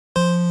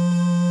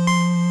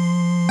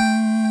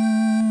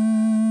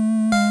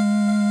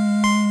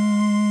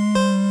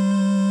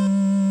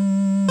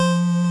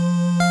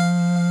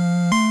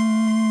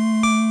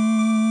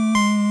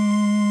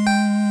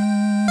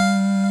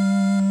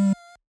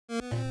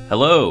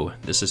Hello,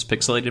 this is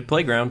Pixelated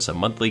Playgrounds, a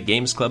monthly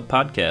Games Club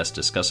podcast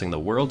discussing the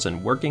worlds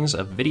and workings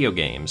of video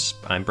games.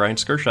 I'm Brian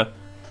Skirsha.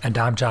 And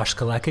I'm Josh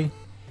Galecki.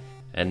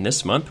 And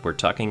this month we're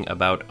talking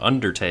about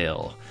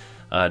Undertale.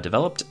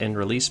 Developed and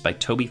released by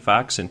Toby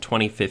Fox in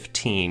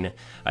 2015,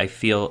 I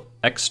feel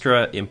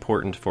extra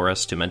important for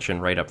us to mention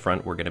right up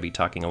front we're going to be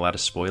talking a lot of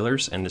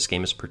spoilers, and this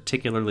game is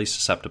particularly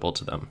susceptible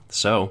to them.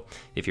 So,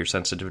 if you're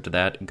sensitive to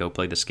that, go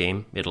play this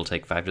game. It'll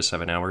take 5 to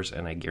 7 hours,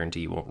 and I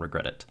guarantee you won't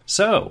regret it.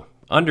 So,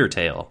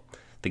 Undertale,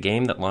 the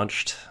game that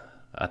launched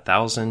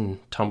 1,000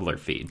 Tumblr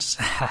feeds.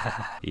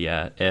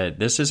 Yeah,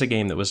 this is a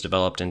game that was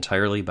developed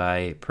entirely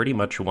by pretty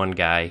much one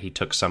guy. He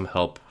took some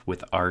help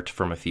with art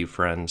from a few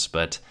friends,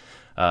 but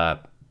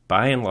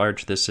by and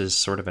large, this is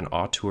sort of an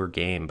auteur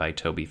game by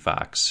Toby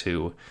Fox,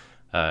 who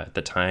at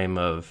the time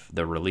of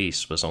the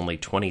release was only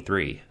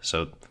 23.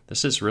 So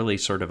this is really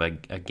sort of a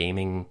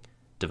gaming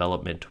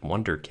development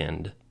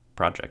wonderkind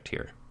project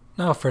here.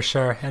 No, for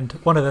sure. And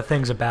one of the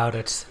things about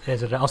it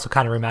is it also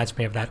kind of reminds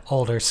me of that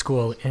older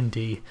school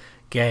indie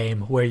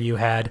game where you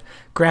had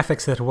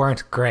graphics that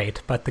weren't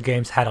great, but the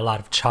games had a lot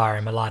of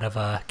charm, a lot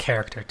of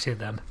character to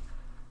them.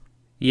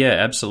 Yeah,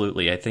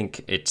 absolutely. I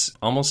think it's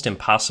almost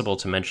impossible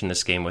to mention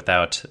this game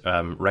without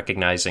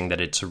recognizing that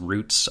its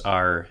roots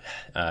are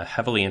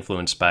heavily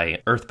influenced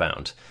by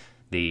Earthbound,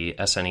 the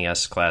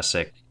SNES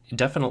classic.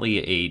 Definitely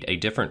a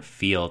different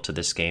feel to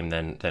this game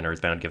than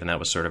Earthbound, given that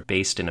was sort of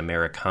based in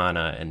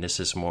Americana, and this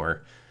is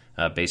more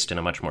based in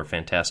a much more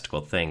fantastical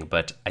thing.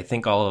 But I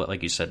think all,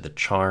 like you said, the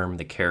charm,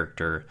 the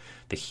character,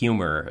 the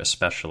humor,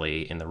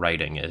 especially in the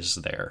writing, is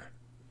there.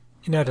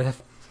 You know, to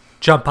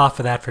jump off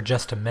of that for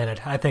just a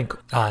minute, I think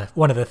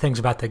one of the things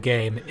about the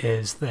game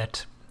is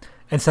that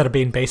instead of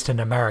being based in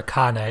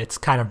Americana, it's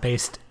kind of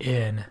based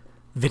in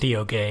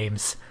video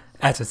games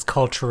as its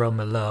cultural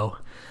milieu.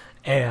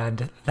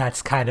 And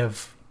that's kind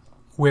of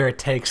where it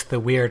takes the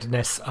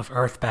weirdness of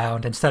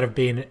Earthbound instead of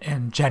being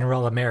in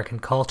general American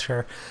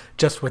culture,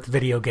 just with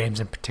video games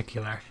in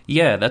particular.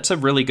 Yeah, that's a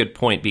really good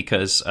point,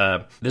 because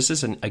this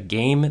is a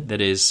game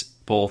that is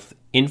both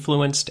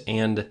influenced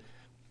and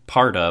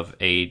part of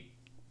a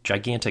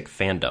gigantic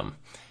fandom.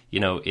 You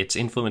know, it's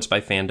influenced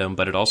by fandom,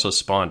 but it also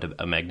spawned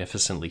a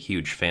magnificently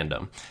huge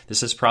fandom.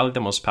 This is probably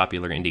the most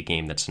popular indie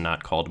game that's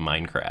not called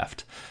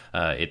Minecraft.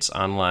 Its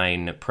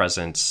online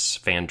presence,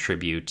 fan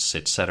tributes,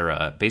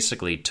 etc.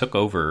 basically took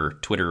over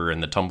Twitter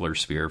and the Tumblr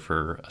sphere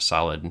for a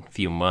solid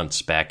few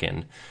months back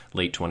in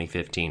late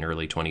 2015,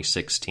 early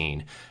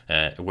 2016,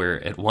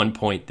 where at one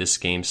point this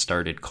game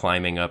started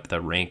climbing up the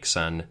ranks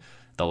on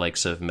the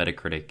likes of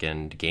Metacritic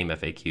and Game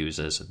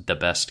FAQs as the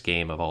best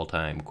game of all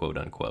time, quote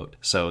unquote.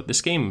 So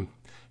this game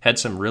had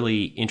some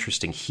really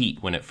interesting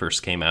heat when it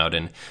first came out,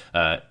 and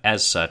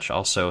as such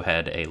also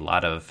had a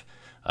lot of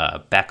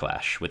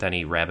backlash. With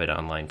any rabid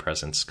online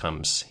presence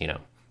comes,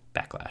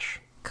 backlash.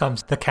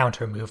 Comes the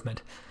counter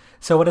movement.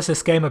 So what is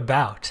this game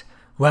about?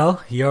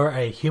 Well, you're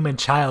a human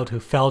child who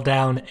fell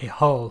down a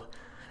hole,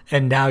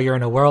 and now you're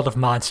in a world of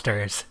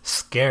monsters.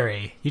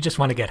 Scary. You just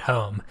want to get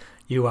home.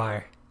 You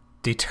are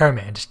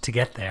determined to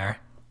get there.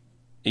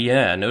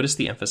 Yeah, notice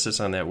the emphasis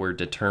on that word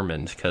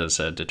determined, because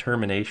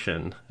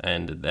determination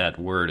and that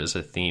word is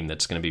a theme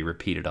that's going to be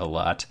repeated a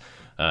lot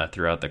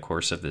throughout the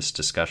course of this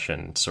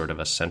discussion, sort of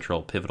a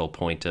central pivotal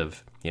point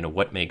of,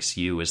 what makes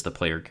you as the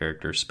player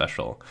character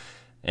special.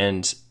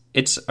 And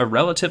it's a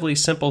relatively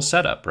simple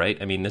setup, right?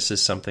 I mean, this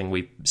is something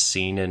we've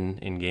seen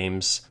in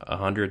games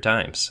 100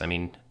 times. I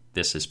mean,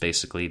 this is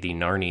basically the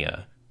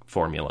Narnia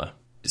formula.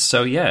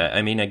 So yeah,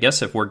 I mean, I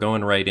guess if we're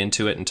going right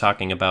into it and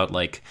talking about,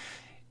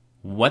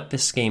 what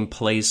this game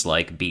plays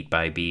like beat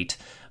by beat,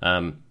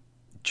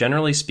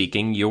 generally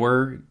speaking,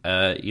 you're,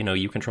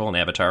 you control an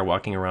avatar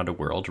walking around a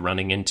world,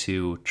 running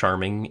into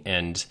charming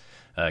and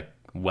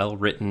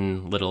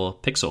well-written little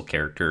pixel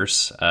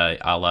characters,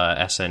 a la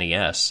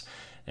SNES,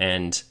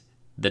 and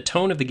the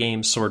tone of the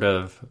game sort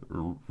of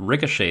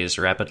ricochets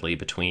rapidly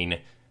between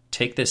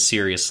take this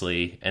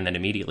seriously and then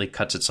immediately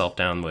cuts itself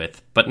down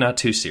with, but not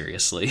too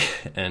seriously,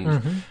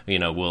 and,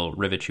 we'll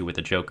rivet you with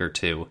a joke or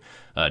two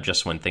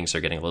just when things are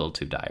getting a little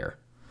too dire.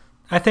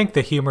 I think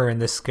the humor in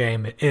this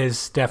game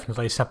is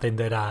definitely something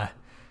that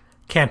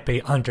can't be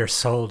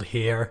undersold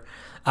here.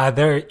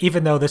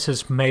 Even though this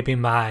is maybe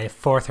my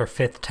 4th or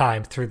 5th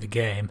time through the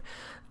game,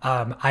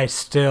 I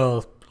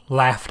still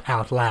laughed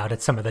out loud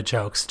at some of the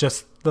jokes,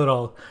 just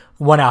little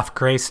one-off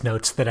grace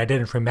notes that I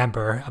didn't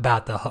remember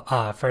about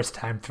the first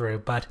time through,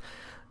 but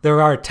there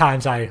are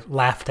times I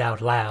laughed out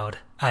loud.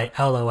 I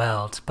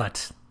LOL'd,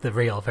 but the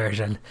real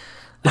version,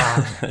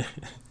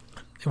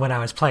 when I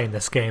was playing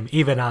this game,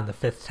 even on the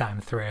 5th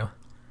time through.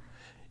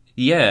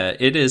 Yeah,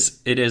 it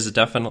is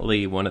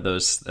definitely one of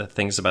those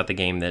things about the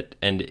game that,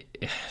 and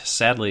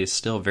sadly, is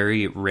still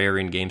very rare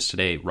in games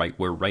today, right,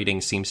 where writing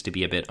seems to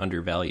be a bit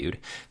undervalued.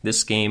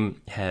 This game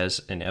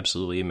has an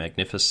absolutely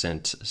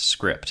magnificent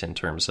script in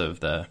terms of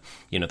the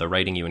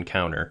writing you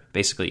encounter.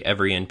 Basically,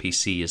 every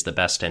NPC is the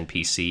best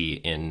NPC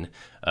in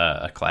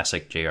a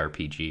classic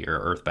JRPG or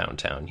Earthbound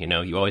town.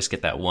 You always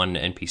get that one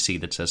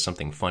NPC that says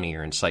something funny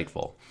or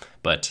insightful,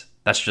 but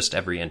that's just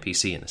every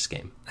NPC in this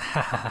game.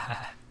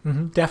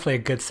 Definitely a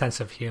good sense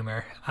of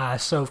humor.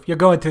 So you're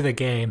going through the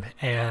game,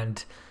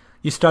 and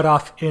you start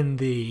off in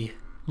the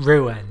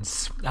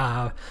ruins.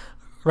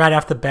 Right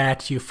off the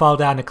bat, you fall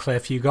down a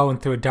cliff, you go in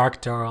through a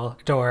dark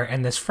door,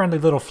 and this friendly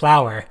little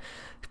flower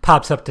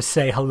pops up to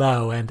say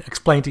hello and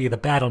explain to you the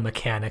battle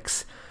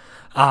mechanics.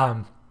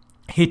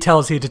 He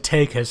tells you to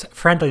take his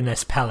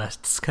friendliness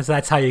pellets because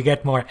that's how you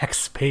get more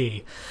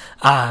XP.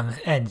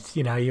 And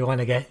you want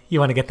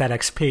to get that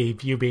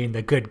XP, you being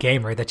the good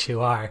gamer that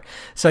you are.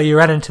 So you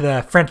run into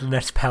the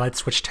friendliness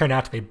pellets, which turn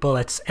out to be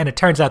bullets, and it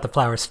turns out the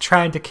flower's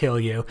trying to kill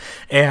you,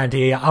 and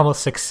he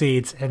almost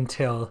succeeds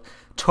until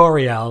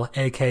Toriel,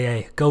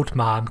 aka Goat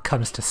Mom,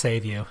 comes to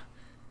save you.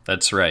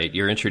 That's right.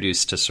 You're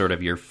introduced to sort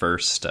of your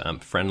first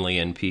friendly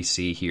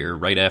NPC here,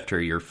 right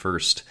after your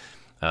first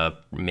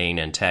main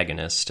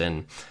antagonist,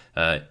 and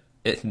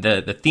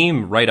the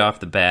theme right off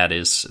the bat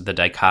is the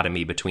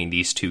dichotomy between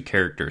these two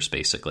characters,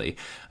 basically.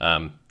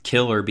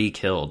 Kill or be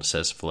killed,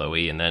 says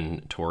Flowey, and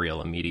then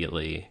Toriel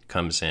immediately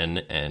comes in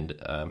and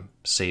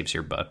saves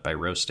your butt by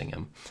roasting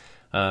him.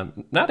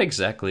 Not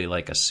exactly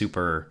like a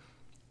super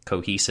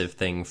cohesive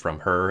thing from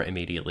her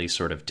immediately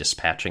sort of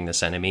dispatching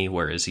this enemy,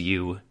 whereas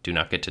you do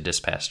not get to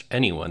dispatch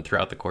anyone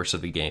throughout the course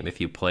of the game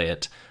if you play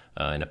it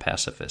in a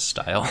pacifist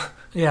style.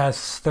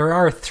 Yes, there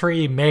are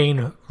 3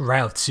 main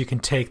routes you can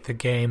take the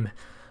game.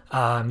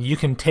 You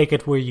can take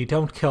it where you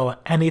don't kill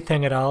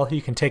anything at all,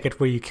 you can take it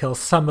where you kill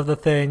some of the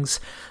things,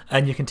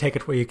 and you can take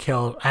it where you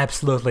kill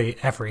absolutely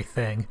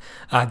everything.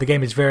 The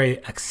game is very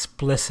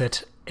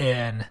explicit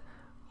in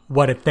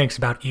what it thinks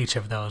about each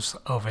of those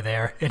over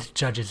there. It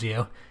judges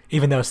you.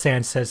 Even though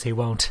Sans says he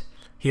won't,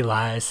 he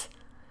lies.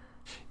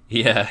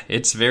 Yeah,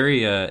 it's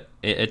very,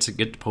 it's a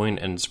good point,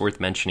 and it's worth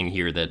mentioning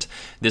here that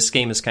this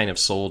game is kind of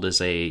sold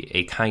as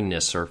a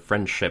kindness or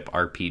friendship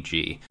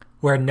RPG.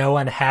 Where no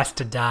one has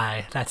to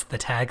die, that's the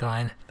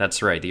tagline.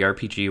 That's right, the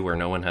RPG where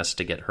no one has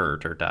to get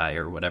hurt or die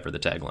or whatever the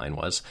tagline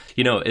was.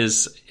 You know,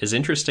 as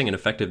interesting and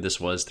effective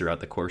this was throughout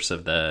the course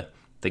of the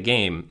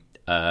game,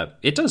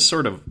 it does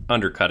sort of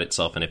undercut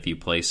itself in a few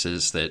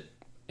places that,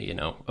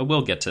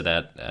 we'll get to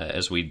that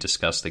as we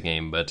discuss the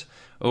game, but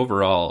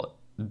overall,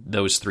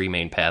 those 3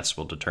 main paths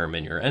will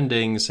determine your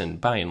endings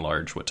and, by and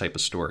large, what type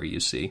of story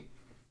you see.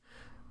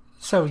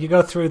 So you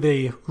go through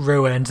the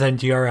ruins,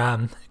 and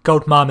your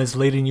goat mom is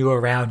leading you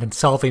around and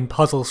solving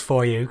puzzles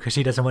for you because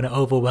she doesn't want to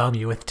overwhelm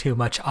you with too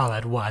much all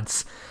at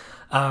once.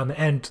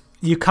 And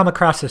you come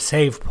across the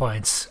save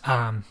points,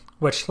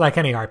 which, like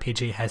any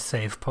RPG, has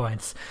save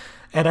points.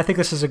 And I think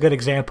this is a good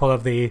example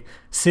of the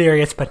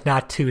serious but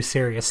not too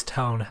serious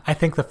tone. I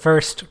think the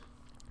first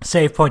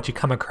save point you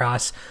come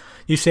across,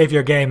 you save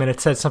your game and it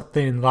says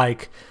something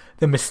like,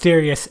 the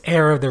mysterious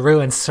air of the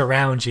ruins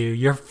surround you.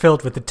 You're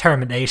filled with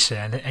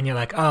determination, and you're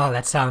like, oh,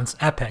 that sounds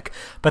epic.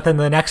 But then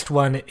the next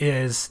one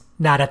is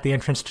not at the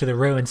entrance to the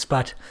ruins,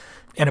 but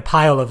in a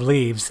pile of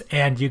leaves,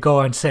 and you go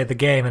and save the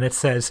game, and it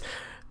says,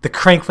 the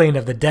crinkling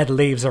of the dead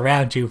leaves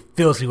around you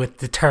fills you with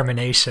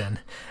determination.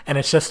 And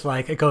it's just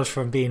like, it goes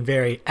from being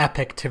very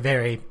epic to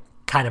very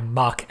kind of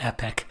mock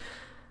epic.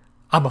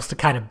 Almost a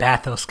kind of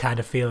bathos kind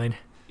of feeling.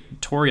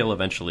 Toriel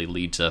eventually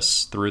leads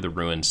us through the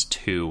ruins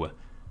to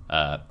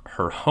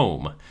her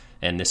home.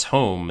 And this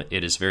home,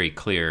 it is very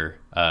clear,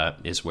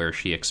 is where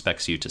she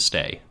expects you to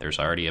stay. There's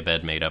already a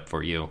bed made up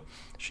for you.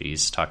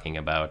 She's talking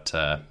about,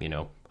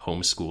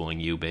 homeschooling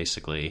you,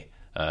 basically.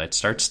 It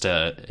starts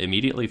to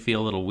immediately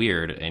feel a little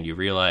weird, and you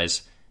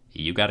realize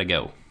you gotta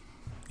go.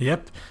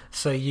 Yep.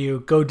 So you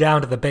go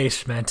down to the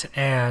basement,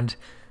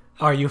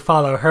 or you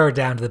follow her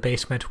down to the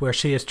basement where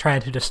she is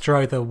trying to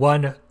destroy the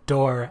one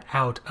door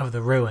out of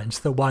the ruins,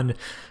 the one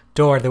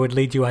door that would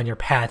lead you on your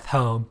path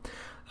home.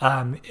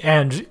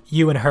 And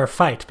you and her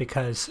fight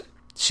because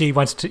she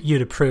wants you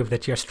to prove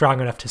that you're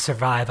strong enough to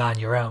survive on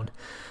your own.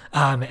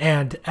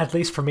 And at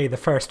least for me, the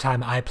first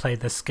time I played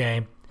this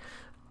game,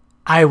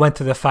 I went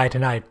through the fight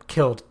and I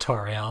killed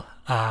Toriel.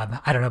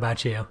 I don't know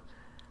about you.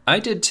 I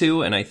did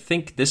too, and I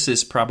think this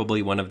is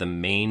probably one of the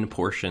main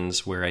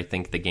portions where I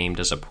think the game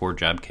does a poor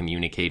job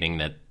communicating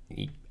that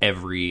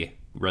every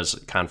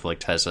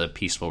conflict has a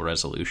peaceful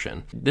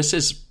resolution. This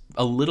is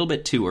a little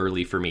bit too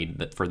early for me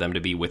for them to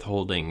be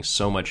withholding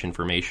so much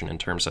information in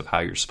terms of how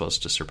you're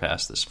supposed to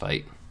surpass this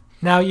fight.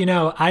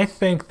 Now, I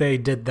think they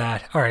did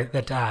that, or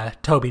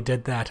that Toby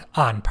did that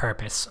on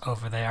purpose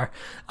over there.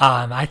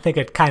 I think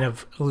it kind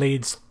of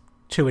leads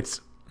to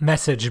its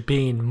message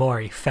being more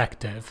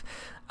effective.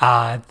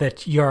 We'll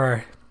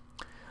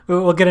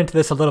get into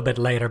this a little bit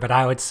later, but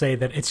I would say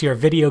that it's your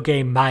video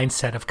game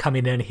mindset of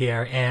coming in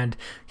here and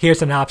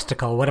here's an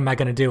obstacle. What am I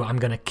going to do? I'm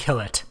going to kill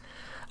it.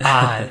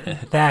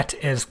 That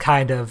is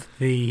kind of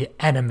the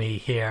enemy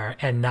here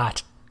and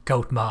not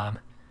Goat Mom.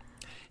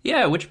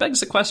 Yeah, which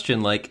begs the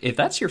question, if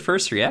that's your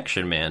first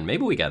reaction, man,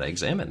 maybe we got to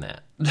examine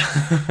that.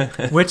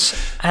 Which,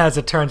 as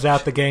it turns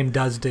out, the game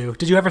does do.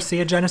 Did you ever see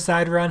a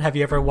Genocide run? Have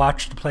you ever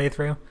watched a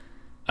playthrough?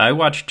 I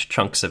watched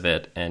chunks of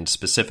it, and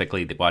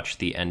specifically watched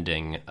the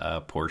ending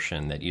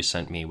portion that you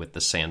sent me with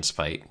the Sans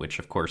fight, which,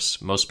 of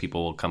course, most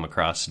people will come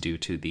across due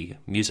to the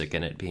music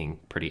in it being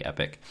pretty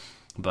epic.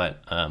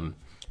 But,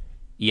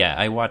 yeah,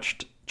 I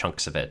watched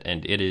chunks of it,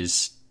 and it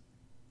is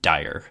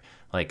dire.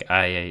 Like,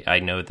 I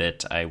know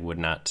that I would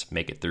not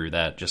make it through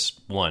that, just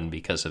one,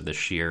 because of the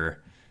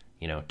sheer,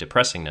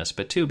 depressingness,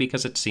 but two,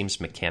 because it seems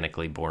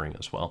mechanically boring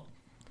as well.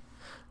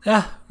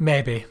 Yeah,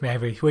 maybe.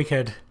 We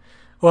could...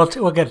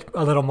 We'll get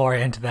a little more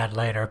into that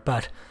later,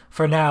 but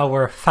for now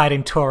we're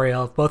fighting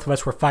Toriel. Both of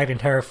us were fighting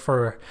her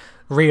for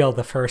real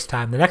the first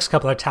time. The next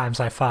couple of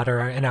times I fought her,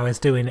 and I was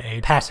doing a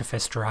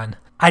pacifist run.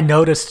 I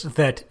noticed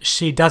that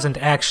she doesn't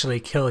actually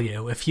kill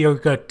you. If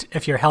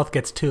your health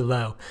gets too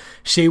low,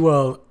 she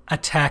will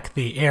attack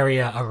the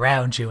area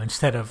around you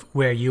instead of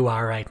where you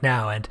are right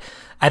now, and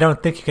I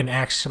don't think you can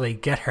actually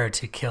get her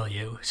to kill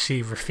you.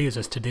 She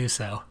refuses to do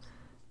so.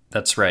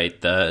 That's right.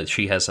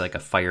 She has like a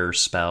fire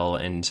spell,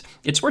 and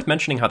it's worth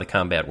mentioning how the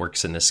combat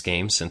works in this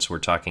game since we're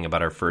talking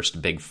about our first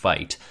big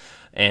fight.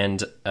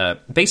 And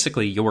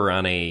basically, you're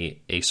on a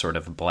sort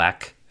of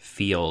black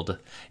field,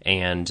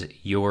 and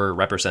you're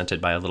represented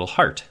by a little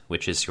heart,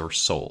 which is your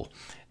soul.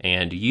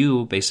 And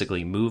you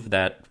basically move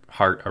that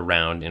heart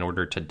around in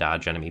order to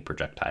dodge enemy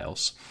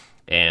projectiles.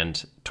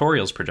 And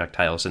Toriel's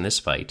projectiles in this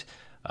fight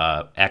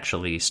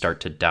actually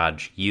start to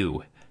dodge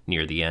you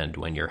near the end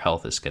when your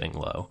health is getting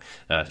low,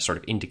 sort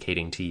of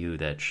indicating to you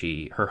that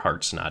her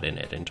heart's not in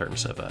it in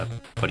terms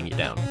of putting you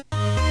down.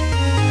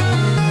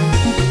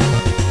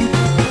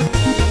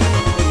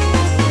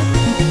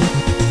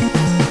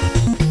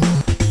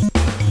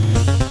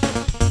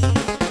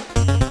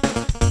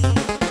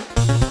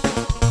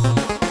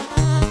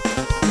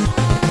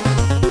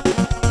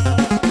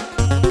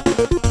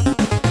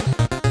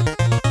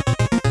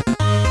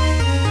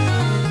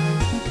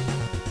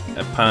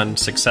 Upon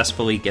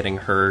successfully getting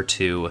her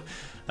to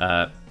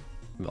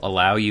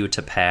allow you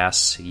to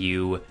pass,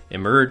 you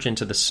emerge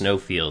into the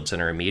snowfields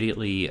and are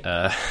immediately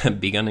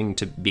beginning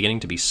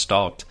to be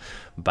stalked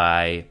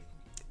by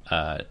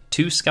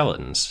two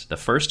skeletons, the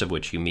first of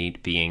which you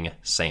meet being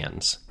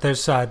Sans.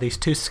 There's these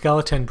two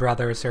skeleton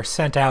brothers are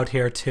sent out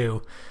here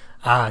to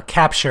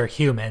capture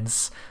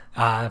humans.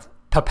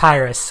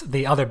 Papyrus,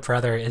 the other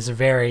brother, is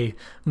very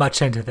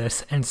much into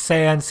this, and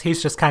Sans,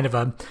 he's just kind of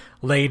a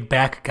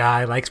laid-back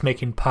guy, likes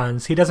making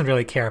puns. He doesn't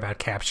really care about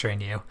capturing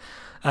you.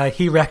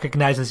 He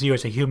recognizes you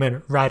as a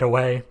human right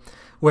away,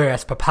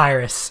 whereas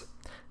Papyrus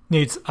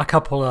needs a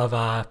couple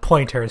of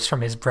pointers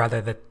from his brother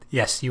that,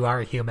 yes, you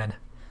are a human.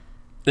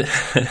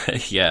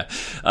 Yeah,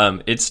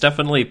 it's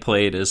definitely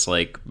played as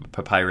like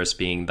Papyrus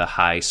being the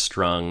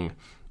high-strung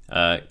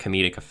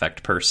comedic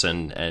effect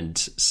person, and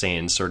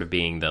Sans sort of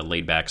being the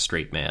laid-back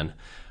straight man.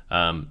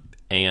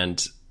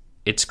 And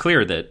it's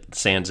clear that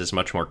Sans is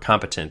much more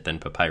competent than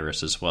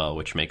Papyrus as well,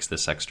 which makes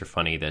this extra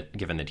funny, that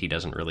given that he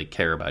doesn't really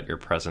care about your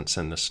presence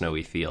in the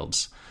snowy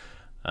fields.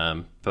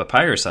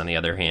 Papyrus, on the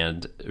other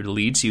hand,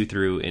 leads you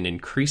through an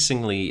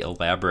increasingly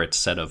elaborate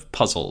set of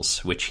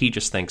puzzles, which he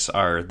just thinks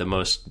are the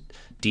most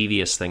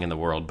devious thing in the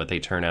world, but they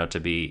turn out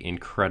to be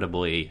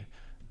incredibly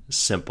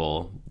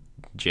simple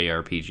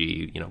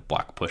JRPG,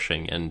 block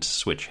pushing and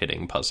switch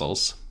hitting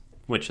puzzles,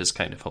 which is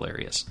kind of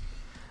hilarious.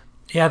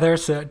 Yeah,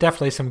 there's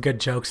definitely some good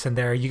jokes in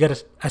there. You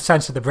get a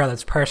sense of the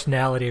brother's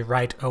personality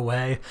right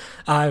away.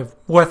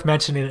 Worth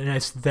mentioning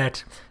is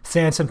that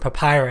Sans and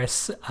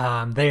Papyrus,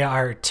 they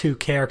are two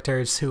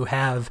characters who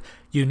have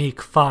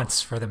unique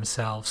fonts for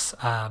themselves.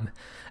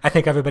 I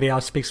think everybody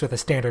else speaks with a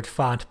standard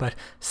font, but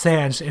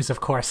Sans is,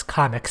 of course,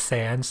 Comic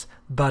Sans,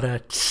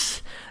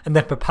 but and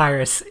then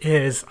Papyrus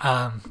is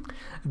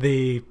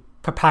the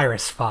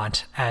Papyrus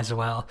font as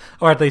well,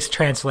 or at least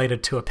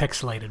translated to a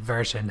pixelated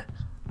version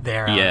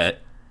thereof. Yeah.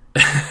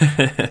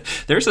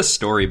 There's a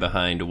story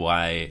behind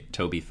why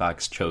Toby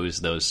Fox chose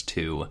those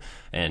two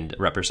and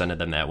represented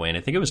them that way, and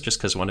I think it was just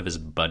because one of his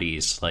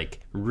buddies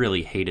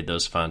really hated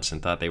those fonts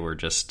and thought they were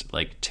just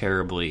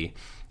terribly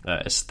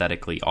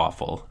aesthetically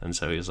awful, and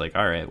so he was like,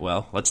 all right,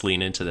 well, let's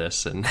lean into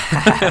this and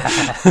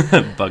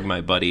bug my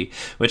buddy,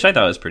 which I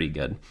thought was pretty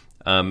good.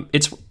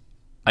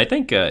 I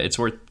think it's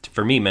worth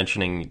for me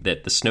mentioning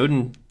that the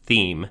Snowdin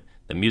theme,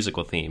 the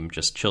musical theme,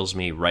 just chills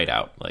me right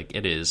out.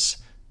 It is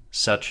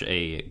such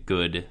a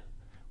good,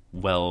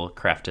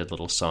 well-crafted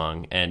little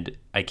song, and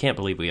I can't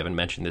believe we haven't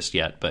mentioned this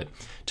yet, but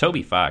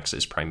Toby Fox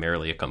is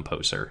primarily a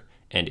composer,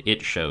 and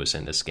it shows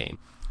in this game.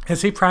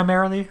 Is he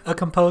primarily a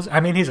composer? I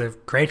mean, he's a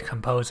great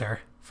composer,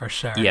 for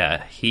sure.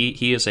 Yeah,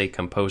 he is a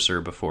composer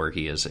before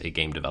he is a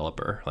game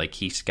developer.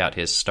 He's got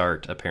his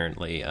start,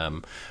 apparently,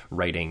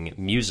 writing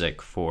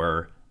music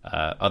for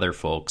other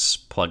folks'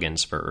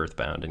 plugins for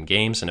Earthbound and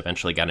games, and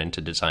eventually got into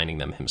designing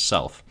them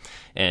himself.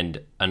 And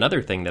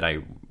another thing that I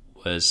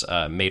was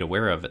made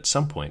aware of at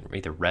some point,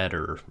 either read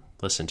or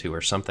listened to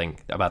or something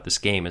about this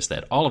game, is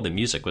that all of the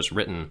music was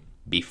written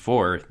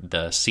before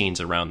the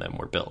scenes around them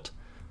were built.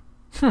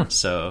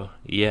 So,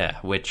 yeah,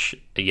 which,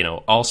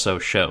 also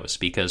shows,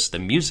 because the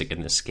music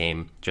in this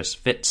game just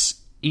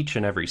fits each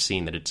and every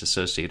scene that it's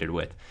associated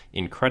with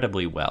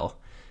incredibly well.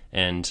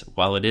 And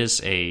while it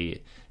is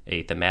a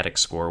thematic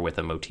score with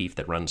a motif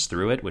that runs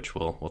through it, which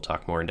we'll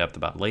talk more in depth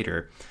about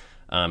later,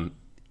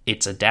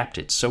 it's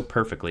adapted so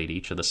perfectly to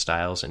each of the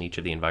styles and each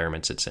of the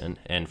environments it's in.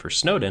 And for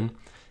Snowden,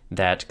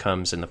 that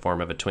comes in the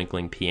form of a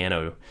twinkling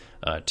piano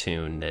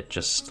tune that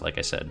just, like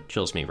I said,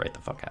 chills me right the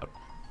fuck out.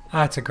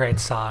 That's a great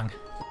song.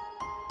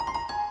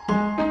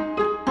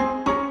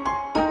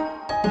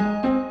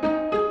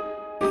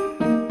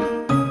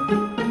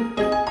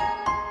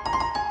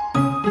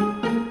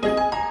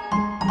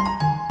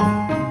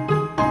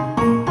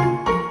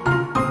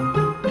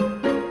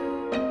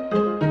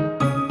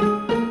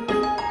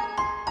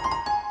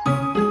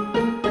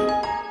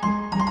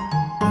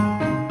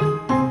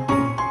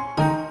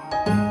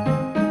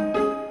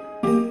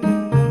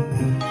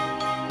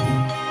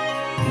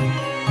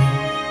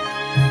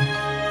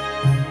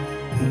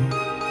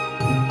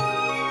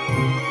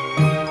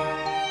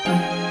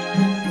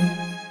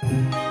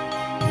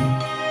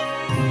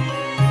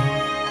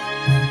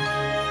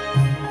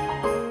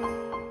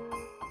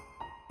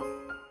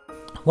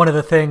 One of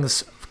the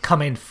things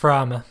coming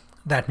from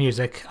that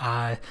music,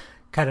 kind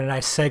of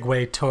nice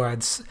segue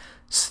towards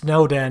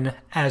Snowden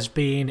as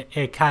being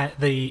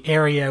the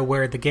area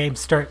where the game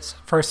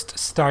first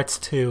starts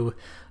to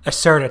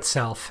assert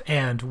itself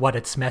and what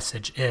its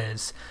message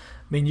is.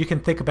 I mean, you can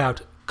think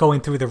about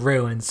going through the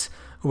ruins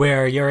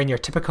where you're in your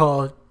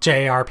typical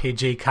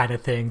JRPG kind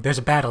of thing. There's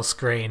a battle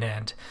screen,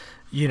 and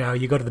you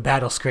go to the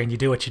battle screen, you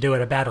do what you do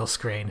at a battle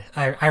screen.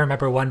 I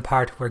remember one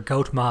part where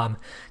Goat Mom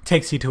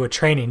takes you to a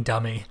training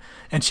dummy,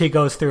 and she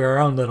goes through her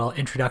own little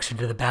introduction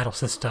to the battle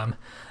system.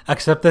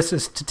 Except this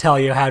is to tell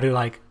you how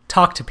to,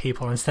 talk to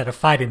people instead of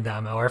fighting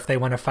them, or if they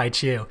want to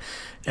fight you.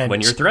 And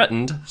when you're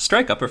threatened,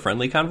 strike up a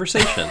friendly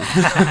conversation.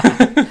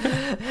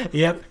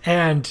 Yep,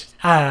 and,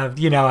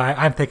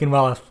 I'm thinking,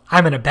 well, if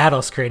I'm in a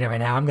battle screen right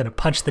now, I'm going to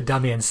punch the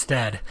dummy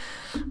instead,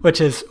 which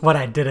is what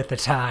I did at the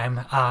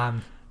time.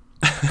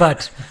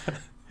 But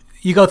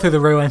you go through the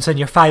ruins and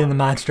you're fighting the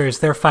monsters,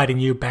 they're fighting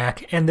you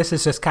back, and this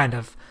is just kind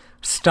of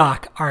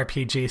stock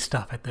RPG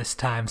stuff at this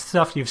time,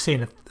 stuff you've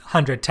seen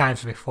 100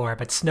 times before.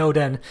 But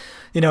Snowden,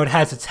 it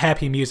has its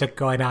happy music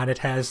going on, it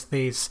has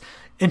these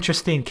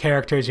interesting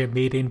characters you're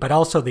meeting, but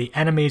also the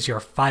enemies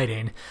you're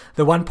fighting.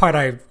 The one part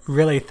I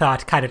really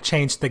thought kind of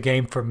changed the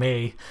game for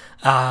me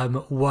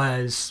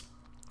was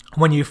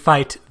when you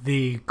fight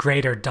the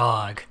Greater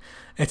Dog.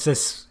 It's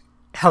this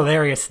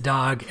hilarious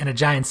dog in a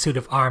giant suit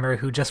of armor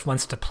who just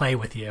wants to play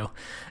with you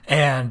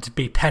and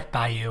be pet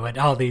by you and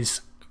all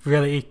these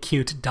really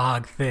cute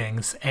dog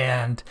things.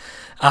 And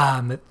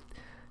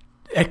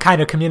it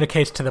kind of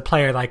communicates to the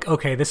player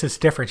okay, this is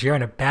different. You're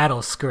in a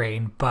battle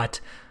screen, but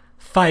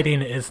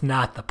fighting is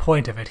not the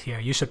point of it here.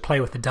 You should play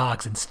with the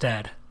dogs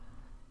instead.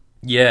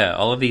 Yeah,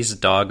 all of these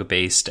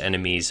dog-based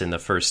enemies in the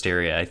first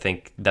area, I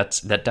think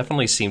that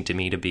definitely seemed to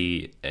me to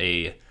be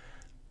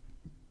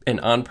an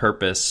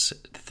on-purpose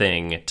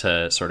thing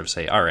to sort of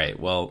say, all right,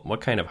 well,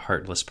 what kind of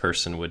heartless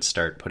person would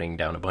start putting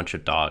down a bunch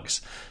of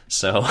dogs?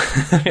 So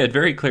it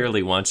very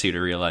clearly wants you to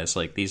realize,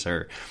 these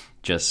are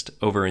just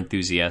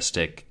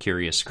over-enthusiastic,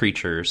 curious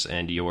creatures,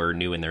 and you're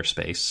new in their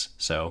space.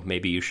 So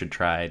maybe you should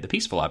try the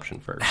peaceful option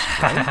first,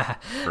 right?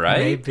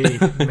 Right?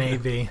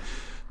 Maybe.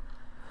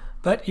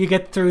 But you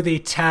get through the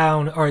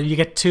town, or you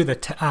get to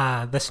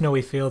the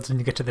snowy fields, and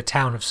you get to the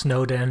town of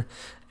Snowden,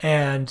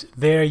 and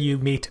there you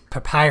meet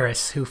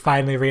Papyrus, who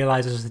finally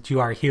realizes that you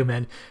are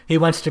human. He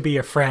wants to be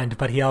your friend,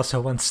 but he also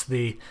wants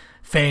the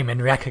fame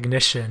and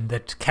recognition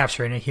that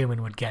capturing a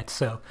human would get.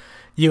 So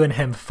you and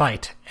him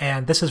fight,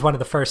 and this is one of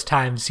the first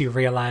times you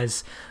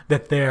realize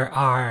that there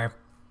are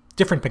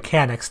different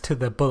mechanics to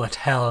the bullet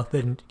hell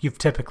than you've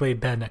typically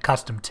been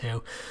accustomed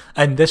to.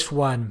 And this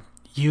one,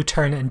 you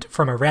turn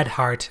from a red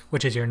heart,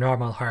 which is your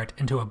normal heart,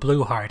 into a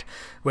blue heart,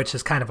 which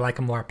is kind of like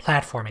a more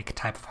platforming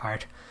type of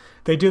heart.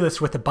 They do this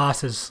with the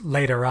bosses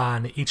later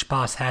on. Each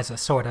boss has a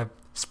sort of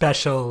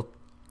special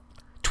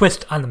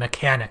twist on the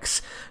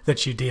mechanics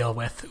that you deal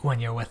with when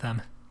you're with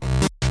them.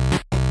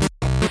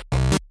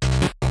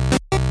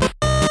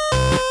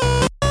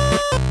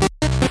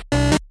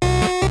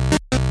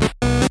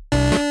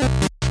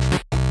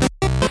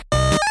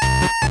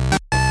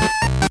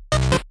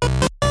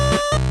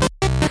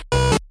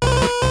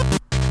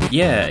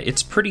 Yeah,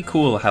 it's pretty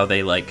cool how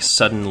they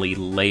suddenly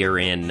layer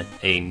in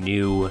a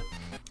new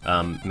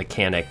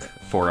mechanic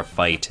for a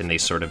fight, and they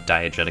sort of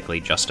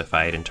diegetically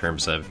justify it in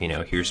terms of,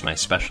 here's my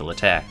special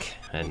attack.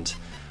 And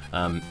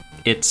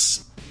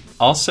it's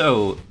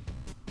also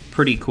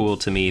pretty cool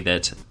to me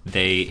that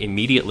they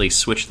immediately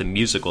switch the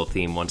musical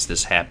theme once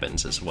this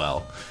happens as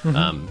well,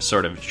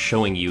 sort of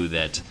showing you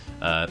that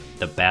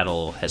the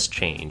battle has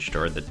changed,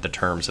 or that the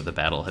terms of the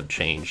battle have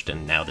changed,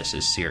 and now this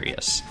is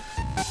serious.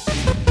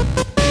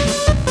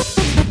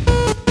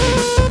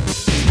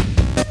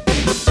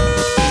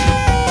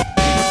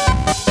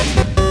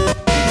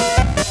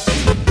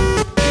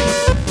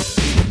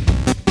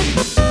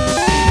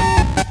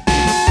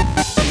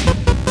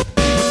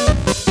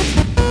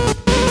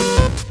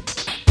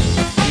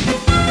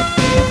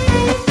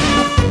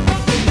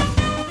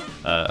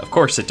 Of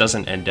course, it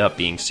doesn't end up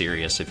being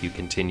serious if you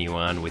continue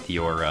on with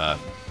your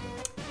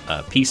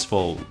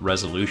peaceful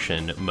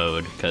resolution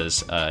mode,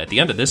 because at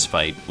the end of this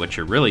fight, what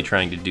you're really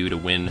trying to do to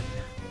win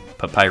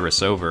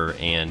Papyrus over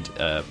and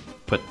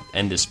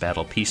end this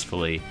battle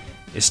peacefully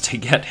is to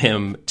get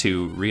him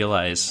to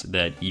realize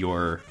that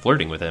you're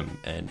flirting with him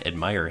and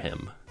admire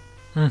him.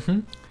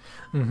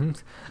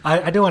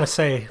 I do want to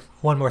say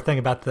one more thing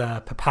about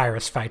the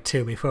Papyrus fight,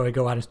 too, before we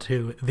go on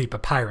to the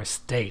Papyrus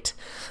date,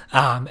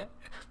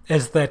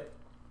 is that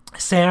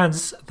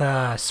Sans,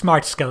 the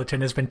smart skeleton,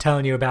 has been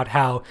telling you about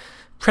how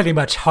pretty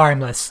much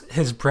harmless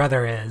his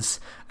brother is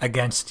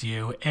against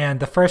you, and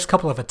the first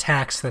couple of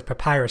attacks that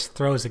Papyrus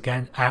throws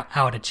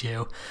out at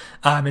you,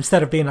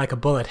 instead of being like a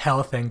bullet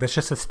hell thing, there's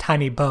just this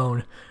tiny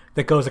bone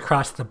that goes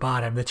across the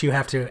bottom that you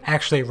have to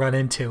actually run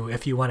into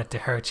if you want it to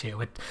hurt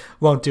you. It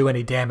won't do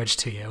any damage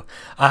to you.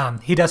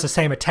 He does the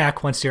same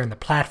attack once you're in the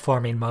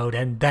platforming mode,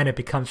 and then it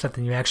becomes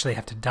something you actually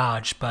have to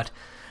dodge, but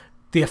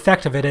the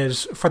effect of it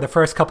is, for the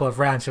first couple of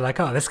rounds, you're like,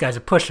 oh, this guy's a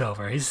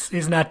pushover.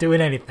 He's not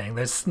doing anything.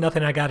 There's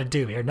nothing I gotta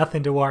do here,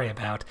 nothing to worry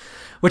about.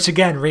 Which,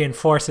 again,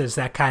 reinforces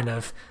that kind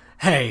of,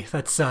 hey,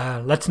 let's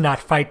not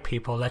fight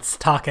people. Let's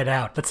talk it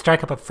out. Let's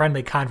strike up a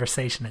friendly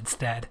conversation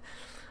instead.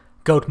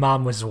 Goat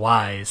Mom was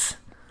wise.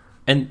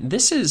 And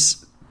this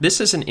is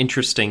an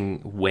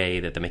interesting way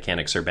that the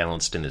mechanics are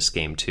balanced in this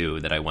game, too,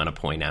 that I want to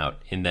point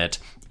out, in that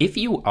if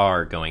you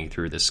are going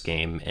through this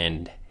game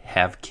and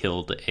have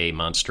killed a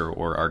monster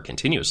or are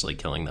continuously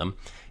killing them,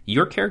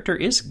 your character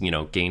is,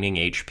 gaining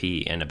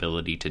HP and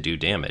ability to do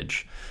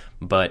damage.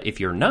 But if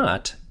you're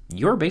not,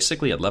 you're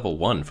basically at level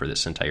 1 for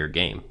this entire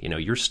game.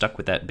 You're stuck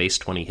with that base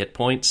 20 hit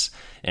points,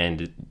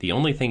 and the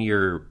only thing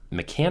you're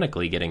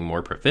mechanically getting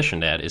more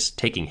proficient at is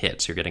taking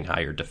hits. You're getting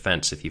higher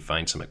defense if you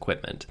find some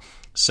equipment.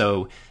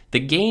 So the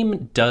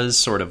game does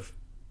sort of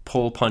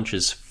pull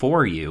punches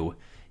for you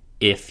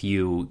if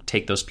you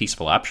take those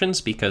peaceful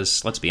options,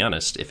 because, let's be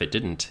honest, if it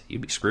didn't,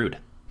 you'd be screwed.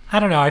 I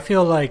don't know, I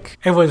feel like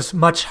it was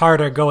much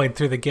harder going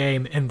through the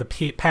game in the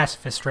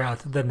pacifist route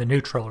than the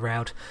neutral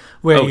route,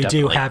 where you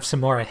definitely do have some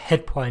more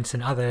hit points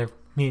and other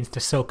means to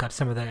soak up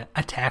some of the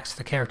attacks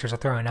the characters are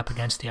throwing up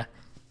against you.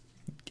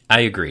 I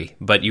agree,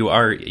 but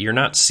you're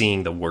not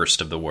seeing the worst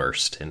of the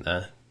worst in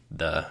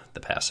the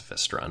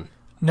pacifist run.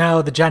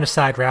 No, the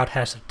genocide route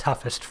has the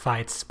toughest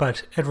fights,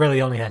 but it really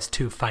only has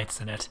 2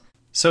 fights in it.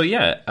 So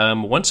yeah,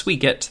 once we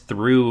get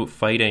through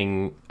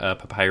fighting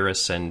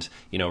Papyrus and,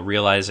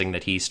 realizing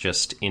that he's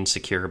just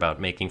insecure about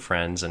making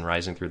friends and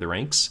rising through the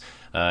ranks,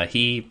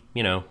 he,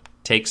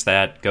 takes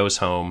that, goes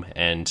home,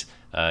 and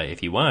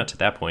if you want, at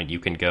that point,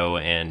 you can go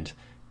and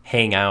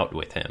hang out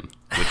with him,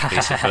 which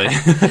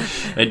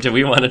basically... Do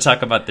we want to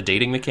talk about the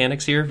dating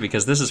mechanics here?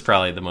 Because this is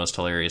probably the most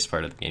hilarious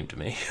part of the game to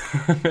me.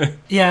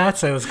 Yeah, I'd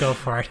say let's go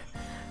for it.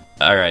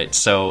 All right,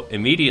 so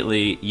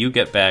immediately you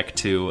get back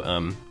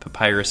to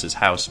Papyrus's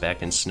house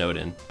back in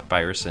Snowdin,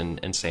 Papyrus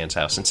and Sans'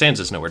 house, and Sans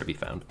is nowhere to be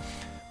found.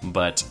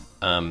 But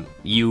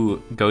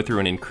you go through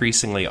an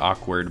increasingly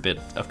awkward bit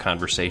of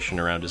conversation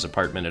around his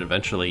apartment, and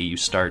eventually you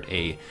start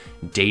a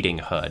dating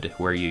HUD,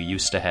 where you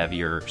used to have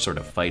your sort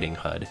of fighting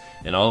HUD,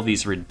 and all of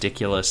these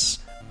ridiculous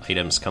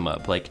items come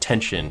up, like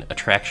tension,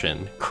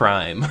 attraction,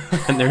 crime,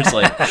 and there's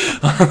like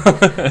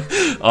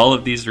all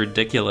of these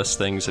ridiculous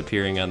things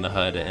appearing on the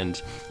HUD, and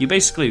you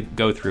basically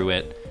go through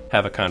it,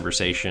 have a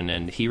conversation,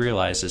 and he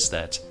realizes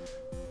that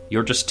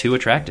you're just too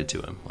attracted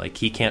to him. Like,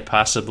 he can't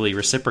possibly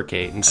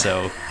reciprocate, and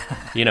so,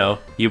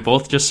 you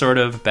both just sort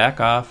of back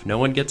off, no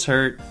one gets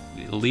hurt,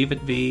 leave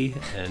it be,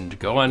 and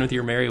go on with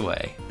your merry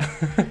way.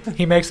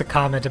 He makes a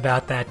comment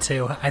about that,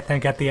 too, I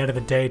think, at the end of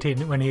the date,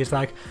 when he's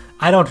like,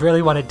 I don't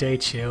really want to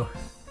date you,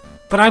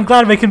 but I'm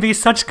glad we can be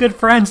such good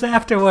friends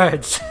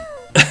afterwards.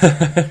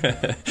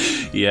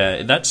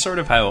 Yeah, that's sort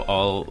of how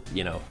all,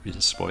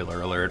 spoiler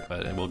alert,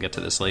 but we'll get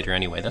to this later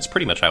anyway, that's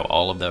pretty much how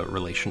all of the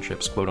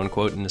relationships,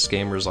 quote-unquote, in this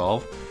game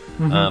resolve.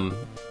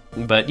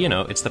 Mm-hmm. But,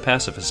 it's the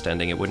pacifist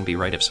ending. It wouldn't be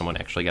right if someone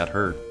actually got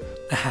hurt.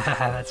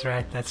 That's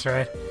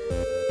right.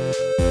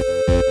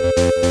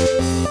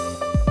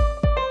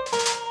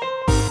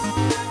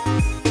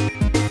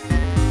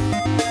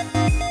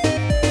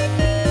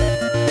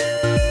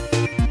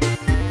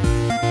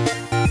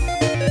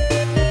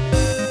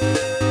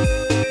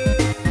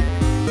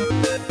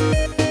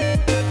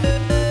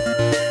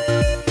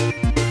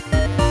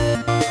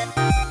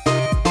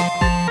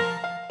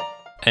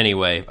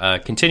 Anyway,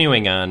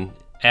 continuing on,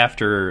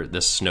 after the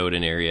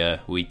Snowdin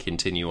area, we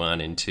continue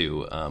on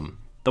into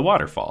the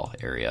waterfall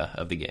area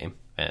of the game,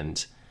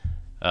 and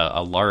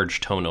a large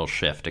tonal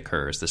shift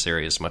occurs. This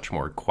area is much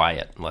more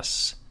quiet,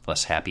 less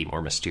happy,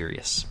 more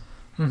mysterious.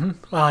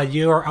 Mm-hmm.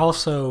 You are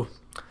also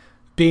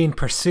being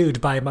pursued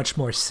by a much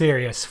more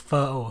serious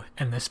foe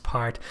in this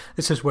part.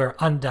 This is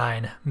where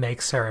Undine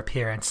makes her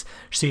appearance.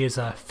 She is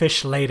a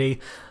fish lady,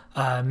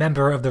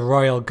 member of the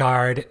Royal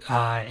Guard,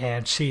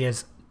 and she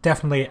is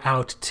definitely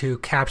out to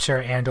capture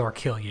and or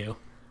kill you.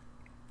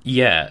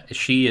 Yeah,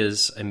 she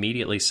is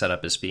immediately set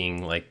up as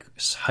being like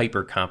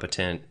hyper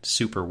competent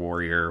super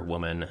warrior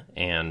woman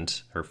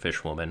and her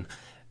fish woman,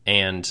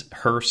 And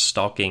her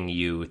stalking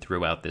you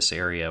throughout this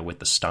area with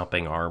the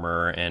stomping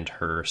armor and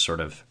her sort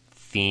of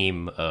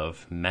theme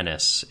of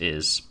menace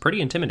is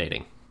pretty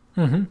intimidating.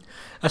 Mm-hmm.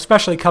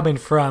 Especially coming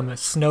from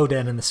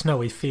Snowden and the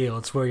snowy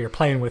fields where you're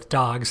playing with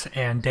dogs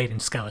and dating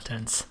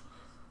skeletons.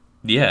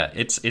 Yeah,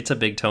 it's a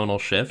big tonal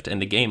shift,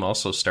 and the game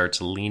also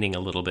starts leaning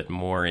a little bit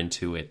more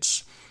into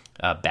its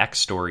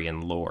backstory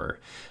and lore.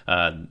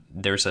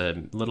 There's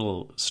a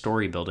little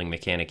story building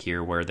mechanic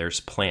here where there's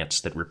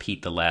plants that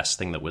repeat the last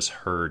thing that was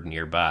heard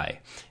nearby.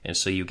 And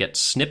so you get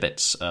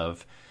snippets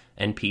of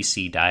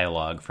NPC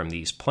dialogue from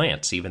these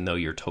plants, even though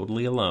you're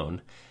totally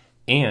alone.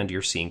 And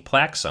you're seeing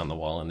plaques on the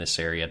wall in this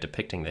area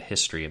depicting the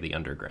history of the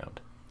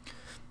underground.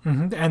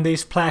 Mm-hmm. And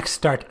these plaques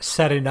start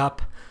setting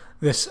up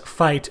this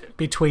fight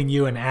between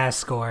you and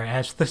Asgore,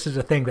 as this is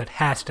a thing that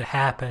has to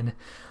happen.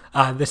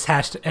 It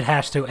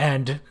has to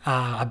end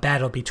a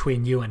battle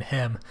between you and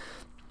him.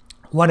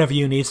 One of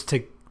you needs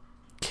to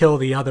kill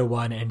the other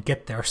one and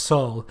get their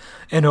soul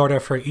in order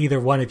for either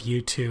one of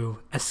you to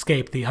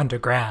escape the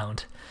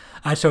underground.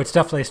 So it's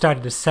definitely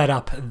started to set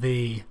up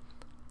the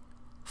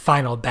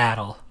final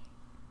battle.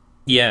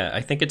 Yeah, I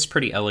think it's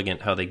pretty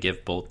elegant how they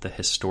give both the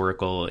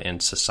historical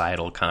and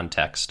societal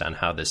context on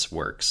how this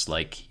works.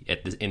 Like,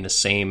 in the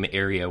same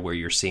area where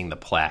you're seeing the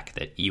plaque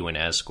that you and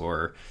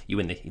Asgore, you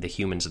and the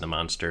humans and the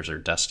monsters are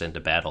destined to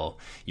battle,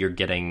 you're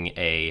getting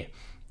a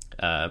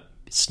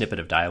snippet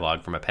of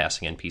dialogue from a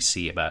passing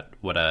NPC about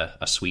what a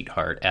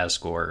sweetheart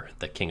Asgore,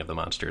 the king of the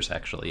monsters,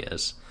 actually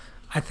is.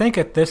 I think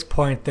at this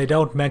point they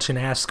don't mention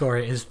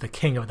Asgore is the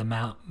king of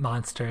the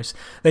monsters.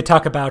 They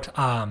talk about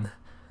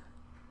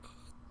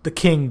the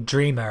King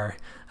Dreamer,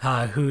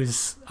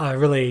 who's a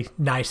really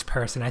nice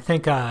person. I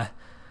think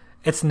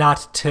it's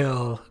not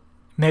till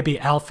maybe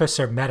Alphys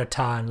or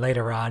Metaton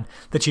later on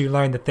that you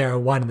learn that they're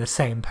one and the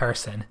same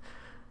person.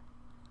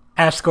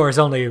 Asgore is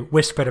only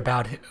whispered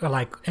about,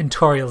 like, in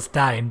Toriel's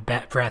dying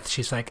breath.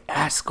 She's like,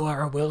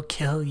 Asgore will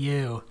kill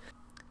you.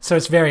 So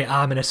it's very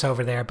ominous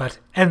over there, but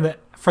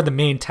for the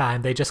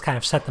meantime, they just kind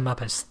of set them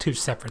up as two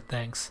separate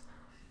things.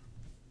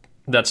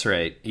 That's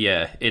right.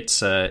 Yeah,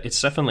 it's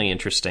definitely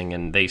interesting,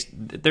 and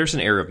there's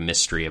an air of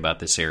mystery about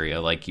this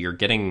area. Like, you're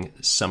getting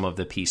some of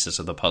the pieces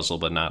of the puzzle,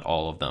 but not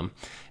all of them.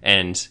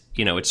 And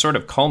it sort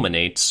of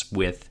culminates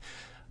with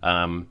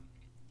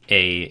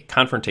a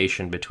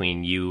confrontation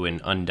between you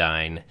and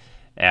Undyne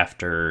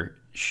after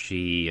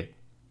she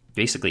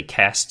basically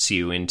casts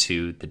you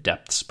into the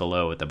depths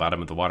below at the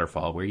bottom of the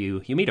waterfall, where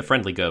you meet a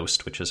friendly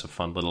ghost, which is a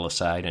fun little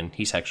aside, and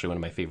he's actually one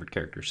of my favorite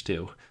characters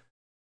too.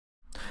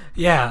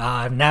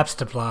 Yeah,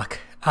 Napstablock.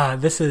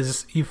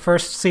 You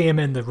first see him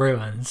in the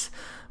ruins,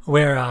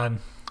 where,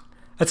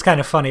 it's kind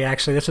of funny,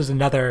 actually. This is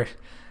another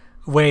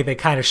way they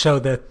kind of show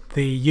that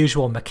the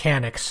usual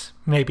mechanics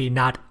maybe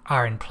not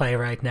are in play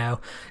right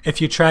now.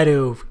 If you try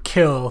to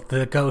kill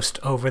the ghost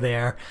over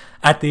there,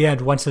 at the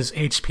end, once his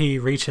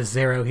HP reaches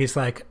 0, he's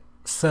like,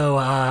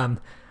 so,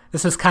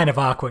 this is kind of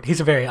awkward. He's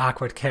a very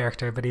awkward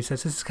character, but he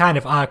says, this is kind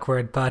of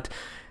awkward, but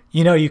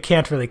you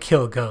can't really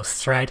kill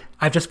ghosts, right?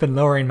 I've just been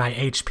lowering my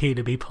HP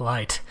to be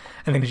polite.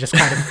 And then he just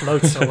kind of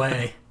floats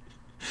away.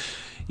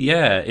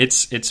 Yeah,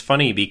 it's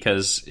funny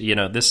because,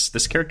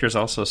 this character is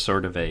also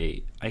sort of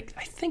I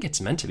think it's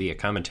meant to be a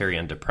commentary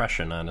on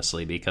depression,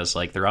 honestly, because,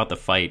 like, throughout the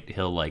fight,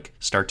 he'll, like,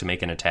 start to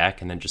make an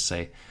attack and then just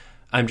say,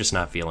 I'm just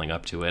not feeling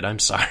up to it. I'm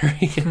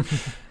sorry.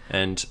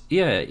 And,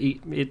 yeah,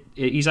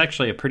 he's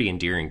actually a pretty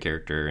endearing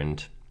character,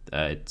 and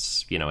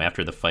it's,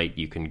 after the fight,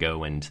 you can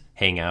go and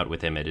hang out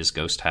with him at his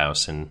ghost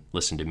house and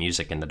listen to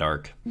music in the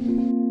dark.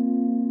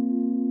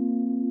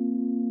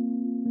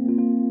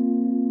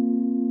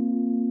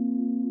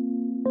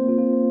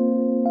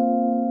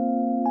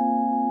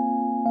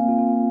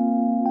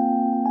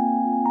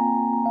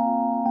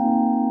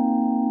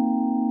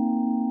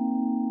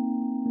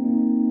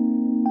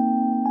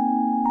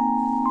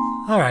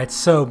 Alright,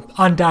 so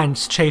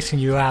Undyne's chasing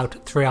you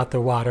out throughout the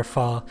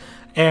waterfall,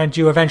 and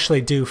you eventually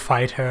do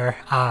fight her.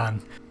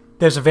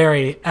 There's a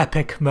very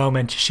epic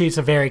moment. She's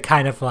a very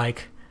kind of,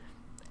 like,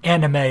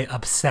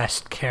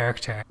 anime-obsessed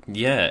character.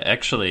 Yeah,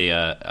 actually,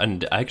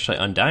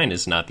 Undyne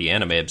is not the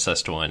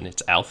anime-obsessed one.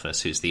 It's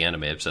Alphys who's the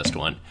anime-obsessed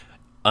one.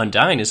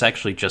 Undyne is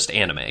actually just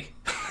anime.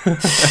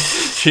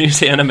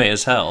 She's anime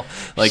as hell.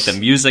 Like, the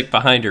music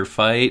behind her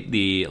fight,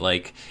 the,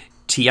 like,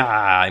 Tia,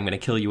 I'm gonna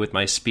kill you with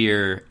my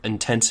spear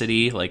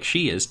intensity, like,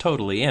 she is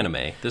totally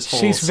anime. This whole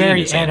She's scene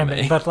very is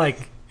anime, but,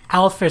 like,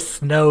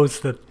 Alphys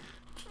knows that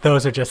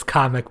those are just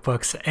comic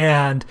books,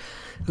 and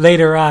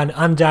later on,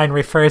 Undyne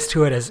refers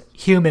to it as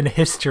human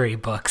history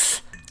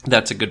books.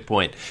 That's a good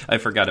point. I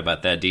forgot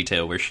about that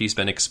detail where she's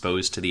been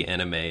exposed to the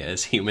anime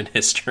as human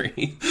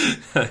history.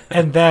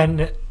 And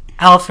then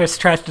Alphys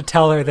tries to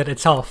tell her that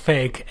it's all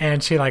fake,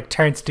 and she, like,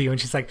 turns to you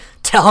and she's like,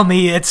 tell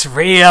me it's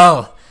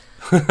real!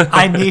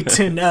 I need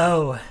to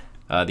know.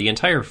 The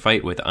entire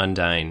fight with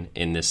Undyne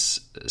in this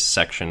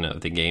section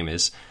of the game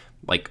is,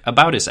 like,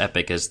 about as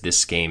epic as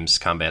this game's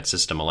combat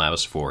system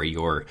allows for.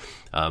 You're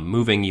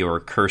moving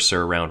your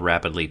cursor around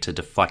rapidly to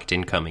deflect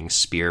incoming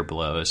spear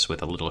blows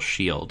with a little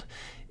shield.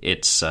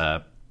 It's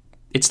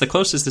it's the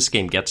closest this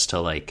game gets to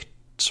like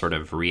sort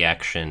of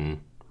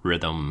reaction,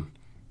 rhythm,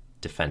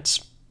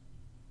 defense,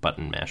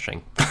 button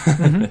mashing.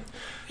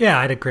 Yeah,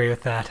 I'd agree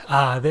with that.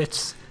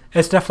 It's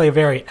definitely a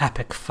very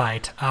epic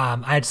fight.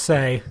 I'd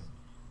say,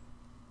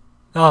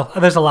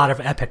 there's a lot of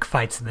epic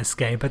fights in this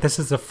game, but this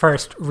is the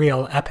first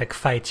real epic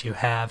fight you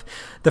have.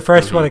 The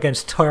first one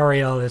against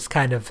Toriel is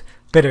kind of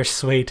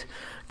bittersweet.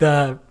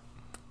 The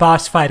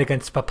boss fight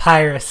against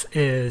Papyrus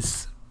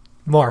is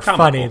more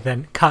funny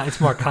than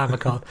it's more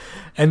comical,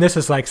 and this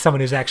is like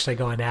someone who's actually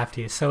going after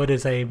you, so it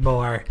is a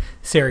more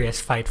serious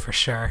fight for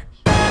sure.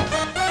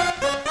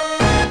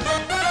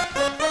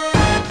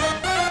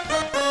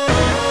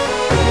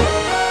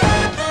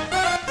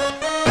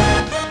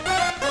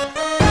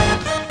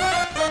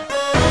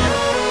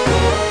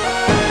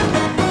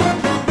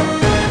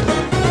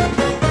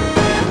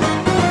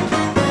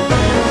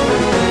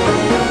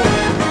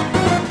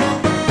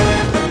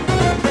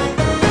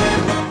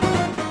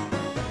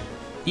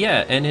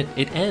 Yeah, and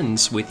it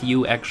ends with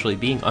you actually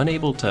being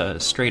unable to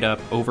straight up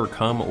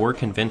overcome or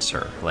convince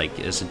her. Like,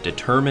 as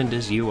determined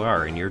as you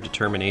are, and your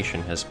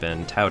determination has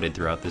been touted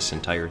throughout this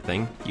entire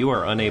thing, you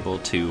are unable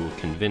to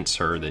convince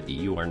her that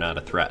you are not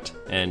a threat.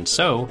 And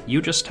so,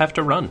 you just have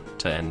to run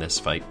to end this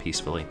fight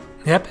peacefully.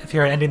 Yep, if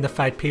you're ending the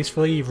fight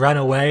peacefully, you run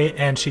away,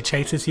 and she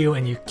chases you,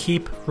 and you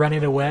keep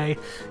running away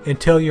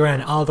until you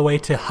run all the way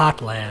to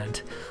Hotland,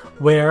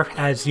 where,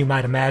 as you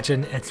might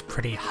imagine, it's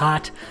pretty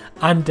hot.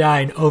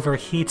 Undyne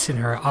overheats in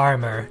her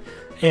armor,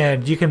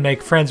 and you can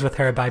make friends with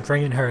her by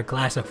bringing her a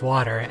glass of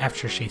water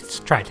after she's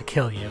tried to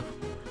kill you.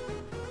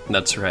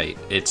 That's right.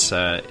 It's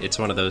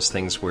one of those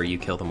things where you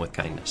kill them with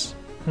kindness.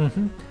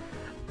 Mm-hmm.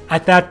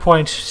 At that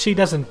point, she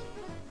doesn't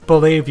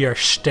believe your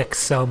shtick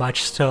so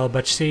much still,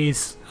 but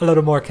she's a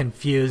little more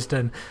confused,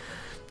 and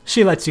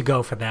she lets you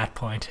go for that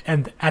point.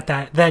 And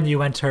then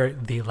you enter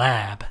the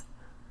lab.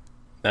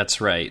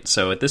 That's right.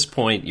 So at this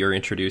point, you're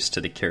introduced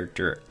to the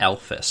character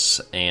Alphys,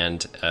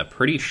 and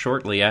pretty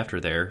shortly after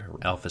there,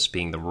 Alphys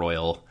being the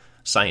royal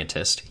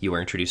scientist, you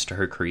are introduced to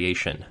her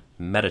creation,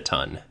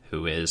 Mettaton,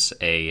 who is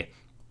a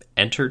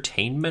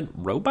entertainment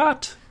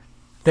robot?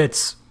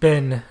 That's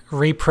been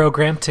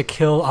reprogrammed to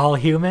kill all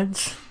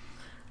humans?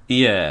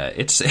 Yeah,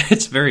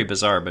 it's very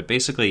bizarre, but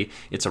basically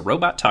it's a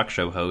robot talk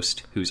show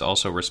host who's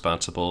also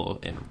responsible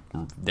and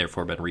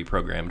therefore been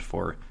reprogrammed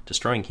for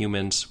destroying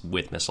humans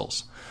with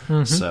missiles.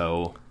 Mm-hmm.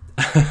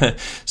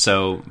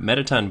 So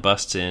Mettaton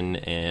busts in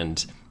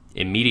and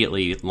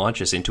immediately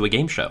launches into a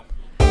game show.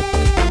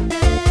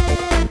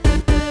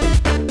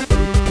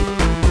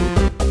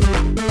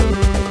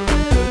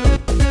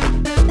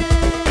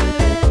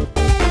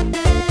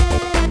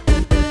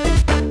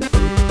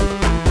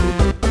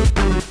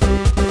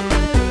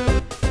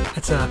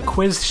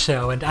 Quiz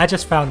show, and I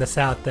just found this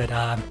out that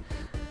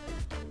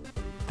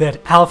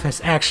Alphys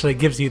actually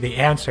gives you the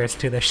answers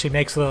to this. She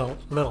makes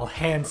little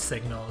hand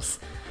signals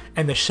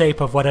in the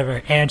shape of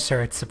whatever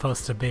answer it's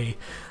supposed to be.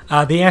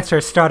 The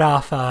answers start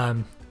off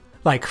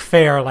like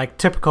fair, like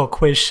typical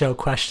quiz show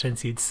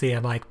questions you'd see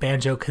in like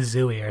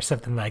Banjo-Kazooie or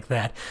something like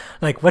that.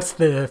 Like, what's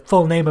the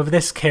full name of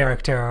this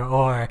character,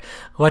 or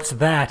what's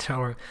that,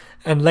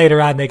 and later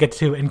on they get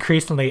to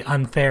increasingly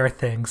unfair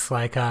things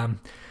like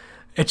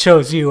it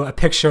shows you a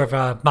picture of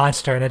a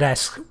monster, and it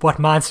asks, what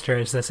monster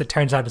is this? It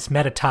turns out it's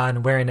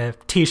Mettaton wearing a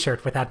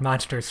t-shirt with that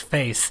monster's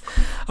face.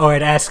 Or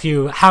it asks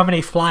you, how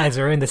many flies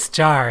are in this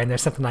jar? And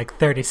there's something like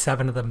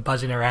 37 of them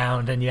buzzing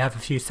around, and you have a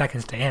few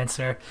seconds to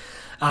answer.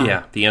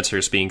 Yeah, the answer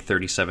is being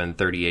 37,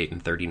 38,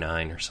 and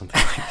 39 or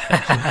something like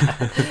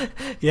that.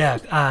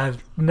 Yeah,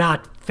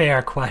 not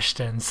fair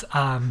questions.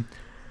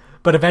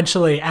 But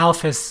eventually,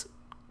 Alphys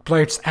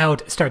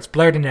starts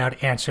blurting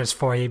out answers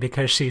for you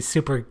because she's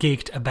super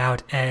geeked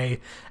about a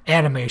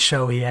anime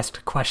show he asked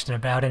a question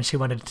about, and she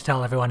wanted to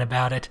tell everyone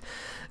about it.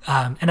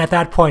 And at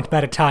that point,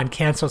 Mettaton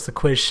cancels the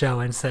quiz show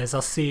and says,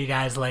 I'll see you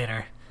guys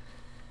later.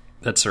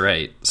 That's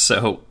right.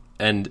 So,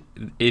 and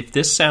if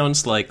this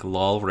sounds like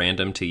lol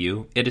random to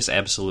you, it is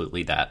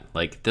absolutely that.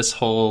 Like, this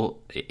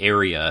whole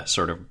area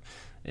sort of,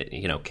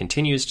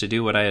 continues to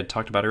do what I had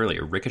talked about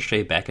earlier,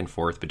 ricochet back and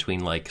forth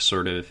between like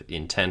sort of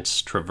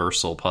intense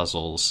traversal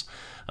puzzles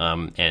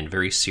and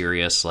very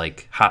serious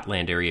like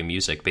Hotland area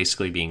music,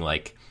 basically being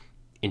like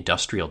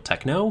industrial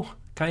techno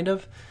kind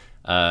of.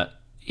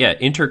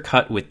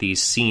 Intercut with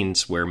these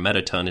scenes where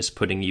Mettaton is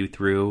putting you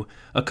through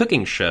a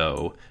cooking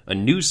show, a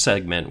news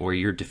segment where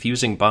you're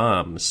defusing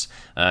bombs,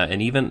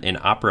 and even an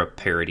opera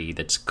parody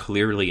that's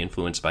clearly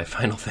influenced by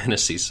Final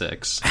Fantasy VI.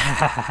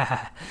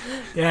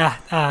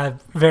 Yeah,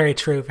 very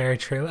true, very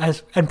true.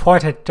 As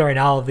important during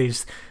all of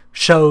these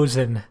shows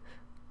and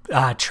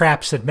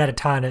traps that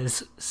Mettaton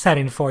is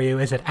setting for you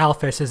is that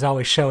Alphys is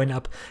always showing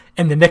up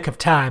in the nick of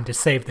time to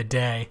save the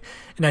day.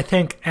 And I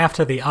think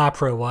after the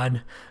opera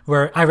one,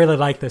 where I really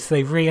like this,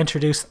 they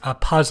reintroduced a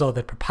puzzle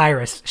that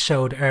Papyrus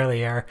showed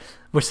earlier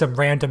with some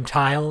random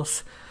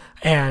tiles,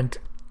 and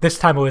this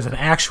time it was an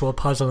actual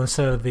puzzle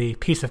instead of the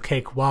piece of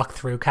cake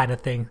walkthrough kind of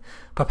thing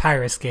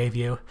Papyrus gave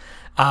you.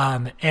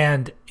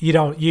 And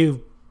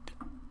you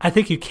I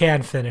think you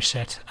can finish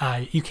it.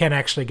 You can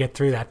actually get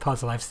through that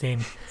puzzle. I've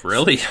seen.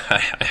 Really?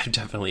 I've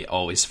definitely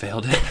always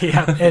failed it.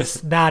 Yeah,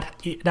 it's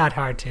not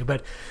hard to.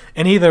 But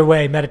in either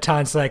way,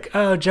 Mettaton's like,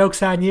 "Oh,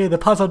 joke's on you. The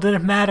puzzle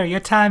didn't matter.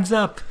 Your time's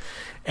up."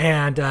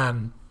 And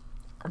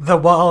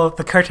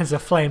the curtains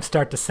of flame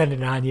start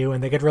descending on you,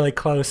 and they get really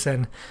close.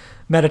 And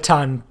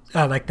Mettaton,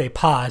 they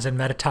pause, and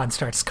Mettaton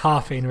starts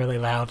coughing really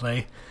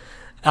loudly.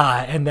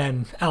 And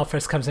then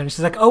Alphys comes in and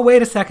she's like, "Oh,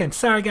 wait a second.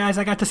 Sorry, guys,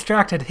 I got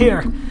distracted.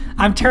 Here,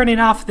 I'm turning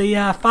off the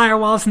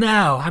firewalls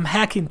now. I'm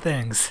hacking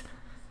things."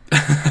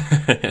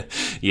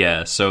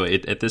 Yeah, so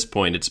at this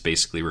point, it's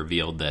basically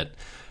revealed that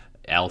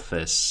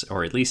Alphys,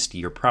 or at least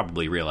you're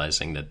probably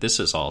realizing that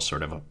this is all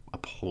sort of a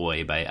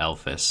ploy by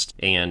Alphys,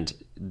 and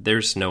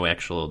there's no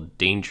actual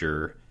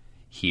danger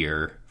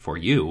here for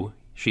you.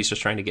 She's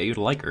just trying to get you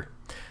to like her.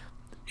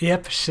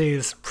 Yep,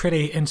 she's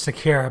pretty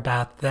insecure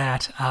about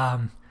that.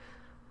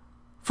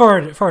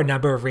 For a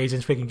number of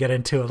reasons we can get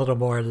into a little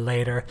more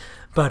later.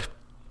 But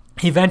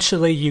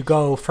eventually you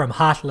go from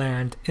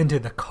Hotland into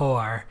the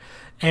core,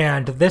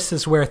 and this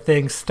is where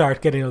things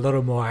start getting a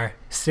little more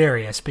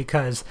serious,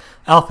 because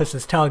Alphys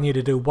is telling you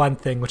to do one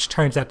thing which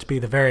turns out to be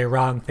the very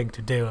wrong thing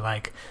to do.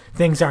 Like,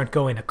 things aren't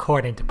going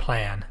according to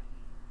plan.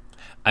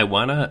 I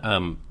want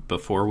to,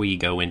 before we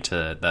go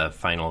into the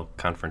final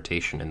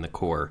confrontation in the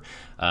core,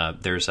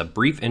 there's a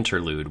brief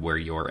interlude where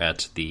you're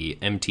at the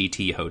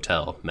MTT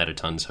Hotel,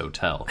 Mettaton's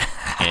hotel,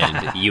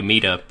 and you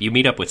meet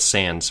up with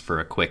Sans for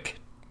a quick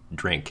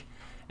drink,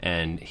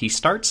 and he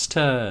starts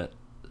to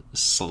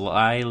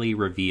slyly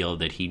reveal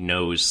that he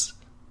knows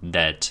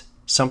that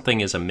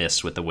something is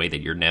amiss with the way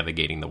that you're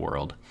navigating the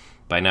world.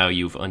 By now,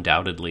 you've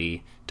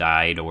undoubtedly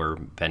died or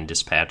been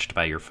dispatched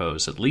by your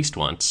foes at least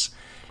once,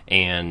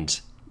 and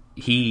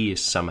he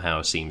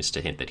somehow seems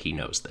to hint that he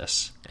knows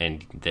this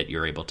and that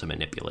you're able to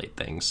manipulate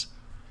things.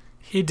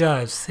 He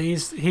does.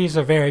 He's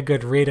a very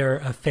good reader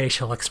of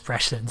facial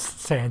expressions,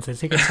 Sans is.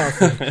 He can tell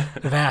some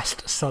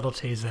vast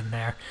subtleties in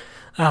there.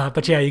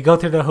 But yeah, you go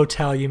through the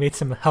hotel, you meet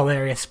some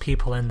hilarious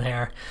people in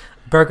there.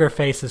 Burger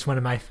Pants is one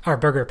of my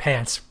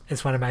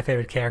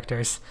favorite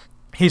characters.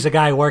 He's a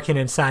guy working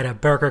inside a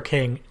Burger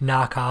King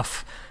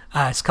knockoff.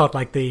 It's called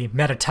like the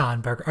Mettaton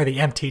Burger or the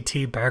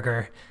MTT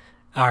Burger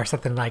or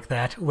something like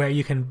that, where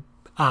you can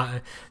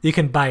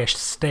buy a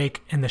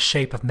steak in the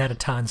shape of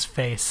Mettaton's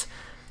face,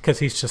 because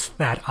he's just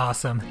that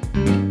awesome.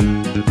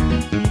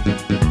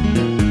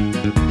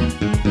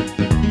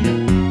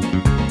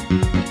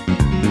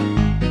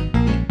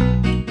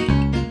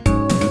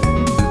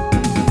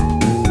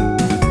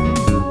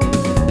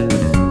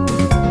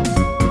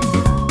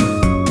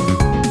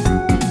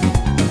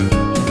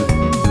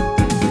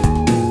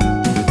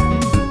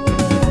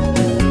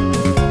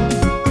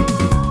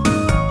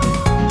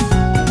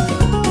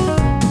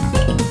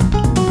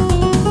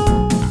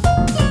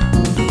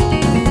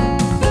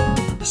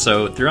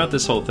 So throughout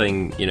this whole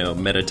thing,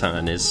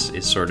 Mettaton is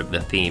sort of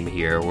the theme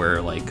here, where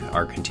like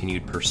our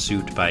continued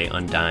pursuit by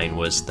Undyne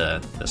was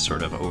the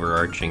sort of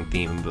overarching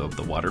theme of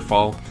the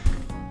waterfall.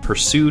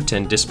 Pursuit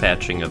and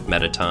dispatching of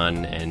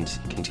Mettaton and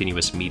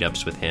continuous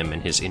meetups with him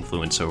and his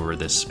influence over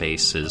this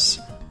space is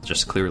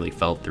just clearly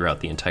felt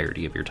throughout the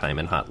entirety of your time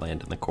in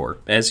Hotland and the core.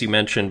 As you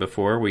mentioned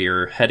before, we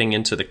are heading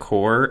into the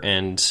core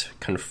and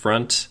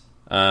confront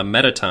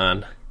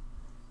Mettaton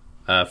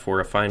for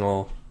a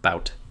final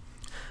bout.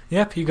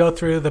 Yep, you go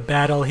through the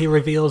battle. He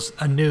reveals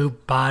a new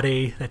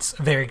body that's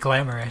very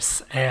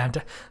glamorous, and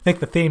I think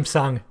the theme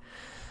song,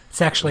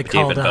 it's actually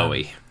called David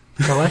Bowie.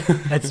 What?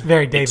 It's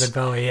very David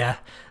Bowie, yeah.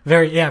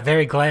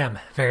 Very glam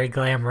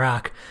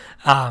rock.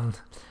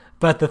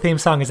 But the theme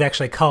song is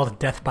actually called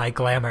Death by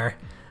Glamour,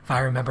 if I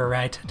remember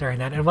right during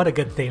that. And what a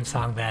good theme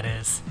song that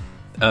is.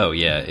 Oh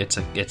yeah,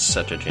 it's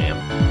such a jam.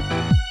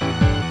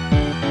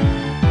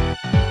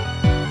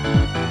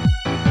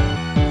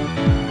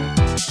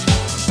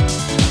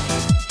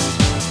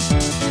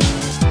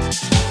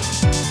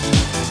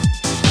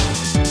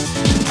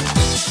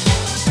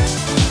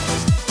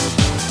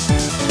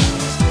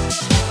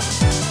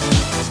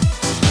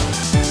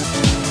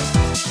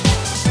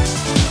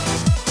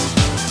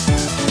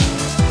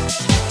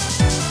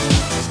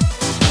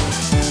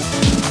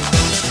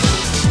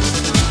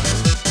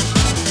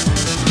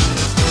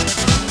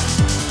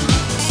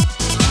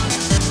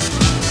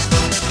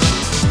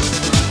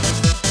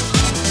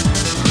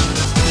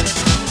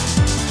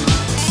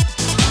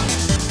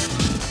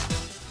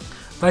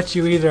 But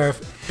you either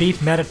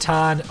beat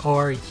Mettaton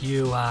or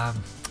he's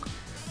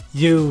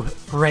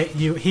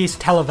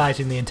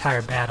televising the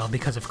entire battle,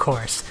 because of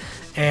course,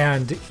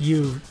 and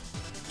you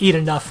eat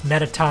enough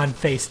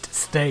Mettaton-faced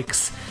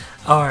steaks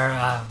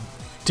or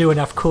do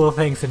enough cool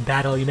things in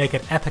battle, you make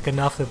it epic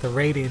enough that the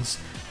ratings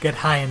get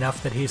high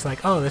enough that he's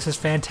like, "Oh, this is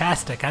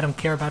fantastic. I don't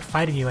care about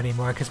fighting you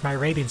anymore because my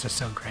ratings are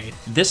so great."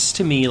 This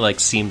to me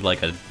seemed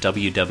like a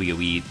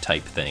WWE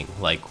type thing.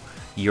 Like,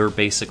 you're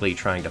basically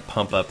trying to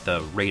pump up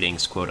the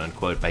ratings, quote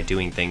unquote, by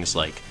doing things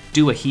like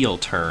do a heel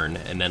turn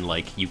and then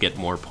you get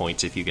more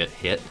points if you get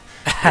hit,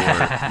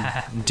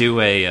 or do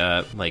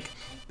a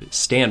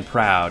stand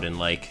proud and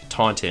like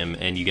taunt him,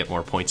 and you get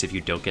more points if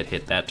you don't get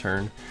hit that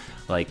turn.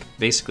 Like,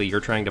 basically, you're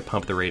trying to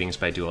pump the ratings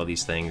by doing all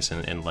these things,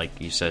 and like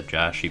you said,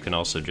 Josh, you can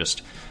also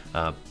just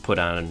put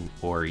on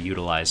or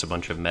utilize a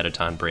bunch of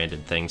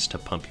Mettaton-branded things to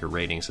pump your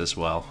ratings as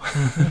well.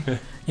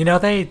 You know,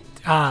 they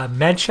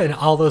mention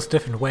all those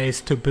different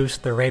ways to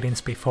boost the ratings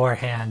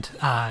beforehand.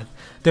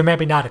 They're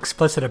maybe not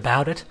explicit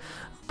about it,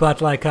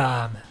 but like,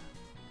 I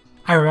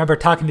remember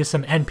talking to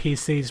some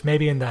NPCs,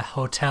 maybe in the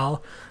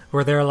hotel,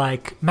 where they're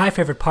like, my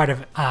favorite part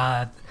of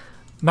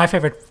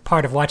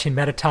watching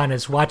Mettaton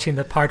is watching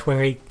the part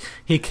where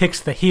he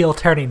kicks the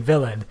heel-turning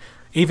villain,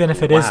 even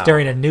if it is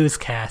during a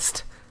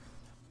newscast.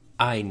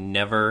 I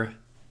never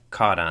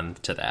caught on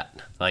to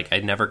that. Like,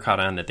 I never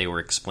caught on that they were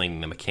explaining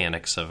the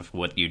mechanics of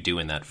what you do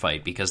in that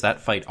fight, because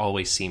that fight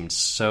always seemed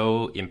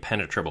so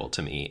impenetrable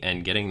to me,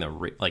 and getting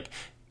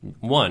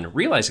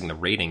realizing the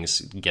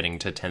ratings getting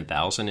to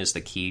 10,000 is the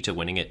key to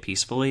winning it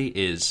peacefully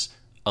is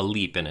a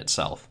leap in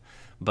itself.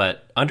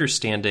 But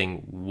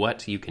understanding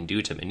what you can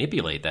do to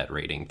manipulate that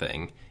rating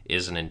thing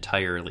is an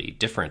entirely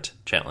different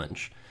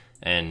challenge.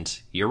 And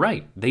you're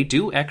right, they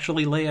do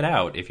actually lay it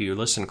out if you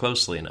listen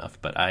closely enough,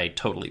 but I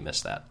totally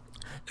missed that.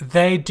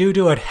 They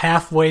do it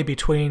halfway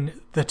between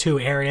the two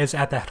areas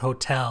at that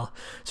hotel,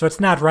 so it's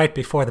not right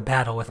before the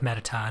battle with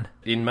Mettaton.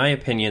 In my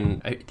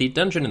opinion, the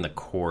dungeon in the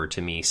core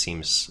to me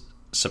seems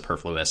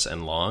superfluous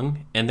and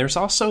long, and there's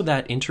also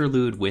that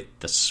interlude with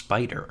the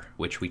spider,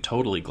 which we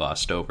totally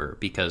glossed over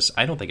because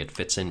I don't think it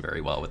fits in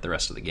very well with the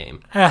rest of the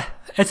game.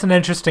 It's an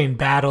interesting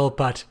battle,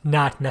 but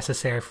not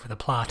necessary for the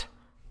plot.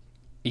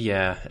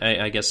 Yeah,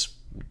 I guess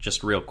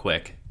just real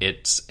quick,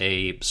 it's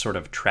a sort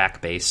of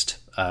track-based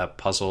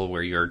puzzle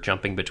where you're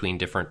jumping between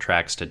different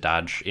tracks to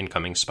dodge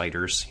incoming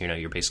spiders. You know,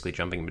 you're basically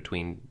jumping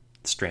between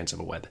strands of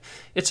a web.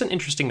 It's an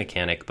interesting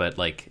mechanic, but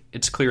like,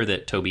 it's clear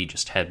that Toby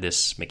just had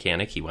this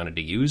mechanic he wanted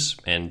to use,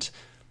 and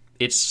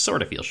it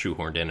sort of feels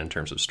shoehorned in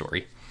terms of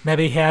story.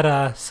 Maybe he had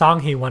a song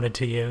he wanted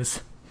to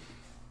use.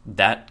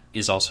 That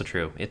is also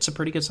true. It's a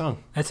pretty good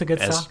song. It's a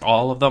good song.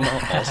 All of them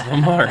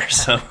are.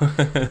 So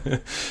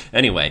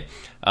anyway,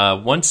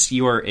 once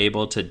you are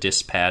able to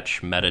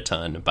dispatch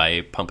Mettaton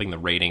by pumping the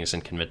ratings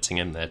and convincing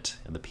him that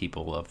the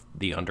people of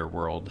the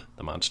underworld,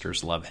 the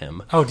monsters, love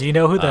him. Oh, do you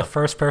know who the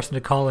first person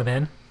to call him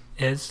in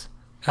is?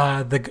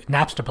 The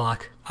Napster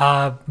Block.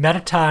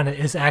 Mettaton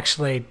is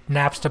actually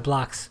Napster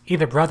Block's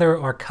either brother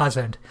or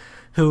cousin,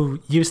 who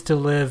used to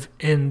live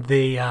in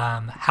the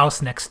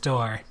house next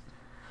door.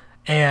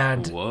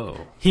 And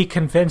he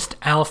convinced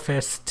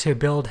Alphys to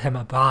build him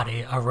a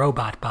body, a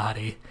robot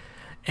body.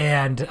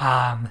 And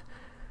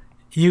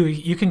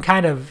you can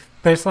kind of,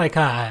 there's like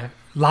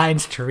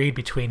lines to read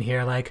between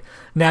here. Like,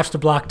 Napster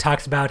Block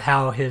talks about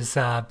how his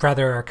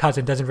brother or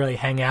cousin doesn't really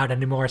hang out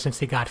anymore since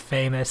he got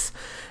famous.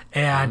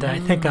 And I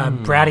think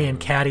Bratty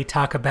and Caddy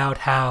talk about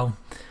how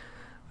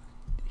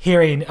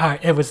hearing,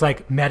 it was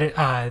like,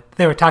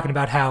 they were talking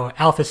about how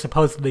Alphys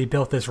supposedly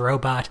built this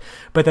robot,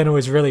 but then it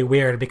was really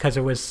weird because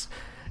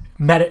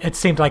it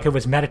seemed like it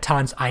was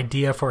Mettaton's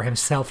idea for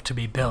himself to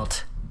be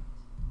built.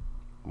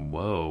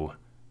 Whoa.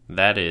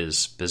 That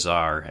is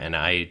bizarre, and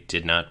I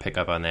did not pick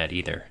up on that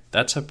either.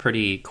 That's a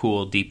pretty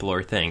cool deep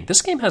lore thing.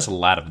 This game has a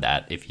lot of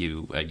that, if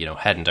you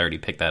hadn't already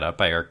picked that up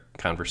by our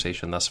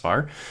conversation thus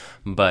far.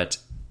 But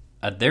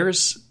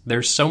there's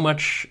so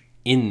much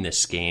in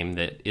this game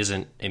that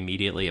isn't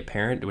immediately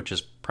apparent, which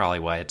is probably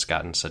why it's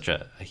gotten such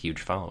a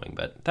huge following.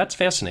 But that's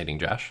fascinating,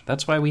 Josh.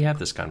 That's why we have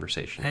this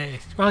conversation. Hey,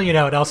 well,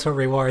 it also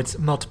rewards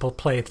multiple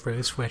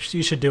playthroughs, which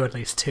you should do at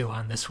least 2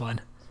 on this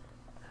one.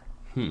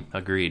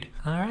 Agreed.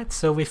 All right,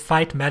 so we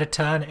fight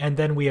Mettaton, and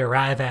then we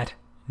arrive at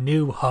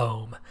New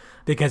Home,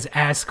 because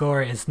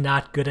Asgore is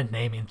not good at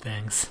naming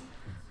things.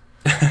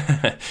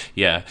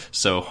 Yeah,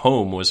 so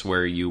Home was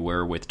where you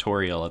were with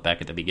Toriel back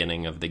at the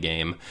beginning of the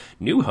game.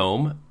 New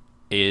Home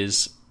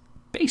is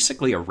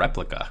basically a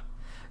replica.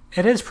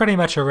 It is pretty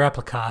much a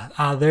replica.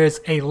 There's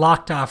a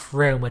locked-off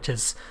room, which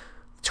is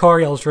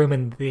Toriel's room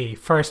in the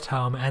first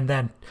home, and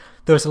then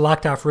there's a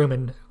locked-off room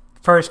in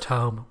first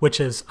home,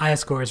 which is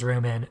Asgore's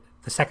room in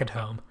the second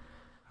home.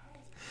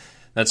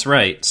 That's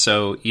right.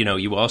 So,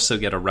 you also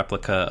get a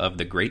replica of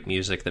the great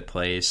music that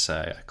plays,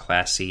 a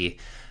classy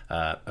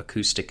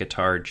acoustic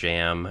guitar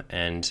jam,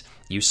 and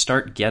you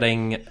start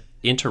getting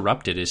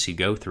interrupted as you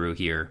go through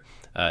here,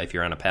 if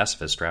you're on a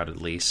pacifist route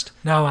at least.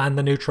 No, on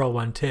the neutral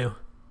one too.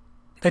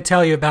 They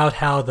tell you about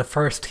how the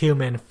first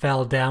human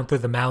fell down through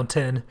the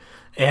mountain,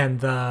 and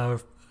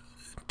the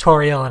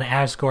Toriel and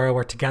Asgore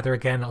were together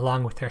again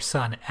along with their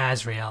son,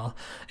 Asriel,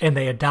 and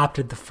they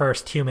adopted the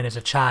first human as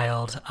a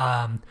child.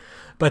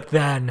 But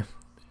then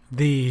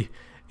the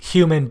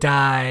human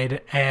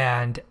died,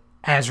 and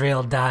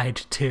Asriel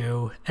died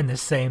too in the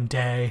same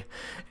day,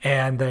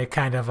 and they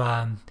kind of,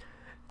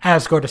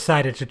 Asgore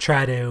decided to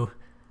try to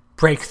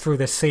break through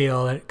the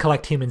seal, and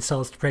collect human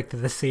souls to break through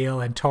the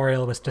seal, and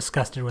Toriel was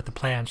disgusted with the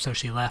plan, so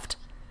she left.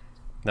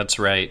 That's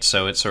right.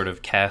 So it sort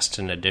of cast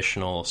an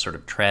additional sort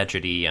of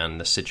tragedy on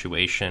the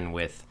situation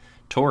with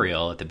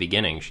Toriel at the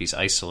beginning. She's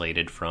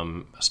isolated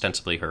from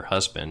ostensibly her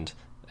husband,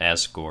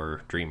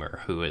 Asgore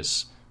Dreamer, who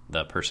is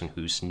the person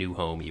whose new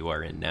home you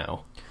are in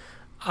now.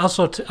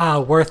 Also,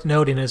 worth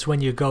noting is when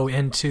you go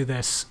into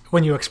this,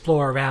 when you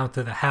explore around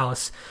through the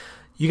house,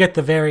 you get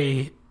a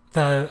very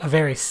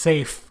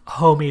safe,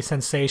 homey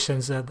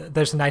sensations.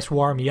 There's a nice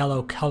warm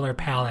yellow color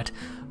palette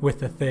with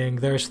the thing.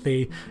 There's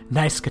the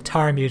nice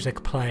guitar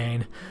music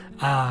playing.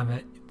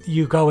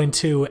 You go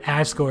into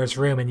Asgore's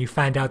room and you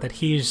find out that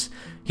he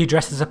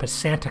dresses up as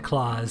Santa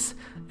Claus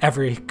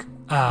every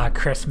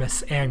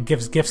Christmas and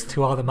gives gifts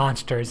to all the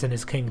monsters in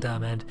his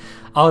kingdom and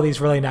all these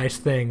really nice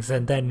things.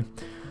 And then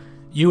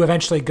you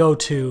eventually go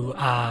to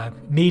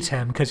meet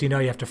him because you know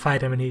you have to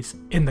fight him, and he's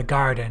in the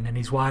garden and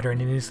he's watering,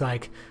 and he's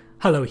like,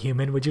 "Hello,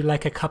 human, would you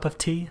like a cup of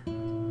tea?"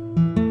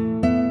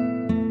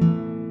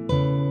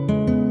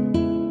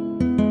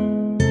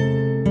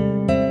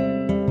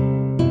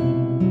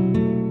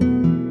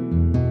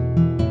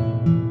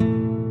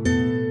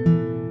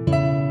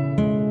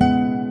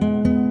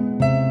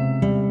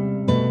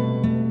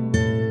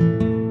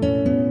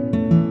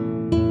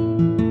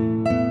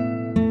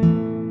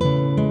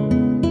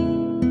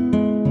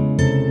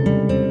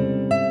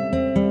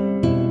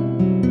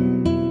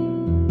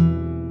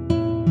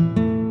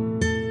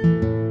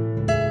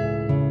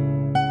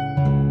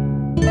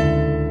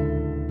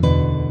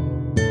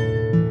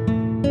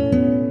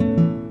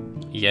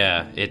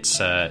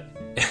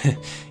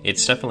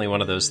 It's definitely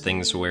one of those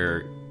things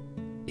where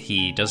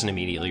he doesn't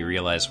immediately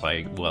realize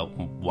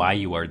why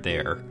you are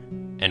there,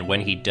 and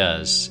when he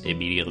does, it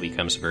immediately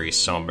becomes very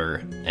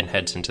somber and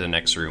heads into the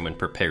next room and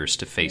prepares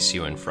to face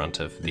you in front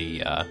of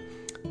the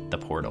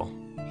portal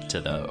to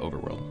the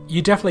overworld.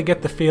 You definitely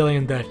get the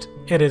feeling that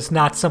it is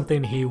not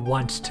something he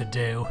wants to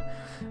do,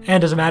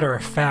 and as a matter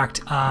of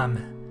fact,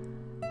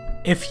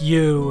 if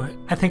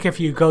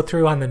you go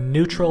through on the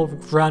neutral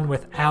run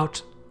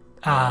without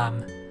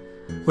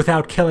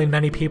killing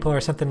many people or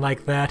something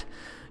like that,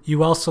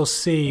 you also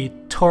see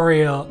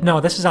Toriel. No,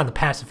 this is on the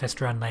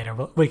pacifist run later.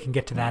 We can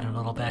get to that in a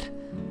little bit.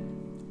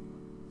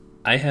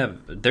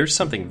 There's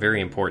something very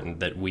important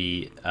that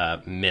we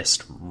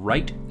missed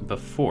right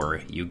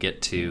before you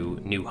get to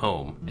New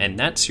Home, and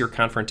that's your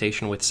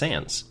confrontation with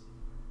Sans.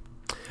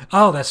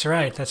 Oh, that's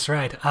right.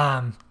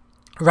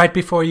 Right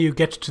before you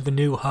get to the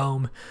New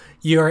Home,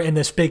 you're in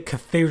this big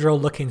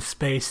cathedral-looking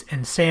space,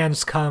 and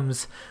Sans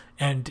comes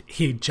and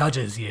he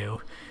judges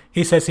you.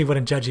 He says he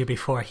wouldn't judge you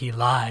before, he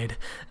lied.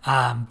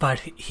 But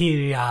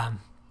he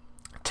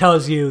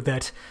tells you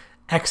that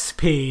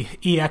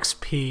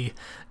EXP,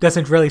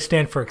 doesn't really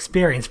stand for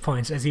experience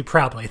points, as you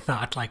probably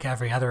thought, like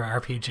every other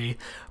RPG,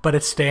 but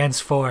it stands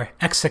for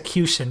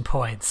execution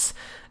points.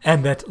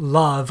 And that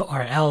love,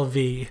 or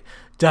LV,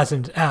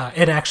 doesn't,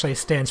 it actually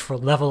stands for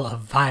level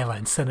of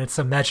violence, and it's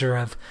a measure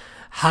of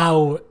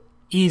how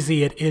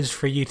easy it is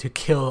for you to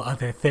kill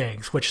other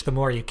things, which the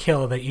more you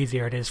kill, the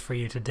easier it is for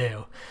you to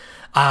do.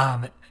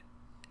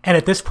 And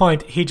at this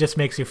point, he just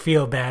makes you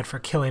feel bad for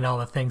killing all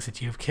the things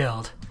that you've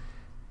killed.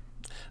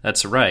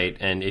 That's right,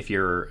 and if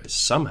you're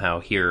somehow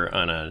here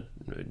on a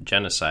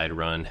genocide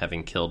run,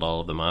 having killed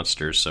all of the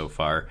monsters so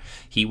far,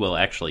 he will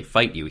actually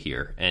fight you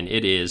here, and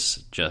it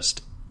is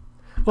just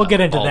We'll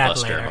get into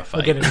that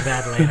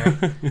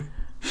later.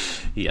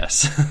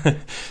 Yes.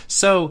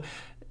 So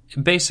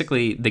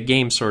basically, the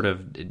game sort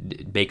of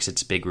makes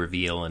its big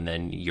reveal, and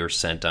then you're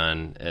sent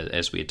on,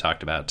 as we had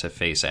talked about, to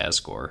face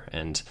Asgore.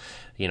 And,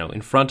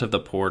 in front of the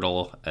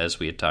portal, as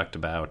we had talked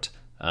about,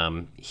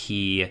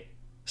 he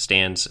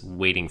stands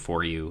waiting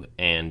for you,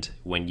 and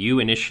when you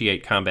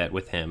initiate combat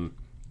with him,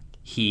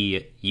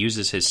 he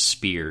uses his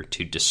spear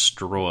to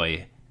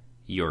destroy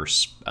your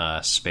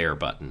spare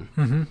button.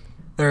 Mm-hmm.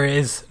 There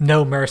is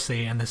no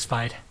mercy in this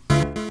fight.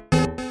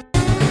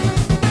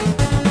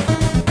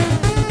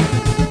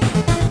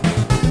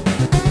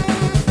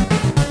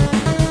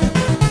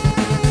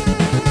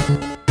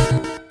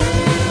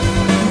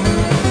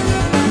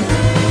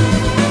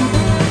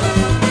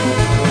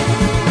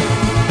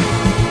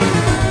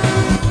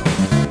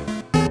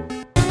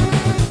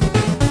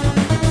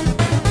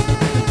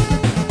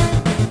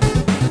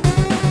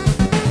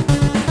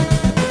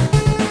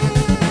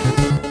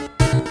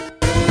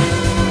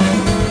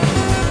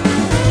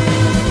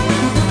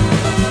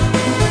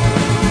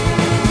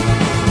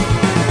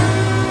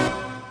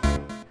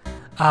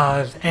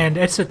 And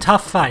it's a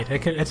tough fight.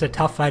 It's a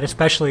tough fight,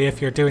 especially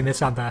if you're doing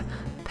this on a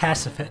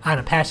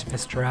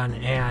pacifist run,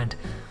 and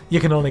you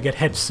can only get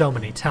hit so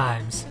many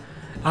times.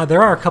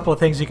 There are a couple of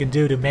things you can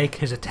do to make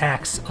his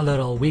attacks a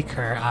little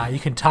weaker. You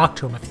can talk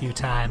to him a few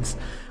times,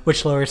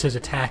 which lowers his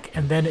attack,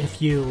 and then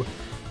if you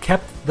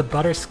kept the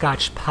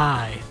butterscotch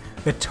pie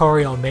that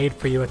Toriel made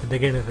for you at the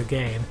beginning of the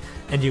game,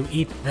 and you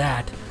eat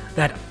that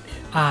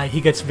he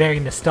gets very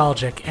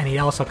nostalgic, and he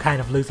also kind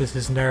of loses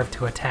his nerve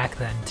to attack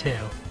then, too.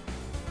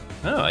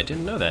 Oh, I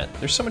didn't know that.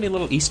 There's so many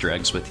little Easter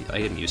eggs with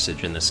item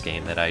usage in this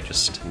game that I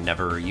just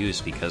never use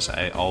because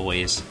I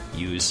always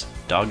use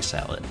dog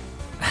salad.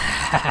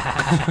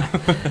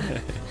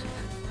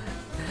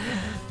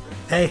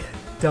 Hey,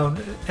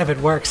 if it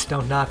works,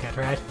 don't knock it,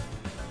 right?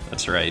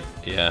 That's right,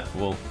 yeah.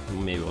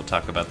 Maybe we'll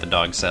talk about the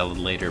dog salad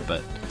later,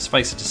 but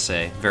suffice it to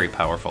say, very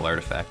powerful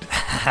artifact.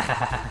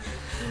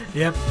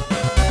 Yep.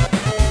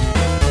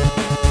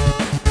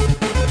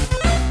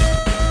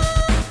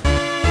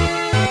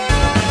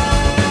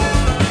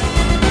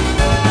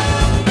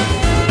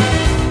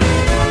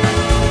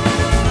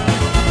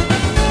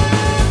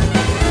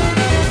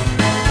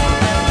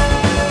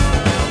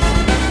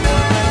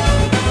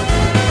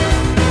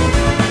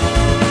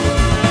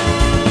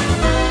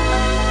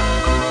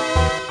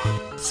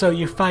 So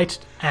you fight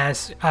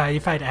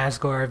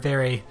Asgore,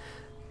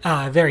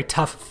 very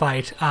tough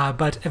fight,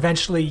 but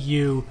eventually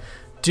you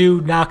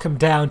do knock him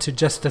down to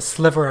just a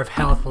sliver of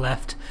health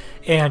left,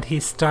 and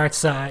he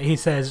starts. He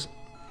says,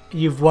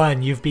 "You've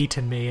won. You've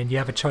beaten me, and you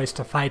have a choice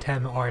to fight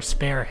him or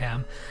spare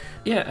him."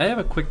 Yeah, I have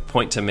a quick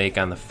point to make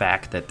on the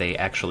fact that they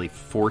actually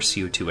force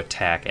you to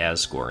attack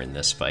Asgore in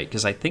this fight,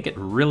 because I think it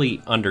really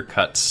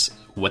undercuts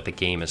what the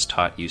game has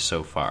taught you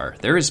so far.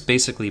 There has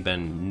basically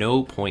been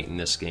no point in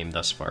this game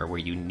thus far where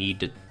you need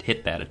to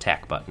hit that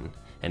attack button.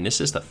 And this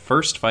is the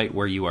first fight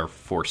where you are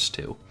forced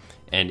to.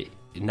 And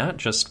not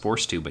just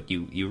forced to, but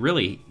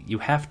you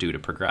have to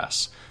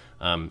progress.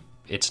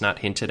 It's not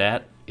hinted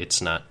at,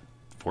 it's not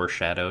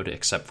foreshadowed,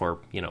 except for,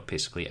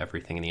 basically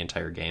everything in the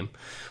entire game.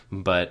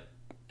 But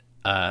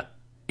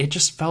it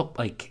just felt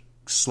like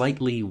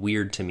slightly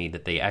weird to me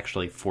that they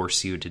actually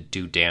force you to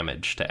do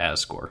damage to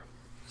Asgore.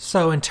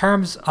 So in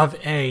terms of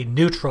a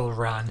neutral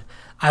run,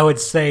 I would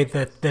say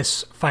that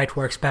this fight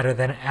works better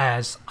than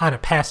as on a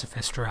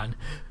pacifist run,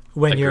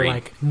 when Agreed. you're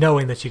like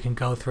knowing that you can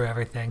go through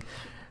everything.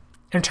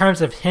 In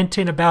terms of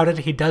hinting about it,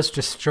 he does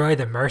destroy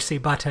the mercy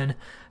button,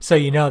 so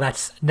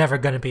that's never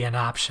going to be an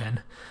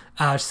option.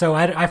 So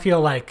I feel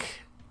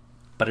like...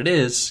 But it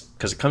is,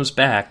 because it comes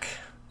back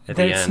at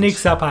the end. It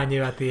sneaks up on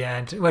you at the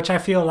end, which I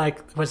feel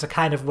like was a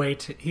kind of way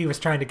he was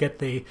trying to get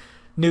the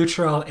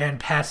neutral and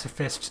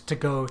pacifist to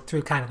go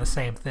through kind of the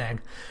same thing,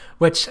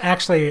 which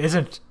actually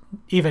isn't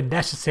even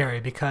necessary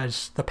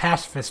because the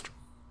pacifist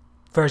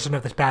version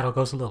of this battle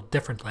goes a little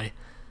differently.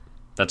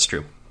 That's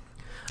true.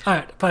 All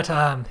right, but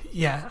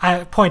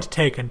point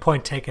taken.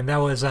 That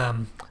was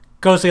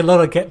goes a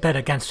little bit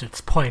against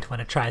its point when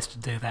it tries to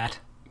do that.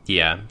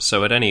 Yeah.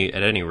 So at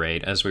any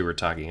rate, as we were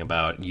talking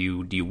about,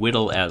 you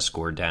whittle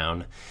Asgore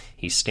down.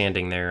 He's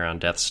standing there on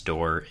death's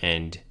door,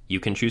 and you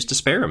can choose to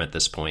spare him at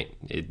this point.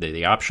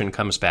 The option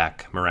comes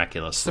back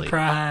miraculously.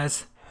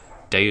 Surprise!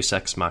 Deus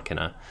Ex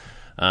Machina.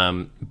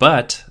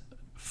 But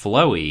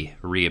Flowey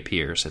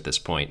reappears at this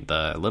point,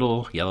 the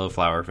little yellow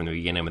flower from the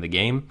beginning of the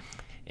game,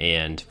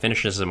 and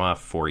finishes him off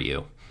for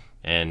you.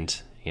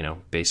 And,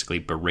 basically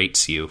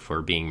berates you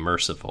for being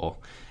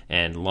merciful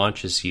and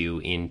launches you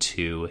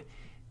into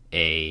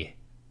a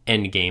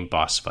endgame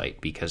boss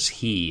fight because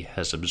he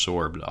has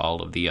absorbed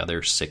all of the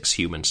other 6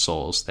 human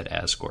souls that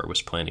Asgore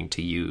was planning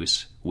to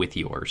use with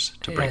yours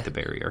to break the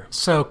barrier.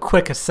 So,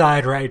 quick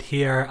aside right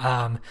here,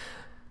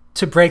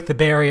 to break the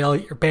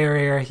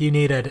barrier, you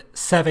needed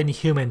 7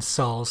 human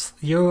souls.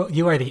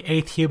 You are the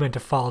 8th human to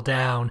fall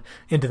down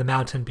into the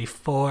mountain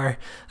before.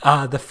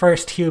 The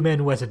first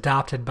human was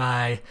adopted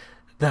by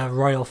the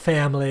royal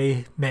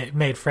family,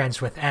 made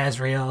friends with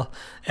Azrael,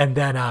 and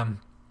then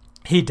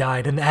he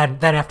died. And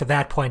then after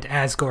that point,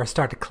 Asgore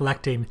started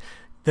collecting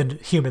the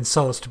human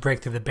souls to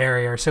break through the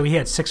barrier. So he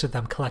had 6 of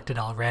them collected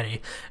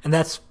already. And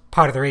that's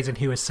part of the reason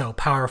he was so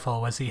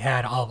powerful, was he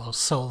had all those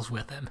souls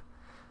with him.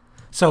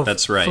 So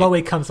that's right.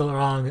 Flowey comes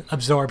along,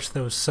 absorbs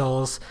those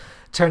souls,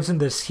 turns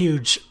into this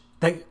huge,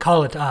 they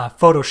call it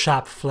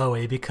Photoshop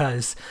Flowey,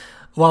 because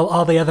while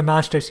all the other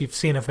monsters you've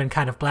seen have been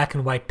kind of black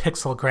and white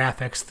pixel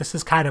graphics, this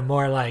is kind of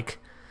more like,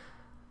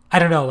 I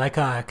don't know, like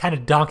a kind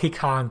of Donkey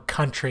Kong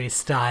Country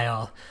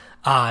style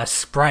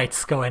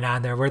sprites going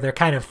on there, where they're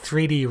kind of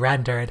 3D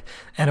rendered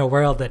in a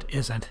world that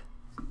isn't.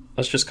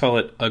 Let's just call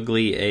it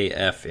ugly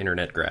AF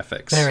internet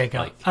graphics. There we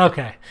go.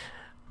 Okay.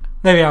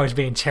 Maybe I was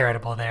being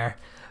charitable there.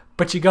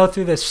 But you go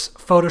through this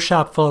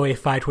Photoshop Flowey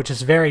fight, which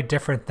is very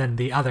different than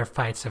the other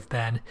fights have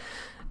been.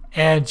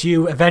 And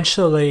you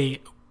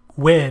eventually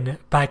win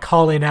by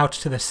calling out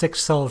to the 6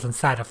 souls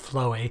inside of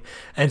Flowey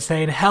and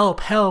saying, "Help,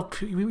 help,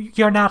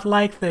 you're not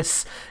like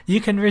this. You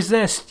can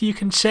resist, you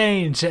can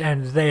change."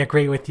 And they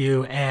agree with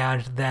you,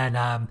 and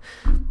then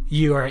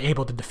you are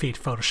able to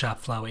defeat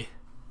Photoshop Flowey.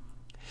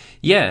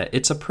 Yeah,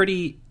 it's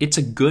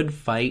a good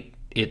fight.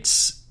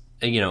 It's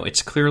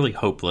clearly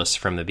hopeless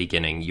from the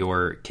beginning.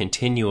 You're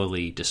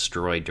continually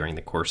destroyed during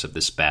the course of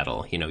this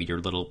battle. Your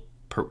little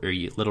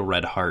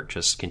red heart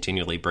just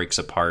continually breaks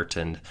apart,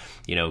 and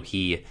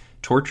he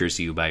tortures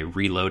you by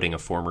reloading a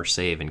former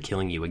save and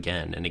killing you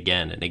again and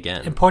again and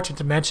again. Important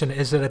to mention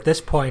is that at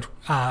this point,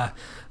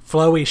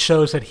 Flowey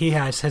shows that he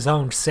has his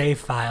own save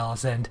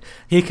files, and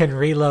he can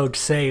reload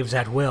saves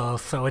at will.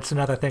 So it's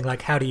another thing,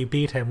 like, how do you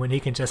beat him when he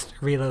can just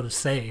reload a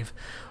save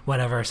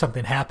whenever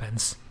something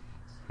happens?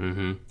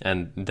 Mm-hmm.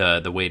 And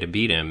the way to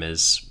beat him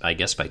is, I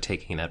guess, by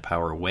taking that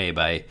power away,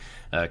 by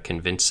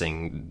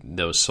convincing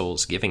those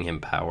souls giving him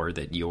power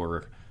that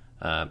you're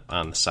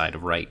on the side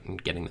of right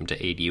and getting them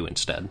to aid you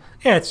instead.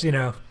 Yeah, it's,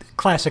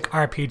 classic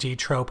RPG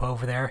trope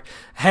over there.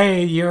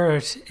 Hey,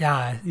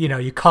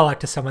 you call out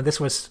to someone. This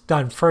was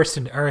done first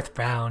in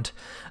Earthbound,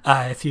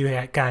 if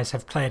you guys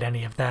have played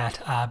any of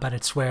that. But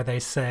it's where they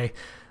say,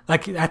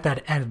 like at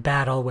that end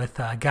battle with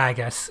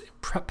Gygas,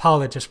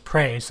 Paula just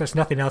prays. There's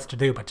nothing else to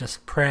do but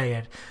just pray,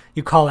 and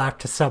you call out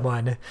to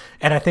someone.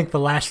 And I think the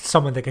last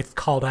someone that gets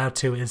called out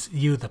to is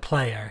you, the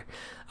player,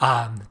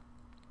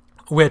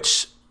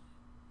 which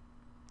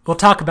we'll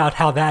talk about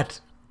how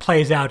that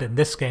plays out in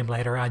this game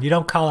later on. You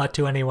don't call out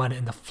to anyone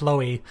in the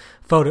Photoshop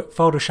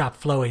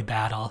flowy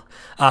battle,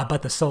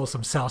 but the souls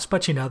themselves.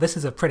 But this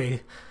is a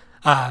pretty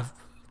a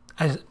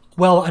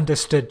well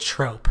understood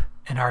trope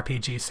in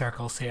RPG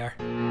circles here.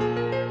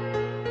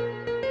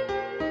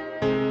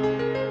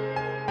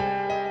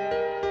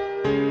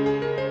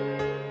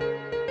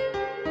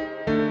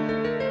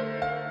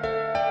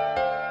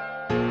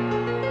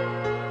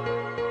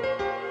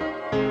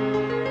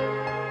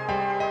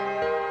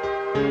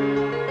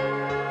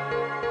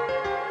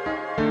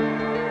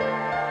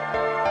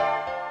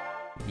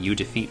 You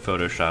defeat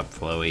Photoshop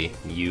Flowy,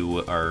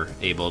 you are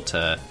able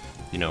to,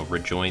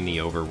 rejoin the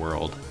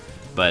overworld,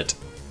 but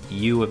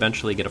you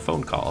eventually get a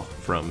phone call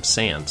from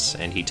Sans,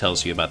 and he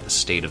tells you about the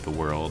state of the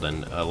world,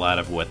 and a lot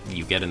of what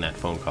you get in that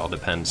phone call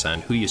depends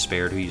on who you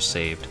spared, who you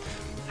saved,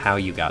 how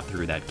you got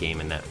through that game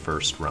in that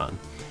first run.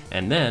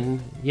 And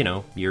then,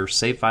 your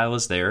save file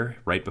is there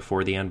right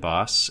before the end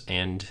boss,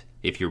 and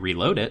if you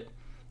reload it,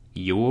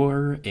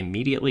 you're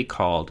immediately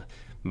called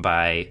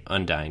by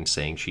Undyne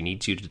saying she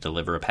needs you to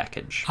deliver a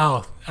package.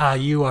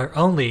 You are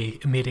only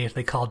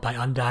immediately called by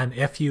Undyne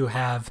if you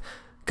have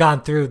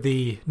gone through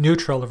the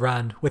neutral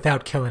run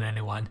without killing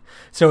anyone.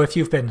 So if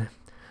you've been...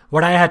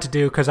 What I had to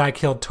do, because I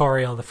killed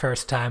Toriel the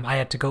first time, I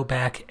had to go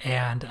back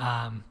and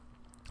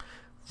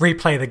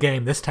replay the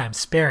game, this time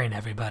sparing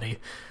everybody.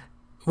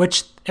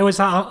 Which, it was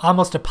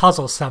almost a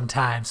puzzle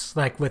sometimes,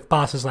 like with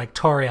bosses like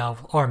Toriel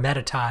or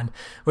Mettaton,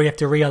 where you have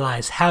to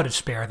realize how to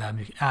spare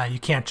them. You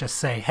can't just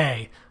say,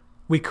 hey,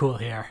 we cool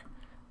here.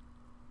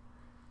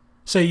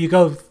 So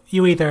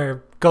you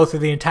either go through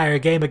the entire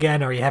game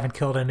again, or you haven't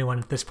killed anyone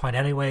at this point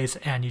anyways,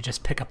 and you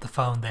just pick up the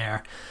phone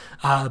there.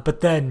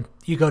 But then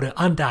you go to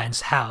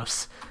Undyne's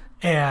house,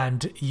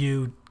 and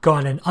you go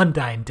on an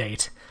Undyne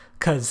date,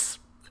 because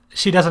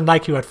she doesn't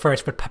like you at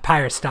first, but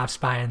Papyrus stops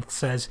by and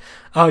says,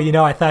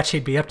 I thought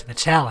she'd be up to the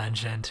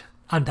challenge, and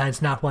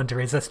Undyne's not one to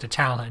resist a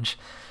challenge.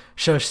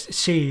 So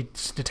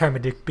she's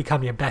determined to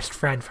become your best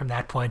friend from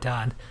that point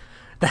on.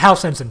 The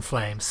house ends in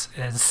flames,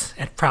 as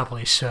it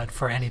probably should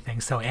for anything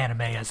so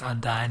anime as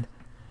Undyne.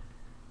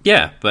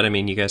 Yeah, but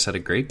you guys had a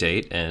great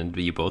date, and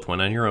you both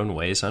went on your own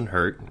ways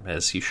unhurt,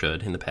 as you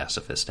should in the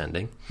pacifist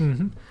ending.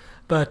 Mm-hmm.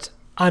 But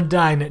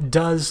Undyne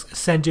does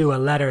send you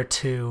a letter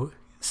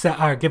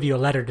or give you a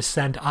letter to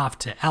send off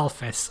to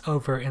Alphys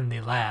over in the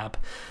lab,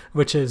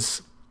 which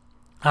is,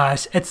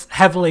 it's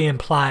heavily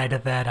implied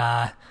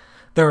that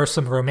there are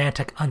some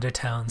romantic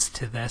undertones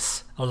to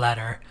this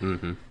letter.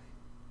 Mm-hmm.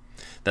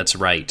 That's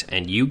right,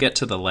 and you get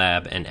to the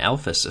lab, and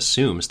Alphys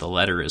assumes the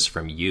letter is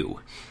from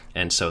you.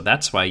 And so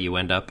that's why you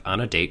end up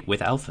on a date with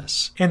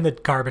Alphys. In the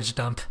garbage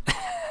dump.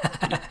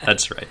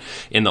 That's right.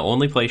 In the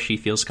only place she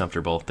feels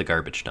comfortable, the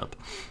garbage dump.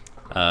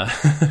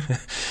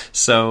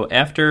 So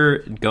after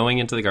going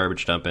into the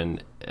garbage dump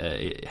and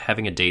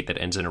having a date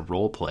that ends in a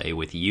role play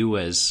with you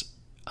as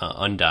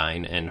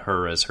Undyne and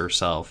her as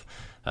herself,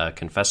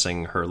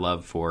 confessing her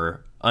love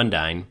for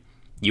Undyne,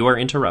 you are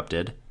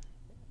interrupted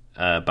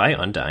by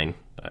Undyne,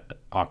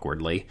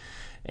 awkwardly,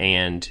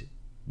 and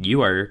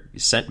you are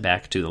sent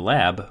back to the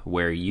lab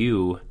where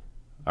you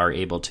are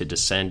able to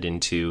descend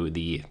into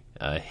the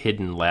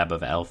hidden lab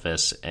of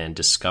Alphys and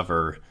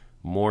discover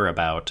more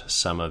about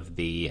some of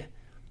the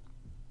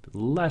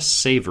less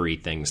savory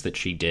things that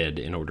she did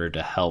in order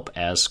to help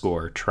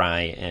Asgore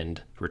try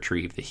and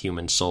retrieve the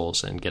human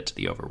souls and get to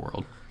the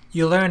overworld.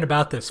 You learn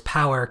about this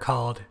power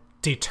called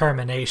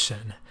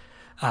determination,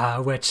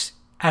 which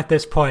at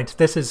this point,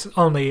 this is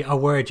only a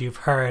word you've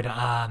heard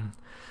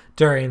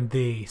during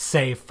the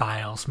save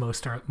files,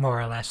 more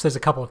or less. There's a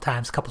couple of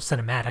times, a couple of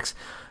cinematics,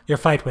 your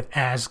fight with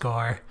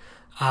Asgore,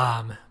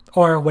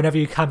 or whenever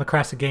you come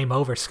across a game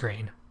over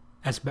screen,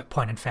 as a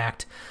point in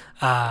fact.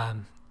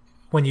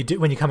 When you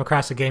come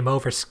across a game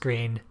over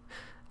screen,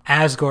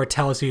 Asgore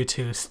tells you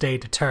to stay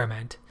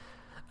determined.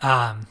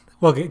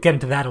 We'll get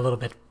into that a little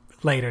bit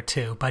later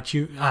too, but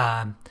you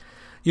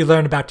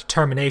learn about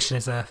determination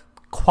as a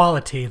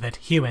quality that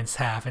humans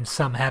have, and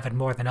some have it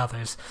more than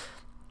others.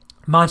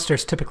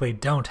 Monsters typically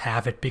don't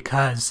have it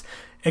because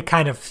it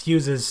kind of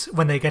fuses,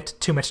 when they get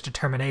too much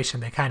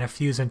determination, they kind of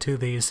fuse into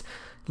these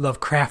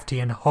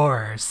Lovecraftian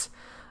horrors.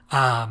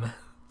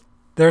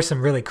 There are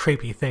some really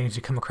creepy things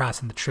you come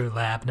across in the True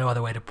Lab. No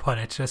other way to put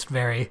it. Just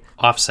very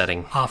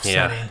offsetting.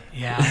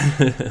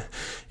 Yeah.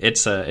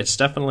 It's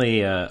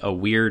definitely a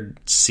weird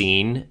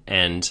scene,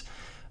 and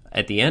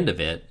at the end of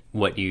it,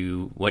 what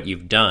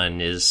you've done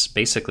is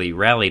basically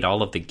rallied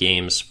all of the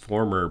game's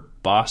former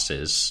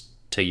bosses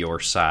to your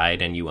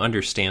side, and you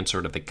understand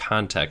sort of the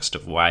context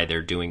of why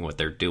they're doing what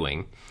they're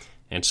doing.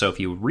 And so if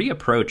you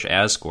reapproach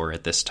Asgore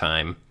at this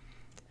time,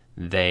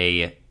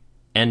 they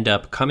end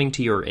up coming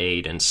to your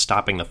aid and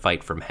stopping the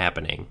fight from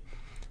happening.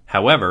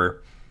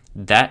 However,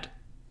 that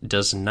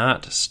does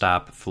not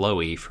stop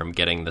Flowey from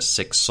getting the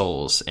 6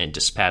 souls and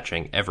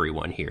dispatching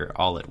everyone here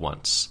all at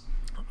once.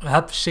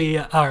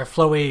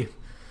 Flowey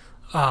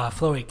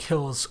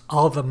kills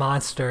all the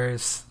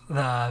monsters,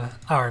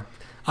 or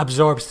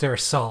absorbs their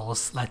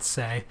souls, let's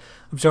say.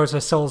 Absorbs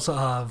the souls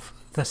of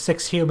the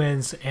 6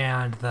 humans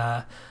and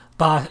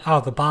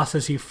all the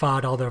bosses you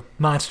fought, all the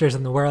monsters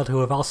in the world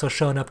who have also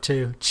shown up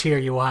to cheer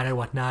you on and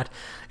whatnot,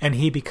 and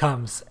he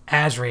becomes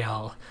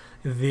Asriel,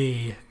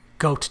 the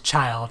goat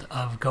child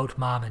of Goat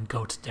Mom and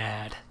Goat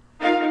Dad.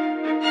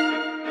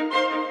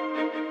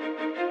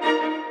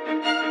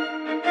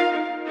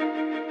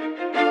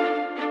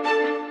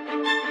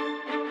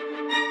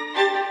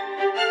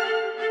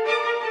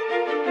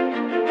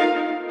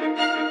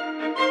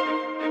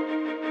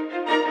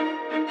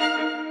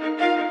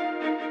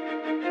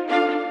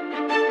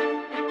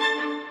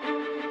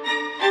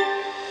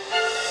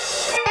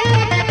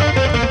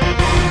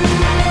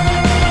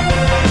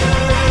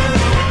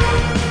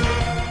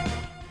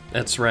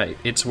 That's right.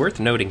 It's worth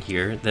noting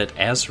here that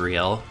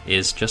Asriel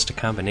is just a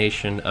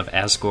combination of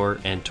Asgore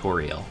and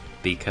Toriel,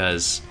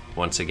 because,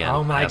 once again,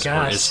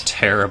 Asgore is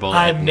terrible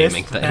at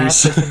naming things. I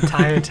missed that this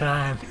entire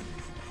time.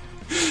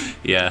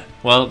 Yeah,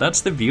 well,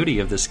 that's the beauty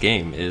of this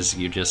game, is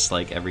you just,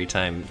 like, every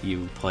time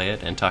you play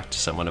it and talk to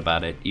someone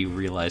about it, you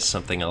realize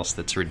something else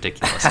that's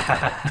ridiculous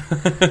about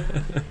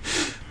it.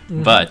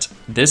 But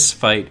this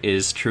fight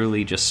is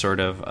truly just sort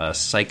of a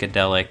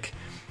psychedelic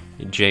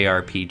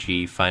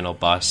JRPG final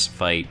boss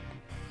fight.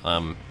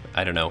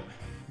 I don't know,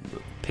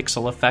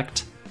 pixel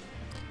effect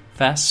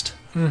fest.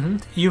 Mm-hmm.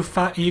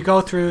 You go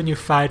through and you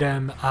fight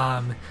him.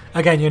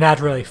 Again, you're not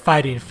really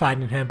fighting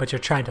him, but you're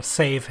trying to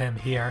save him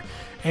here.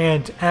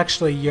 And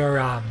actually,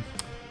 you're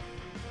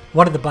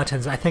one of the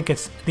buttons, I think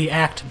it's the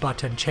act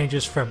button,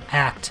 changes from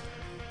act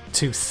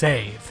to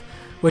save,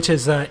 which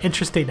is an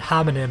interesting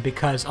homonym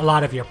because a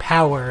lot of your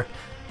power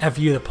of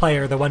you, the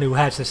player, the one who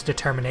has this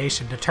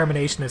determination.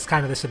 Determination is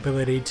kind of this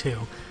ability to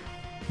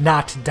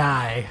not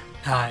die.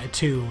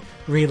 To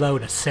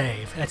reload a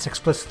save. It's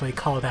explicitly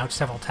called out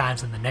several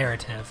times in the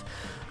narrative,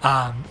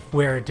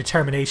 where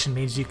determination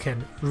means you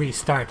can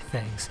restart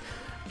things.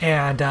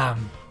 And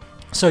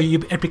so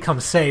it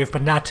becomes save,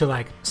 but not to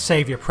like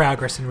save your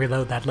progress and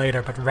reload that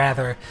later, but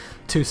rather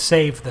to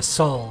save the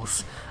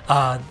souls,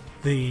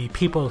 the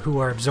people who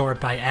are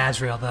absorbed by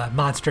Asriel, the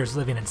monsters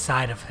living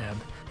inside of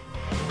him.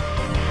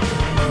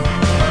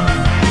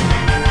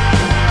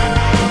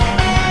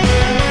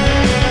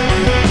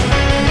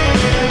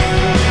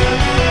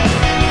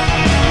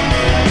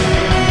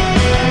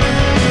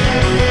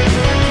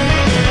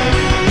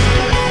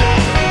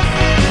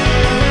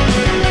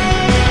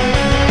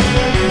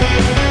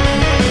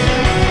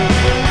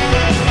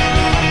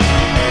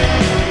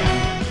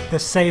 The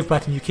save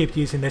button, you keep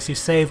using this, you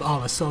save all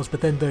the souls,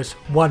 but then there's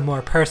one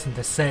more person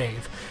to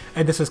save.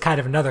 And this is kind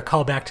of another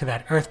callback to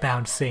that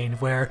Earthbound scene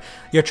where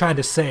you're trying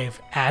to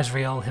save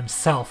Asriel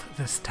himself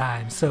this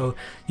time. So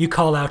you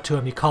call out to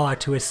him, you call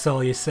out to his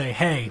soul, you say,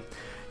 hey,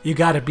 you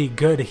gotta be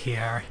good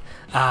here.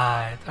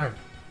 Or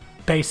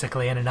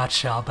basically, in a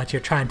nutshell, but you're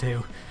trying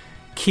to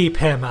keep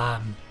him,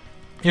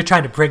 you're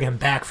trying to bring him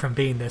back from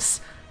being this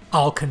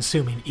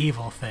all-consuming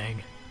evil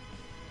thing.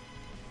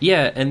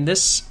 Yeah, and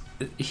this...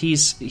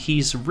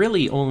 He's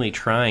really only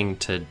trying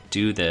to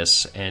do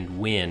this and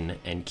win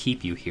and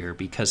keep you here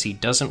because he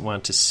doesn't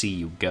want to see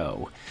you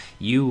go.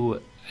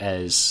 You,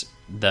 as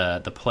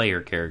the player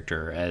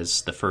character,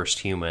 as the first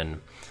human,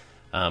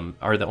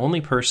 are the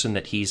only person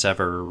that he's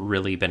ever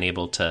really been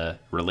able to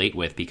relate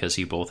with because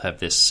you both have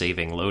this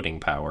saving loading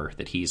power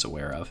that he's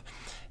aware of.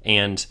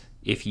 And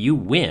if you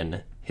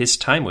win, his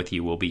time with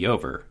you will be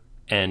over.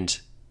 And,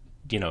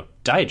 you know,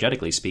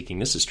 diegetically speaking,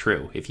 this is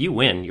true. If you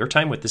win, your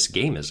time with this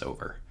game is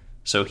over.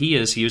 So he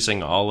is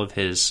using all of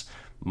his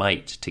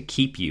might to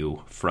keep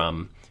you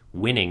from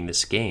winning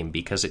this game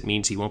because it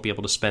means he won't be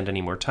able to spend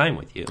any more time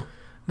with you.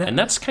 And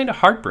that's kind of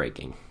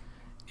heartbreaking.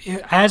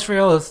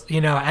 Asriel is,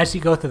 you know, as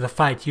you go through the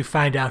fight, you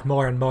find out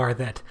more and more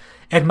that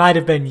it might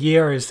have been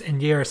years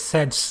and years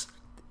since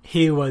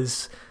he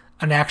was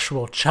an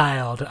actual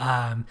child.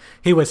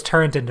 He was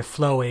turned into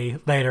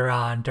Flowey later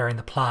on during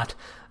the plot.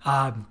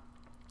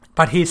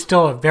 But he's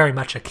still very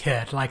much a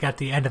kid. Like at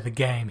the end of the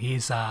game,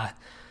 he's...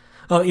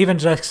 Well, even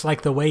just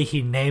like the way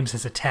he names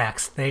his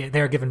attacks,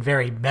 they're given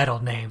very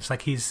metal names.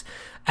 Like he's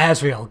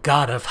Asriel,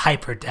 god of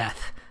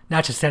hyper-death.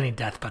 Not just any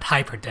death, but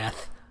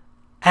hyper-death.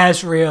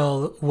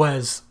 Asriel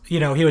was, you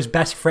know, he was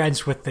best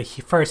friends with the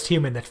first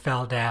human that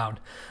fell down.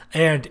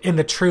 And in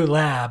the true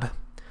lab,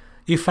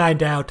 you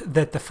find out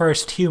that the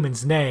first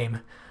human's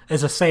name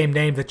is the same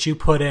name that you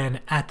put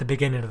in at the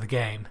beginning of the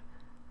game.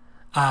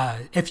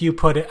 If you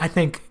put it, I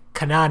think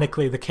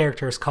canonically the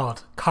character is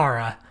called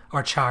Kara,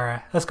 or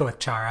Chara. Let's go with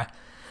Chara.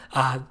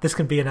 This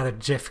can be another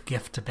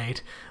GIF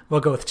debate. We'll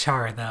go with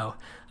Chara, though.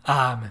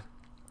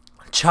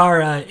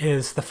 Chara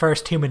is the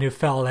first human who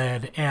fell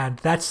in, and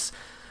that's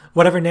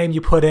whatever name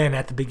you put in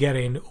at the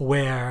beginning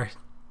where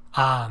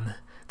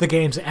the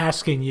game's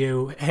asking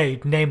you, hey,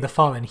 name the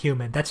fallen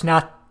human. That's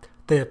not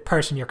the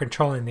person you're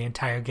controlling the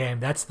entire game.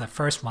 That's the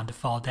first one to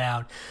fall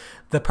down.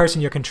 The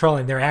person you're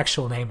controlling, their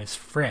actual name is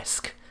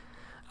Frisk.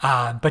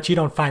 But you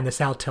don't find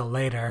this out till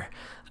later.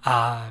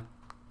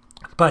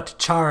 But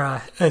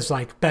Chara is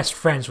like best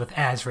friends with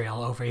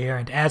Azrael over here,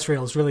 and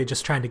Azrael is really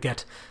just trying to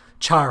get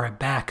Chara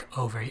back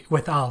over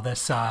with all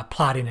this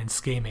plotting and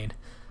scheming.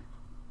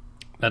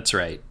 That's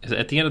right.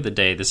 At the end of the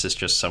day, this is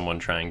just someone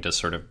trying to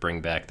sort of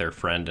bring back their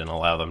friend and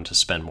allow them to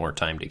spend more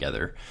time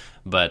together.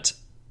 But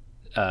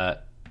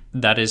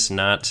that is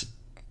not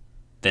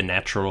the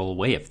natural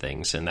way of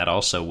things, and that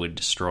also would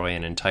destroy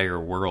an entire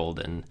world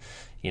and,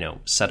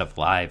 set of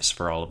lives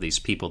for all of these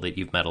people that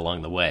you've met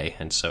along the way,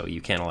 and so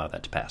you can't allow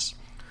that to pass.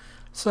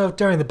 So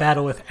during the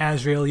battle with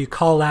Azrael, you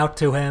call out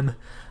to him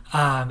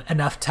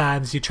enough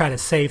times, you try to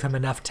save him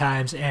enough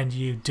times, and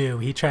you do.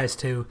 He tries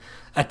to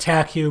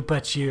attack you,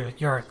 but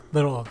your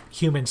little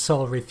human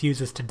soul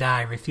refuses to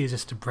die,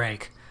 refuses to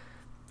break.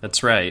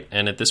 That's right,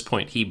 and at this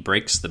point he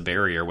breaks the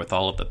barrier with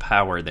all of the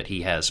power that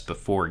he has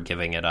before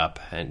giving it up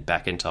and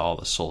back into all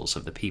the souls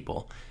of the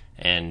people.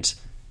 And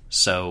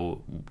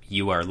so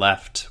you are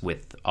left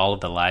with all of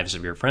the lives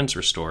of your friends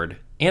restored,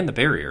 and the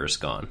barrier is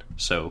gone.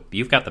 So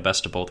you've got the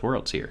best of both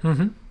worlds here.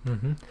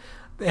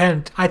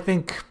 And I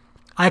think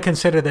I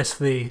consider this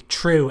the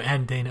true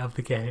ending of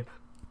the game,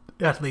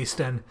 at least,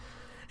 and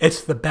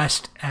it's the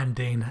best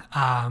ending.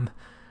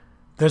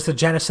 There's the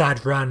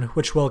genocide run,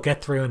 which we'll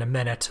get through in a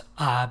minute,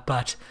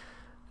 but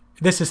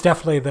this is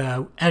definitely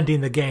the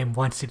ending the game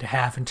wants you to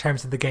have in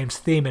terms of the game's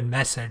theme and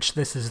message.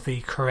 This is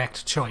the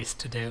correct choice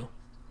to do.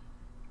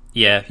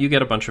 Yeah, you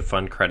get a bunch of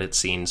fun credit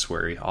scenes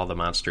where all the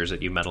monsters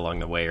that you met along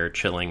the way are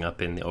chilling up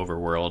in the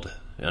overworld.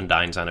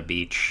 Undyne's on a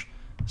beach,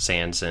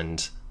 Sans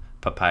and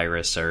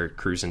Papyrus are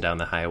cruising down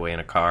the highway in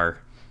a car.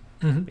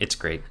 It's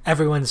great.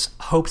 Everyone's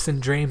hopes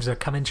and dreams are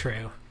coming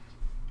true.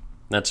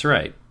 That's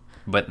right.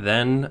 But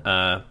then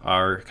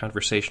our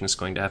conversation is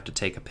going to have to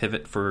take a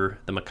pivot for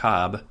the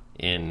macabre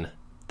in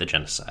the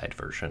genocide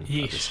version of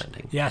this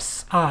ending.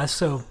 Yes.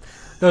 So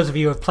those of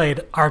you who have played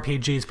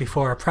RPGs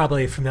before are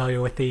probably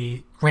familiar with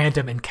the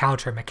random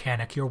encounter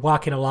mechanic. You're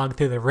walking along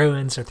through the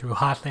ruins or through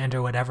Hotland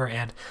or whatever,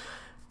 and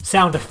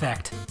sound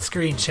effect,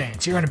 screen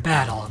change, you're in a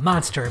battle, a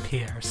monster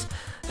appears.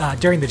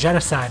 During the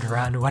genocide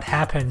run, what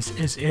happens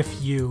is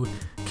if you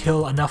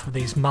kill enough of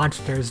these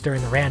monsters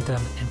during the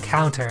random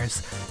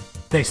encounters,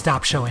 they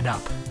stop showing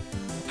up.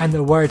 And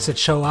the words that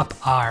show up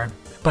are,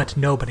 but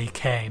nobody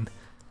came.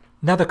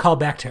 Another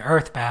callback to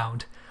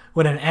Earthbound,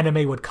 when an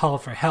enemy would call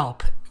for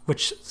help,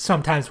 which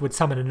sometimes would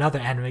summon another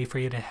enemy for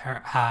you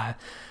to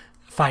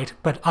fight,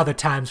 but other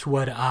times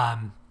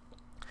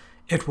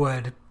it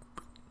would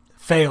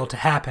fail to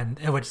happen.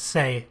 It would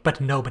say,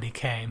 but nobody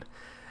came.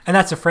 And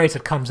that's a phrase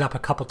that comes up a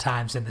couple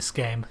times in this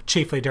game,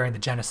 chiefly during the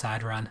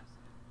genocide run.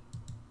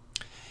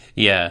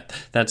 Yeah,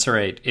 that's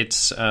right.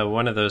 It's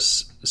one of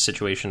those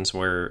situations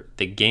where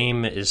the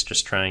game is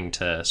just trying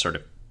to sort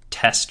of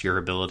test your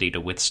ability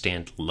to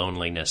withstand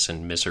loneliness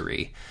and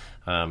misery.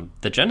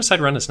 The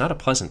genocide run is not a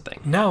pleasant thing.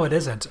 No, it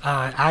isn't.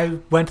 I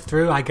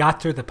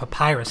got through the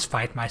Papyrus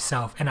fight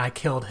myself, and I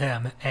killed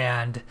him,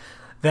 and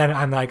then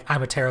I'm like,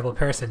 I'm a terrible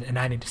person, and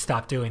I need to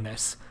stop doing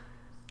this.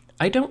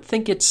 I don't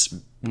think it's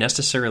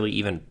necessarily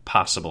even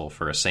possible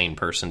for a sane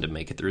person to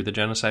make it through the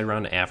genocide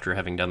run after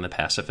having done the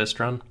pacifist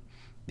run,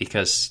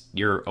 because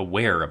you're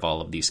aware of all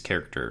of these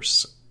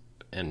characters,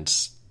 and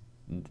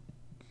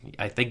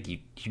I think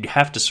you'd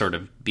have to sort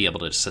of be able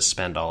to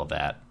suspend all of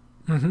that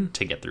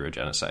to get through a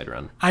genocide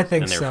run. I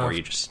think and therefore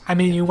so.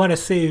 You want to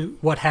see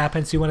what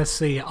happens, you want to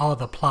see all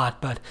the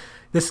plot, but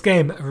this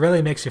game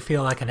really makes you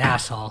feel like an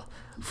asshole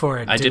for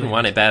it. I didn't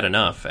want it bad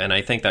enough, and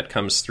I think that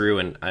comes through,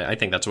 and I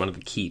think that's one of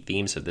the key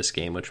themes of this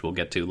game, which we'll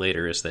get to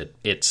later, is that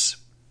it's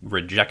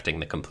rejecting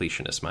the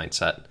completionist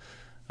mindset,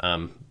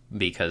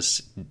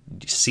 because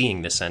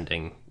seeing this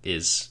ending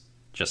is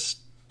just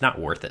not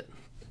worth it.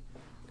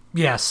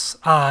 Yes,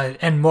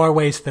 in more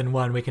ways than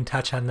one. We can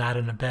touch on that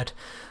in a bit.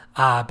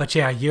 But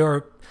yeah,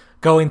 you're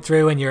going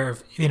through and you're,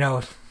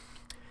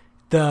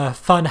 the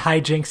fun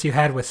hijinks you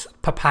had with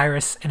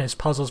Papyrus and his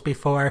puzzles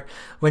before.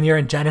 When you're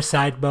in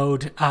genocide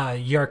mode,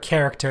 your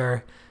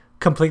character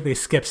completely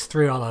skips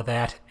through all of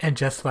that and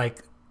just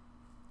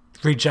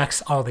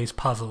rejects all these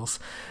puzzles.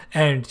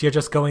 And you're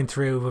just going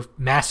through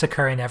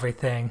massacring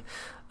everything.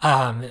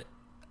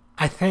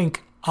 I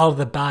think all of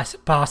the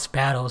boss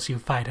battles you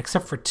fight,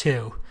 except for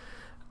two,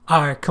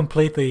 are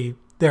complete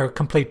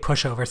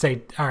pushovers.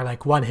 They are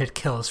one-hit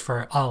kills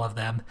for all of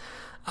them.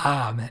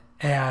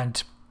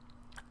 And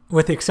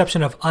with the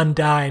exception of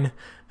Undyne,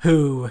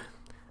 who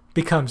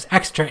becomes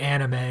extra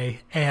anime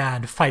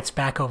and fights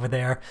back over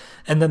there,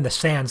 and then the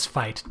Sans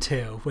fight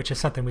too, which is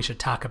something we should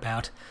talk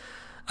about.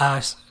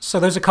 So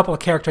there's a couple of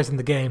characters in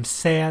the game,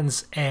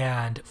 Sans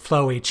and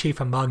Flowey chief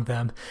among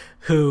them,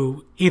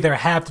 who either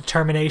have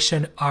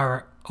determination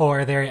or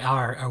or they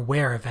are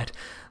aware of it.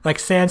 Like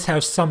Sans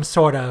has some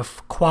sort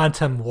of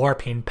quantum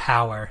warping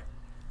power.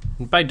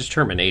 By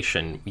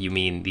determination, you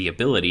mean the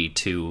ability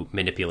to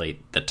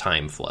manipulate the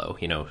time flow,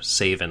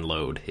 save and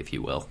load, if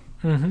you will.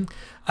 Mm-hmm.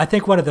 I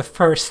think one of the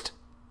first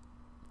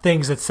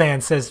things that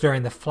Sans says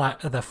during the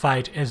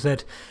fight is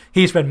that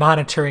he's been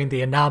monitoring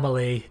the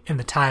anomaly in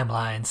the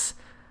timelines,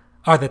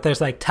 or that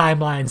there's like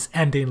timelines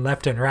ending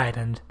left and right,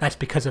 and that's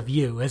because of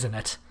you, isn't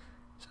it?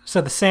 So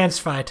the Sans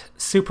fight,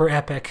 super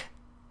epic,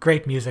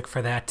 great music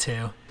for that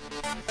too.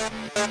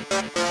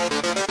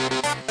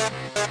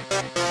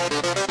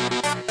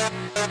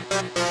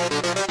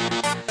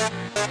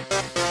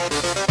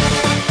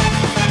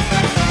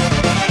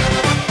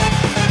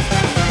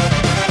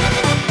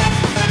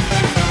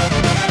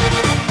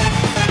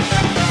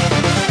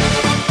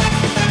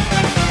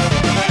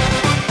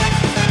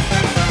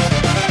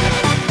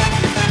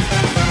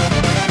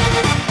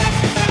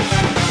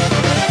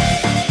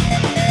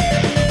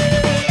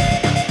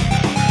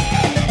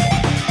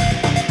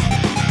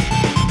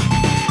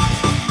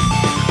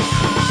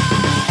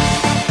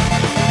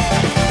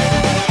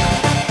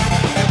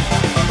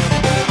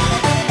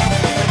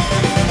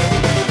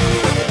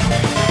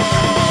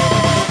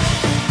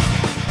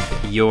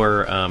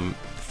 Your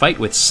fight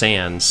with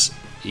Sans,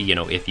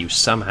 if you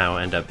somehow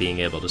end up being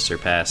able to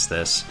surpass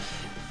this,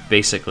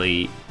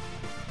 basically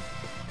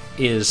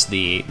is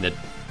the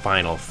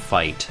final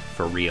fight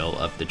for real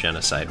of the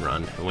Genocide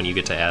run. When you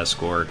get to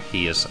Asgore,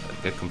 he is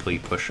a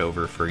complete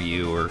pushover for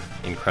you, or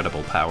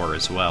incredible power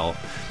as well.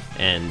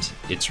 And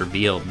it's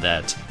revealed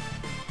that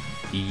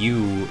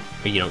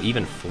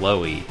even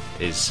Flowey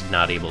is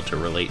not able to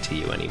relate to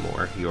you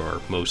anymore, your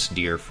most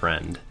dear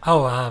friend.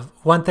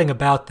 One thing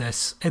about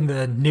this, in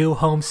the new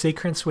home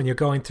sequence, when you're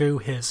going through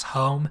his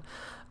home,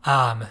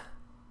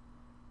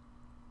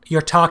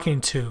 you're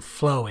talking to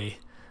Flowey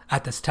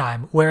at this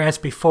time, whereas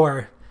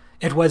before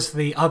it was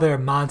the other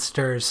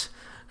monsters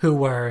who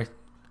were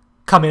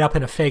coming up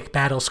in a fake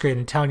battle screen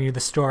and telling you the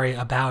story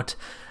about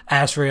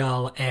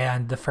Azrael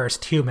and the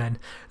first human.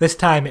 This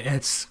time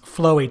it's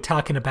Flowey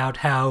talking about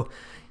how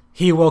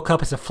he woke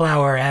up as a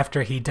flower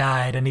after he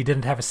died, and he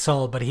didn't have a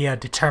soul, but he had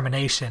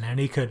determination, and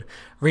he could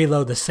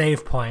reload the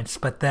save points.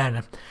 But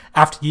then,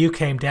 after you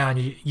came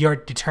down, your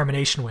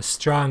determination was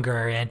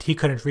stronger, and he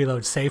couldn't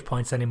reload save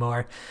points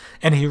anymore.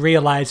 And he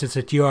realizes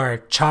that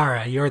you're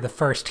Chara, you're the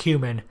first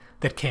human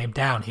that came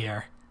down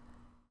here.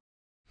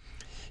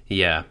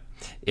 Yeah,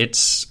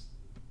 it's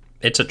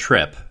a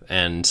trip,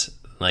 and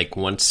like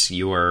once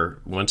you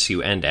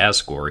end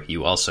Asgore,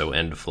 you also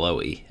end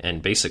Flowey,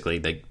 and basically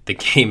the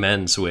game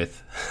ends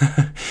with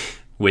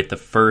with the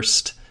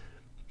first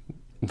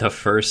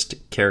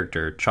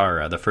character,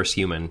 Chara, the first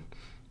human,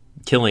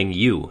 killing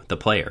you, the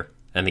player,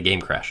 and the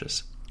game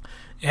crashes.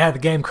 Yeah, the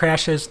game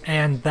crashes,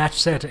 and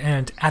that's it.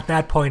 And at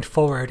that point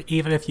forward,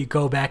 even if you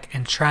go back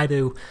and try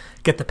to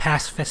get the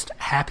pacifist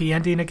happy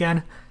ending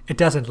again, it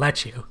doesn't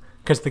let you,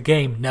 because the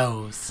game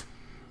knows.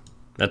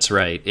 That's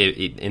right.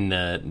 In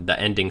the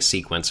ending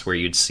sequence where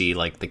you'd see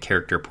like the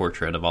character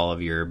portrait of all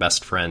of your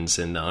best friends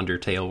in the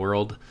Undertale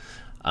world,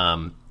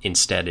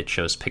 instead it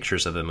shows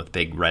pictures of them with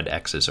big red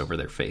X's over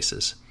their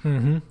faces.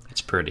 Mm-hmm.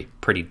 It's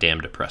pretty damn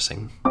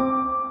depressing.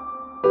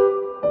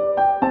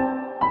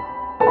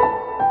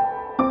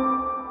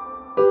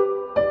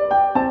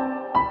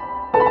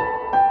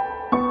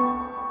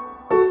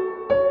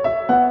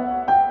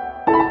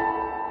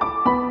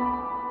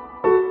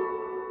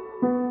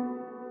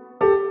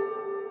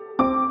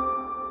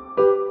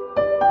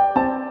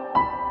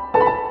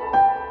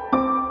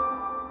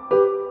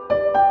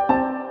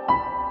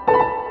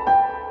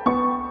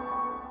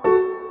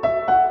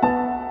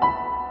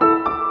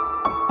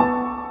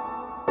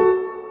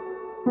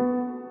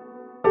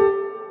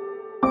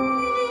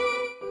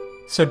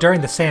 So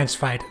during the Sans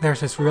fight,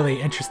 there's this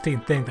really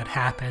interesting thing that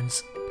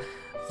happens.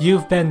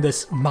 You've been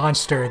this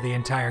monster the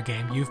entire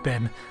game. You've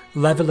been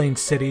leveling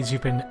cities.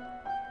 You've been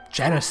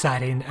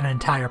genociding an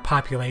entire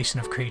population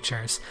of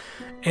creatures.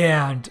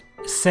 And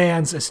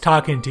Sans is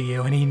talking to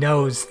you, and he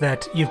knows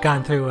that you've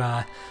gone through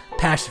a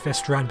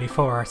pacifist run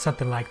before, or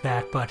something like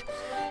that, but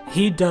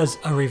he does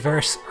a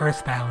reverse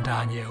Earthbound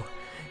on you.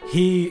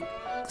 He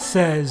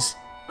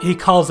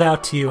calls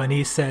out to you and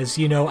he says,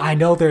 I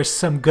know there's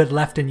some good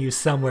left in you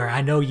somewhere.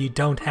 I know you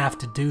don't have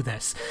to do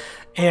this.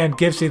 And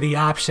gives you the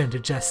option to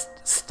just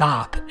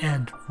stop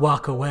and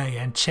walk away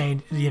and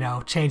change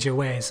your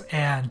ways.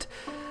 And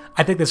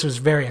I think this was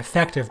very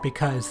effective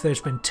because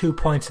there's been 2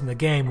 points in the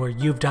game where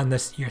you've done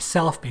this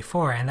yourself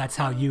before, and that's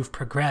how you've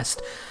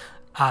progressed.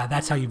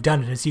 That's how you've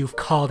done it, is you've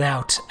called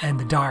out in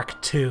the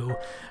dark to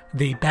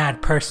the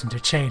bad person to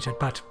change it.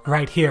 But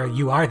right here,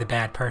 you are the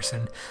bad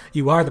person.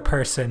 You are the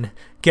person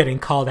getting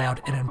called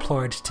out and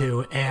implored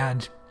to,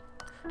 and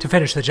to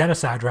finish the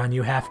genocide run,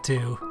 you have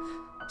to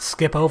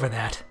skip over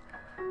that.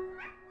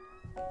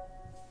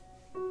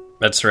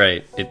 That's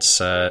right.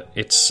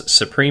 It's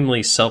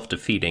supremely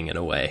self-defeating in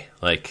a way.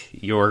 Like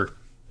you're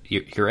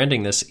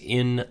ending this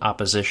in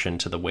opposition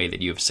to the way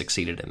that you have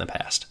succeeded in the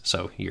past.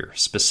 So you're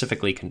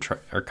specifically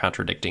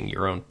contradicting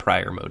your own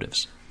prior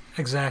motives.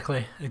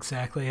 Exactly.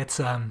 It's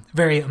a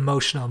very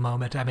emotional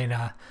moment. I mean,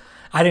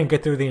 I didn't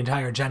get through the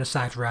entire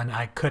Genocide run.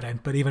 I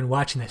couldn't. But even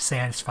watching the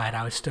Sans fight,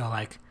 I was still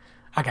like,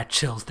 I got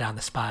chills down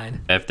the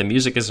spine. If the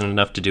music isn't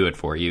enough to do it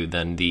for you,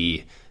 then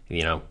the,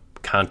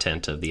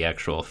 content of the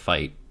actual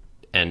fight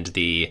and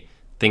the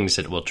things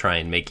that will try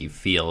and make you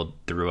feel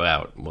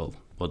throughout will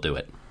do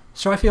it.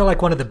 So I feel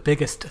like one of the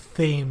biggest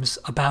themes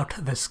about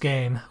this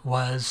game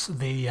was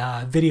the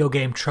video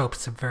game trope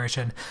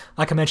subversion.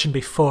 Like I mentioned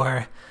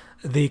before,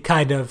 the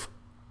kind of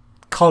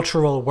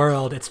cultural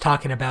world it's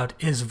talking about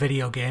is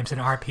video games and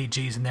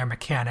RPGs and their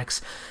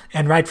mechanics.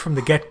 And right from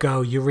the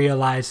get-go, you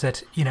realize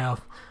that,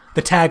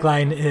 the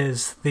tagline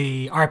is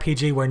the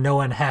RPG where no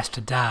one has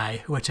to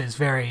die, which is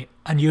very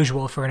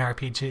unusual for an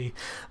RPG.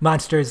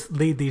 Monsters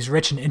lead these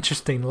rich and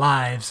interesting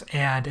lives,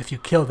 and if you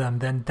kill them,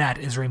 then that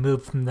is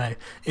removed from the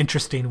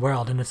interesting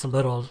world, and it's a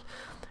little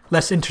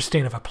less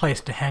interesting of a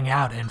place to hang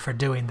out in for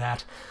doing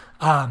that.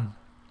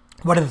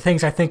 One of the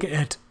things I think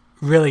it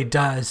really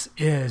does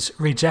is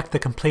reject the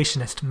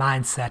completionist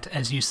mindset,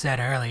 as you said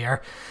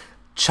earlier.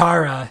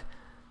 Chara,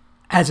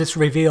 as it's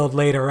revealed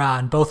later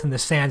on, both in the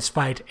Sans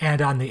fight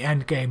and on the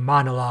endgame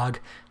monologue,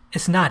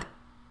 is not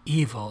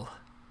evil.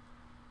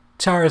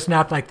 Chara is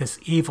not like this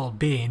evil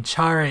being.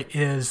 Chara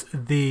is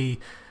the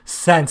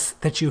sense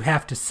that you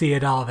have to see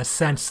it all, the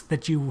sense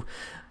that you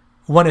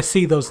want to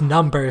see those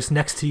numbers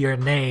next to your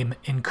name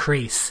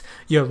increase,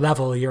 your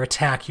level, your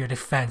attack, your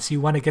defense.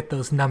 You want to get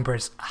those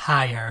numbers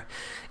higher.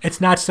 It's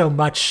not so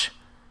much...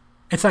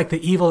 It's like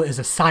the evil is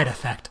a side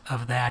effect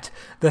of that.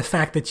 The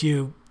fact that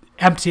you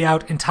empty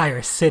out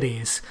entire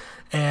cities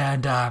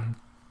and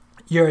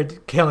you're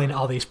killing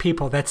all these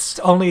people, that's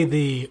only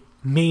the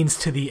means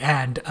to the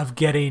end of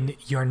getting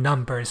your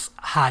numbers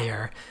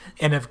higher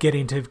and of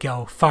getting to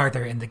go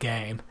farther in the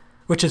game,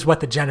 which is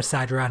what the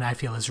Genocide run, I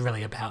feel, is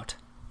really about.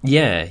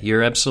 Yeah,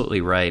 you're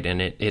absolutely right,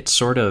 and it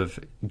sort of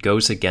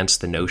goes against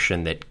the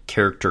notion that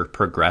character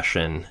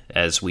progression,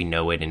 as we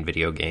know it in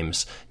video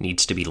games,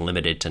 needs to be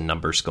limited to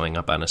numbers going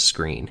up on a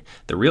screen.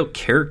 The real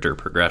character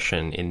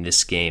progression in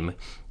this game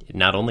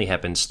not only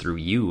happens through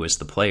you as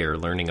the player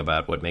learning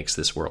about what makes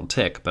this world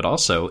tick, but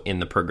also in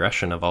the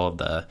progression of all of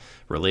the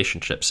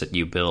relationships that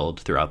you build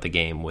throughout the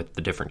game with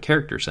the different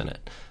characters in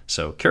it.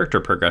 So character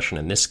progression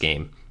in this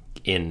game,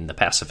 in the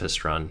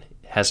Pacifist run,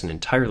 has an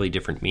entirely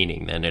different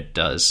meaning than it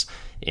does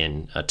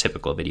in a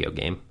typical video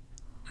game.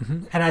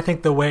 Mm-hmm. And I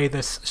think the way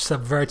this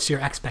subverts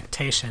your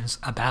expectations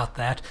about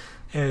that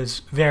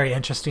is very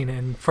interesting,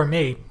 and for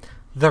me,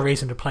 the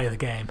reason to play the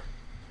game.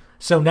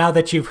 So now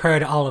that you've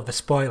heard all of the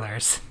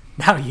spoilers,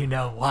 now you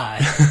know why.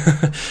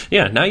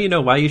 Yeah, now you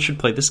know why you should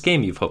play this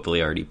game you've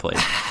hopefully already played.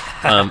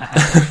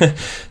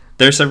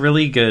 There's a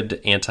really good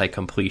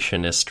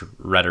anti-completionist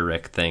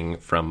rhetoric thing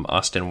from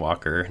Austin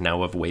Walker,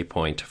 now of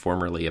Waypoint,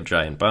 formerly of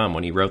Giant Bomb,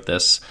 when he wrote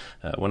this,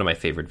 one of my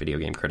favorite video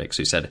game critics,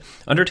 who said,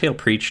 "Undertale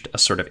preached a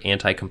sort of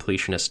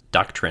anti-completionist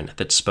doctrine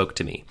that spoke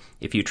to me.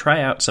 If you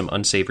try out some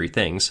unsavory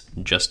things,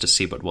 just to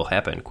see what will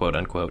happen, quote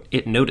unquote,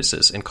 it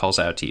notices and calls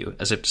out to you,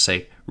 as if to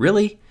say,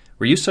 really?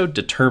 Were you so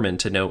determined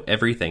to know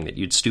everything that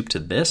you'd stoop to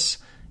this?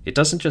 It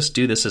doesn't just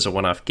do this as a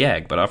one-off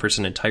gag, but offers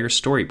an entire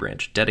story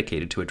branch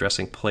dedicated to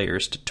addressing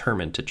players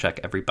determined to check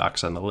every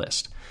box on the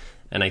list."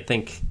 And I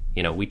think,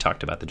 we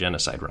talked about the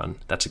Genocide run.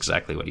 That's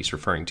exactly what he's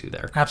referring to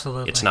there.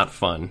 Absolutely. It's not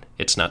fun.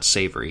 It's not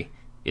savory.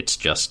 It's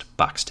just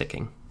box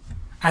ticking.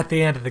 At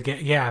the end of the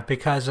game, yeah,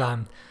 because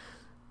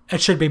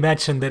it should be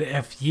mentioned that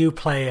if you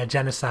play a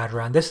Genocide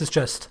run, this is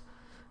just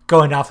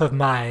going off of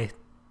my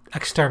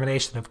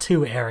extermination of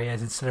 2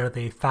 areas instead of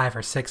the 5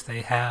 or 6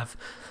 they have.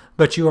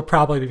 But you will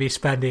probably be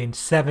spending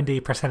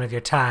 70% of your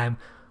time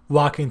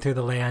walking through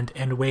the land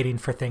and waiting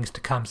for things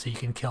to come so you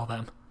can kill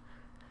them.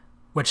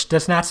 Which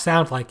does not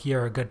sound like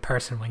you're a good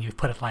person when you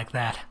put it like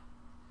that.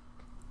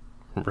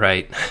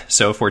 Right.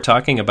 So if we're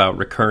talking about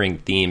recurring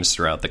themes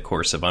throughout the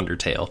course of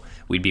Undertale,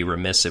 we'd be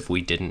remiss if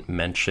we didn't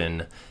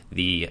mention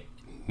the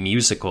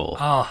musical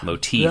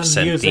motifs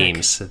and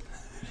themes.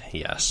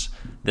 Yes.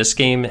 This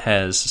game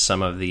has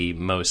some of the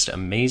most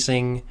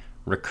amazing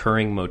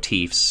recurring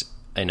motifs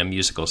in a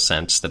musical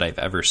sense that I've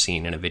ever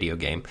seen in a video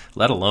game,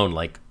 let alone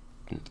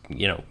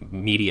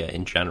media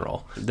in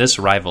general. This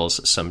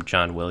rivals some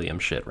John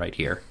Williams shit right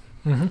here.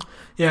 Mm-hmm.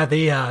 Yeah,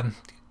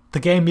 the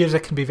game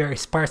music can be very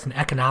sparse and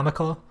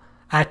economical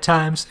at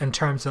times in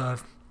terms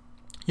of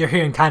you're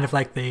hearing kind of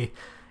like the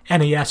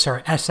NES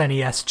or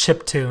SNES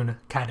chiptune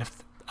kind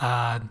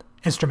of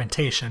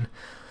instrumentation,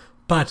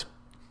 but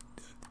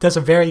does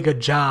a very good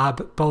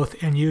job both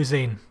in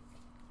using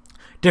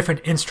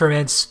different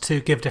instruments to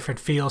give different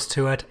feels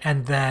to it,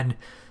 and then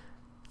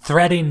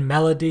threading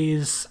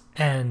melodies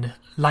and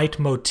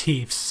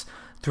leitmotifs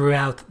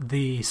throughout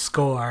the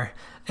score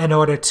in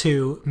order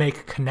to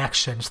make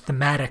connections,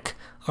 thematic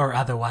or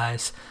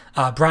otherwise.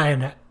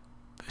 Brian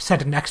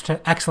sent an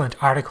excellent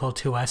article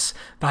to us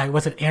by,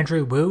 was it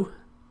Andrew Wu,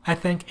 I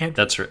think?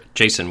 That's right.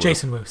 Jason Wu.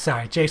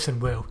 Jason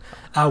Wu.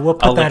 I'll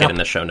link it in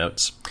the show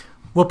notes.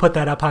 We'll put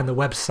that up on the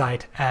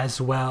website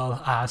as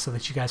well, so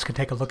that you guys can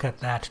take a look at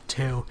that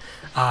too.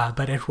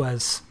 But it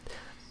was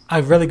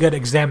a really good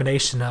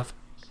examination of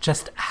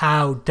just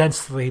how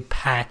densely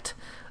packed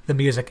the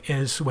music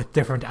is with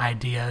different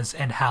ideas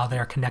and how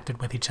they're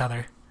connected with each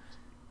other.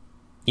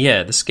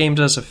 Yeah, this game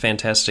does a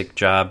fantastic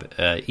job,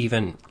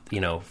 even,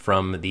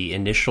 from the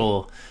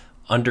initial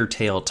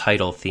Undertale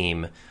title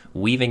theme,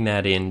 weaving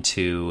that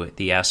into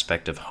the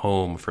aspect of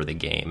home for the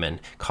game and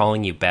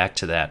calling you back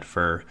to that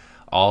for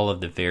all of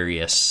the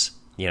various,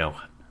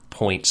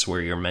 points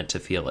where you're meant to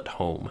feel at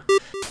home.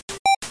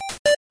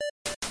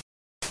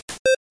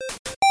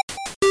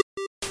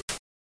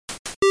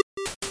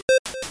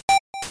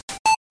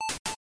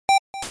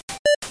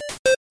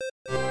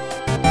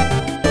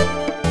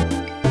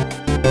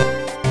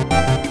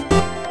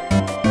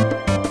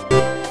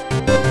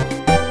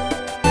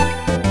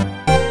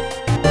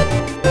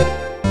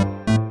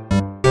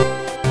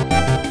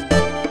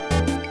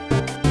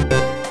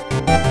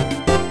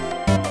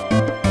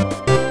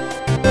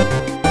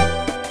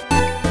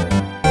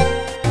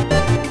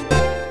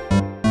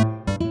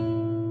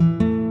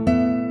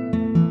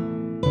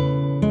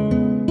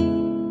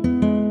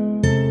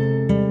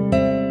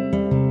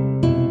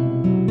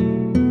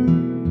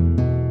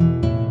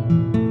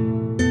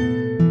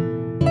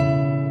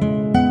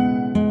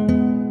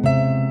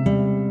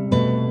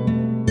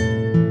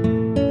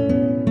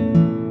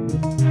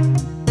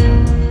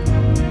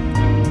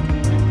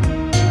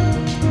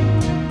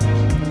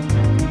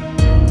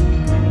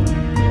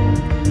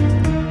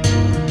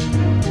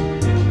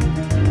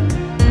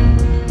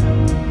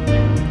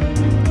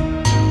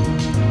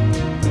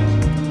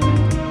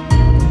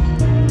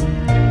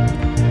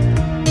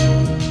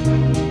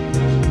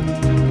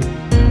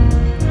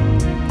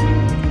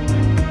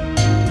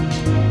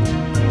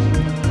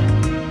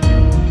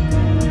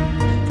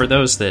 For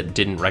those that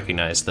didn't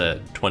recognize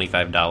the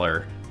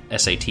 $25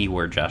 SAT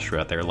word Josh threw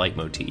out there,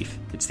 leitmotif,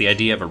 it's the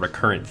idea of a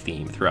recurrent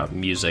theme throughout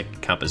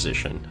music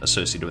composition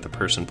associated with a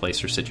person,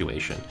 place, or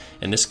situation.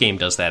 And this game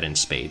does that in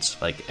spades.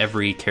 Like,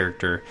 every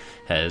character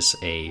has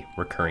a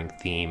recurring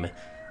theme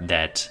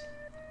that,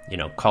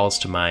 calls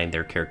to mind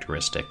their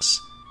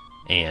characteristics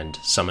and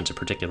summons a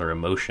particular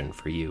emotion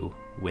for you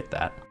with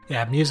that.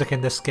 Yeah, music in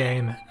this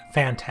game,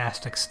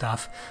 fantastic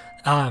stuff.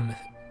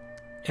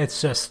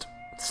 It's just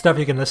stuff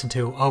you can listen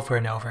to over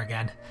and over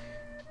again.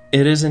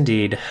 It is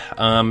indeed.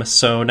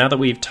 So now that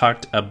we've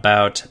talked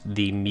about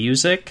the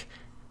music,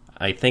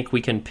 I think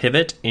we can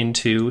pivot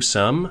into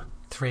some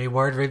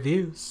 3-word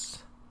reviews.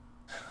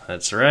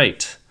 That's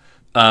right.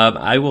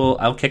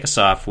 I'll kick us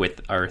off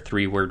with our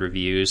 3-word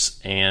reviews,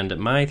 and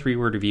my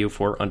 3-word review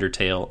for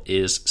Undertale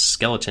is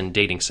Skeleton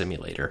Dating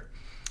Simulator.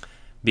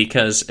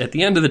 Because at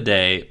the end of the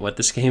day, what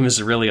this game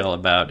is really all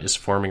about is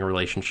forming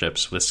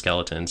relationships with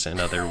skeletons and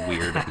other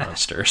weird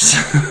monsters.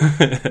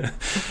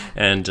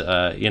 And,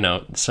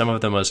 some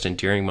of the most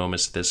endearing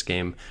moments this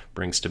game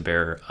brings to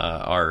bear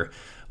are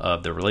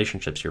of the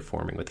relationships you're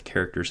forming with the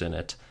characters in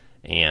it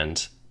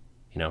and,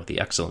 the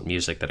excellent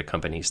music that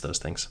accompanies those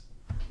things.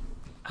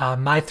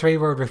 My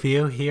 3-word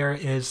review here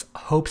is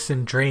Hopes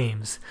and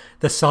Dreams,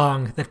 the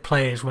song that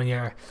plays when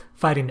you're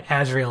fighting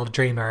Azrael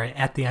Dreamer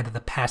at the end of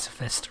the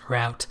pacifist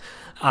route.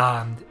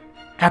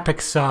 Epic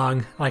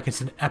song, like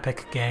it's an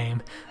epic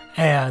game,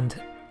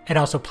 and it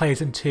also plays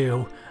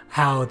into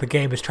how the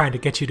game is trying to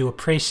get you to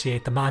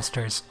appreciate the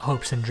monsters'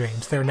 hopes and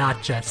dreams. They're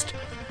not just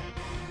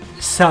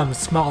some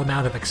small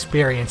amount of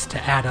experience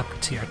to add up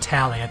to your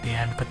tally at the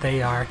end, but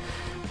they are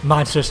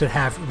monsters that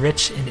have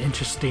rich and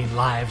interesting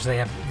lives. They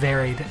have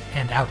varied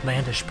and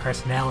outlandish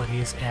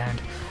personalities,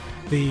 and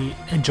the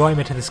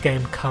enjoyment of this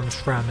game comes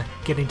from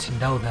getting to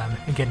know them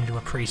and getting to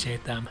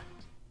appreciate them.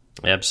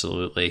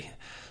 Absolutely.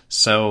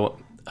 So,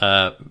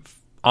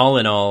 all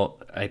in all,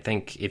 I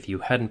think if you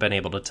hadn't been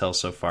able to tell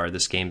so far,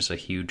 this game's a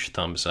huge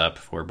thumbs up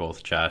for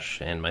both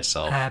Josh and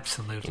myself.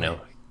 Absolutely.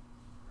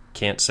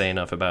 Can't say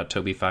enough about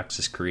Toby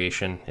Fox's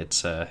creation.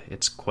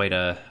 It's quite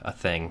a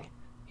thing,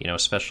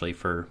 especially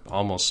for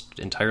almost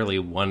entirely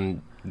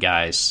one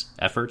guy's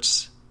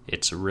efforts.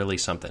 It's really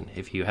something.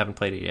 If you haven't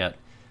played it yet,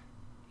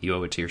 you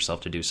owe it to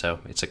yourself to do so.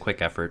 It's a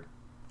quick effort.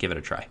 Give it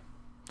a try.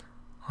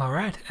 All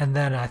right, and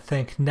then I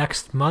think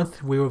next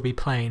month we will be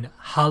playing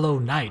Hollow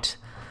Knight,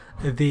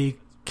 the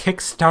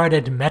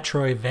kickstarted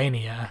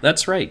Metroidvania.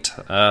 That's right.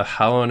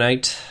 Hollow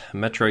Knight,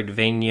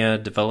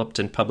 Metroidvania, developed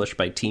and published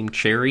by Team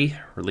Cherry,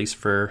 released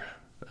for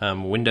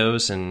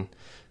Windows and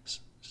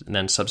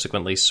then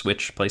subsequently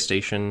Switch,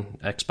 PlayStation,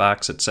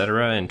 Xbox,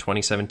 etc. in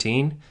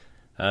 2017.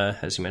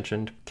 As you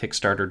mentioned,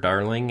 Kickstarter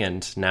darling,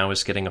 and now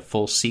is getting a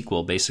full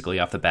sequel basically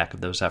off the back of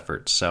those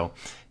efforts. So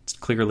it's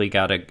clearly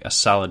got a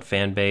solid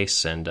fan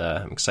base, and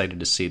I'm excited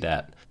to see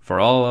that. For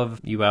all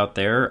of you out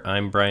there,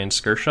 I'm Brian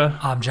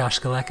Skirsha. I'm Josh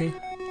Galecki.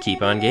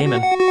 Keep on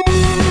gaming.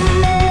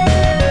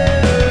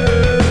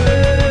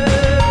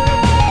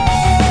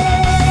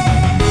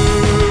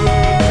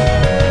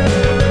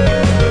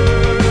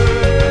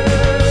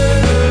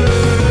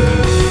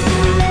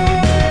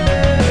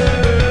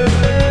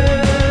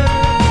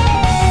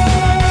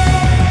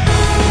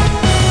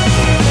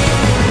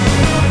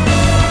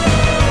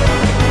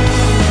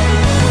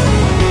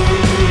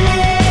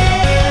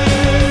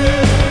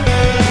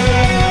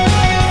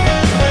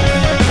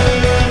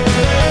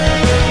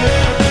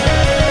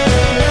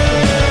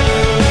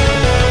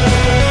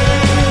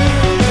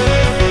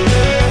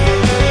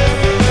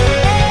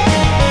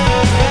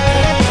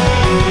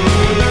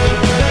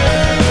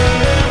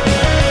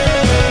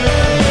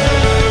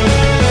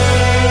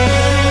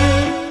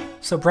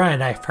 So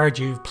Brian, I've heard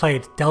you've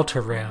played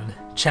Deltarune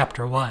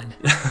Chapter 1.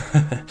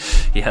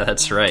 Yeah,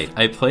 that's right.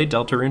 I played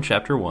Deltarune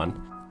Chapter 1.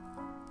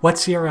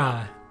 What's your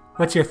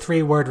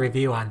 3-word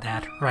review on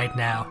that right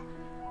now?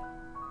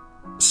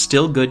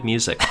 Still good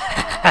music.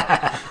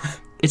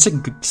 It's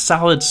a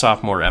solid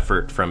sophomore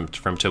effort from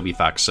Toby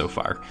Fox so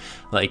far.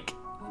 Like,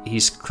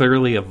 he's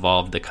clearly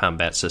evolved the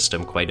combat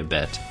system quite a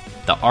bit.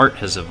 The art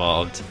has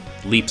evolved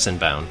leaps and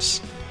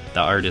bounds.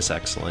 The art is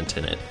excellent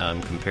in it,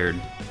 compared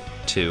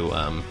to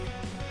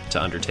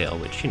Undertale,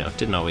 which,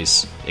 didn't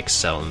always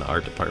excel in the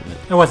art department.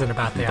 It wasn't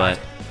about the art.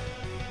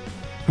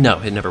 No,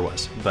 it never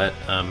was. But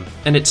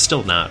and it's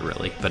still not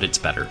really, but it's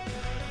better.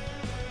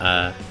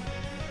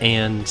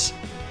 And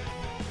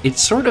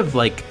it's sort of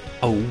like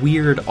a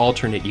weird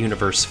alternate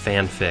universe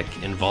fanfic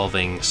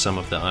involving some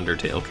of the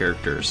Undertale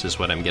characters is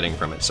what I'm getting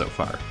from it so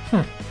far.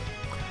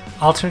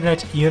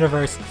 Alternate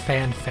universe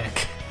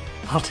fanfic.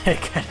 I'll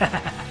take it.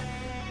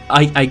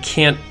 I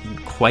can't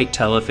quite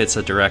tell if it's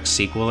a direct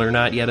sequel or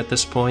not yet at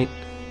this point.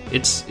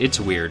 It's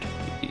weird.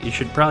 You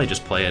should probably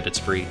just play it. It's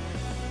free.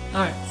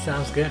 Alright,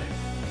 sounds good.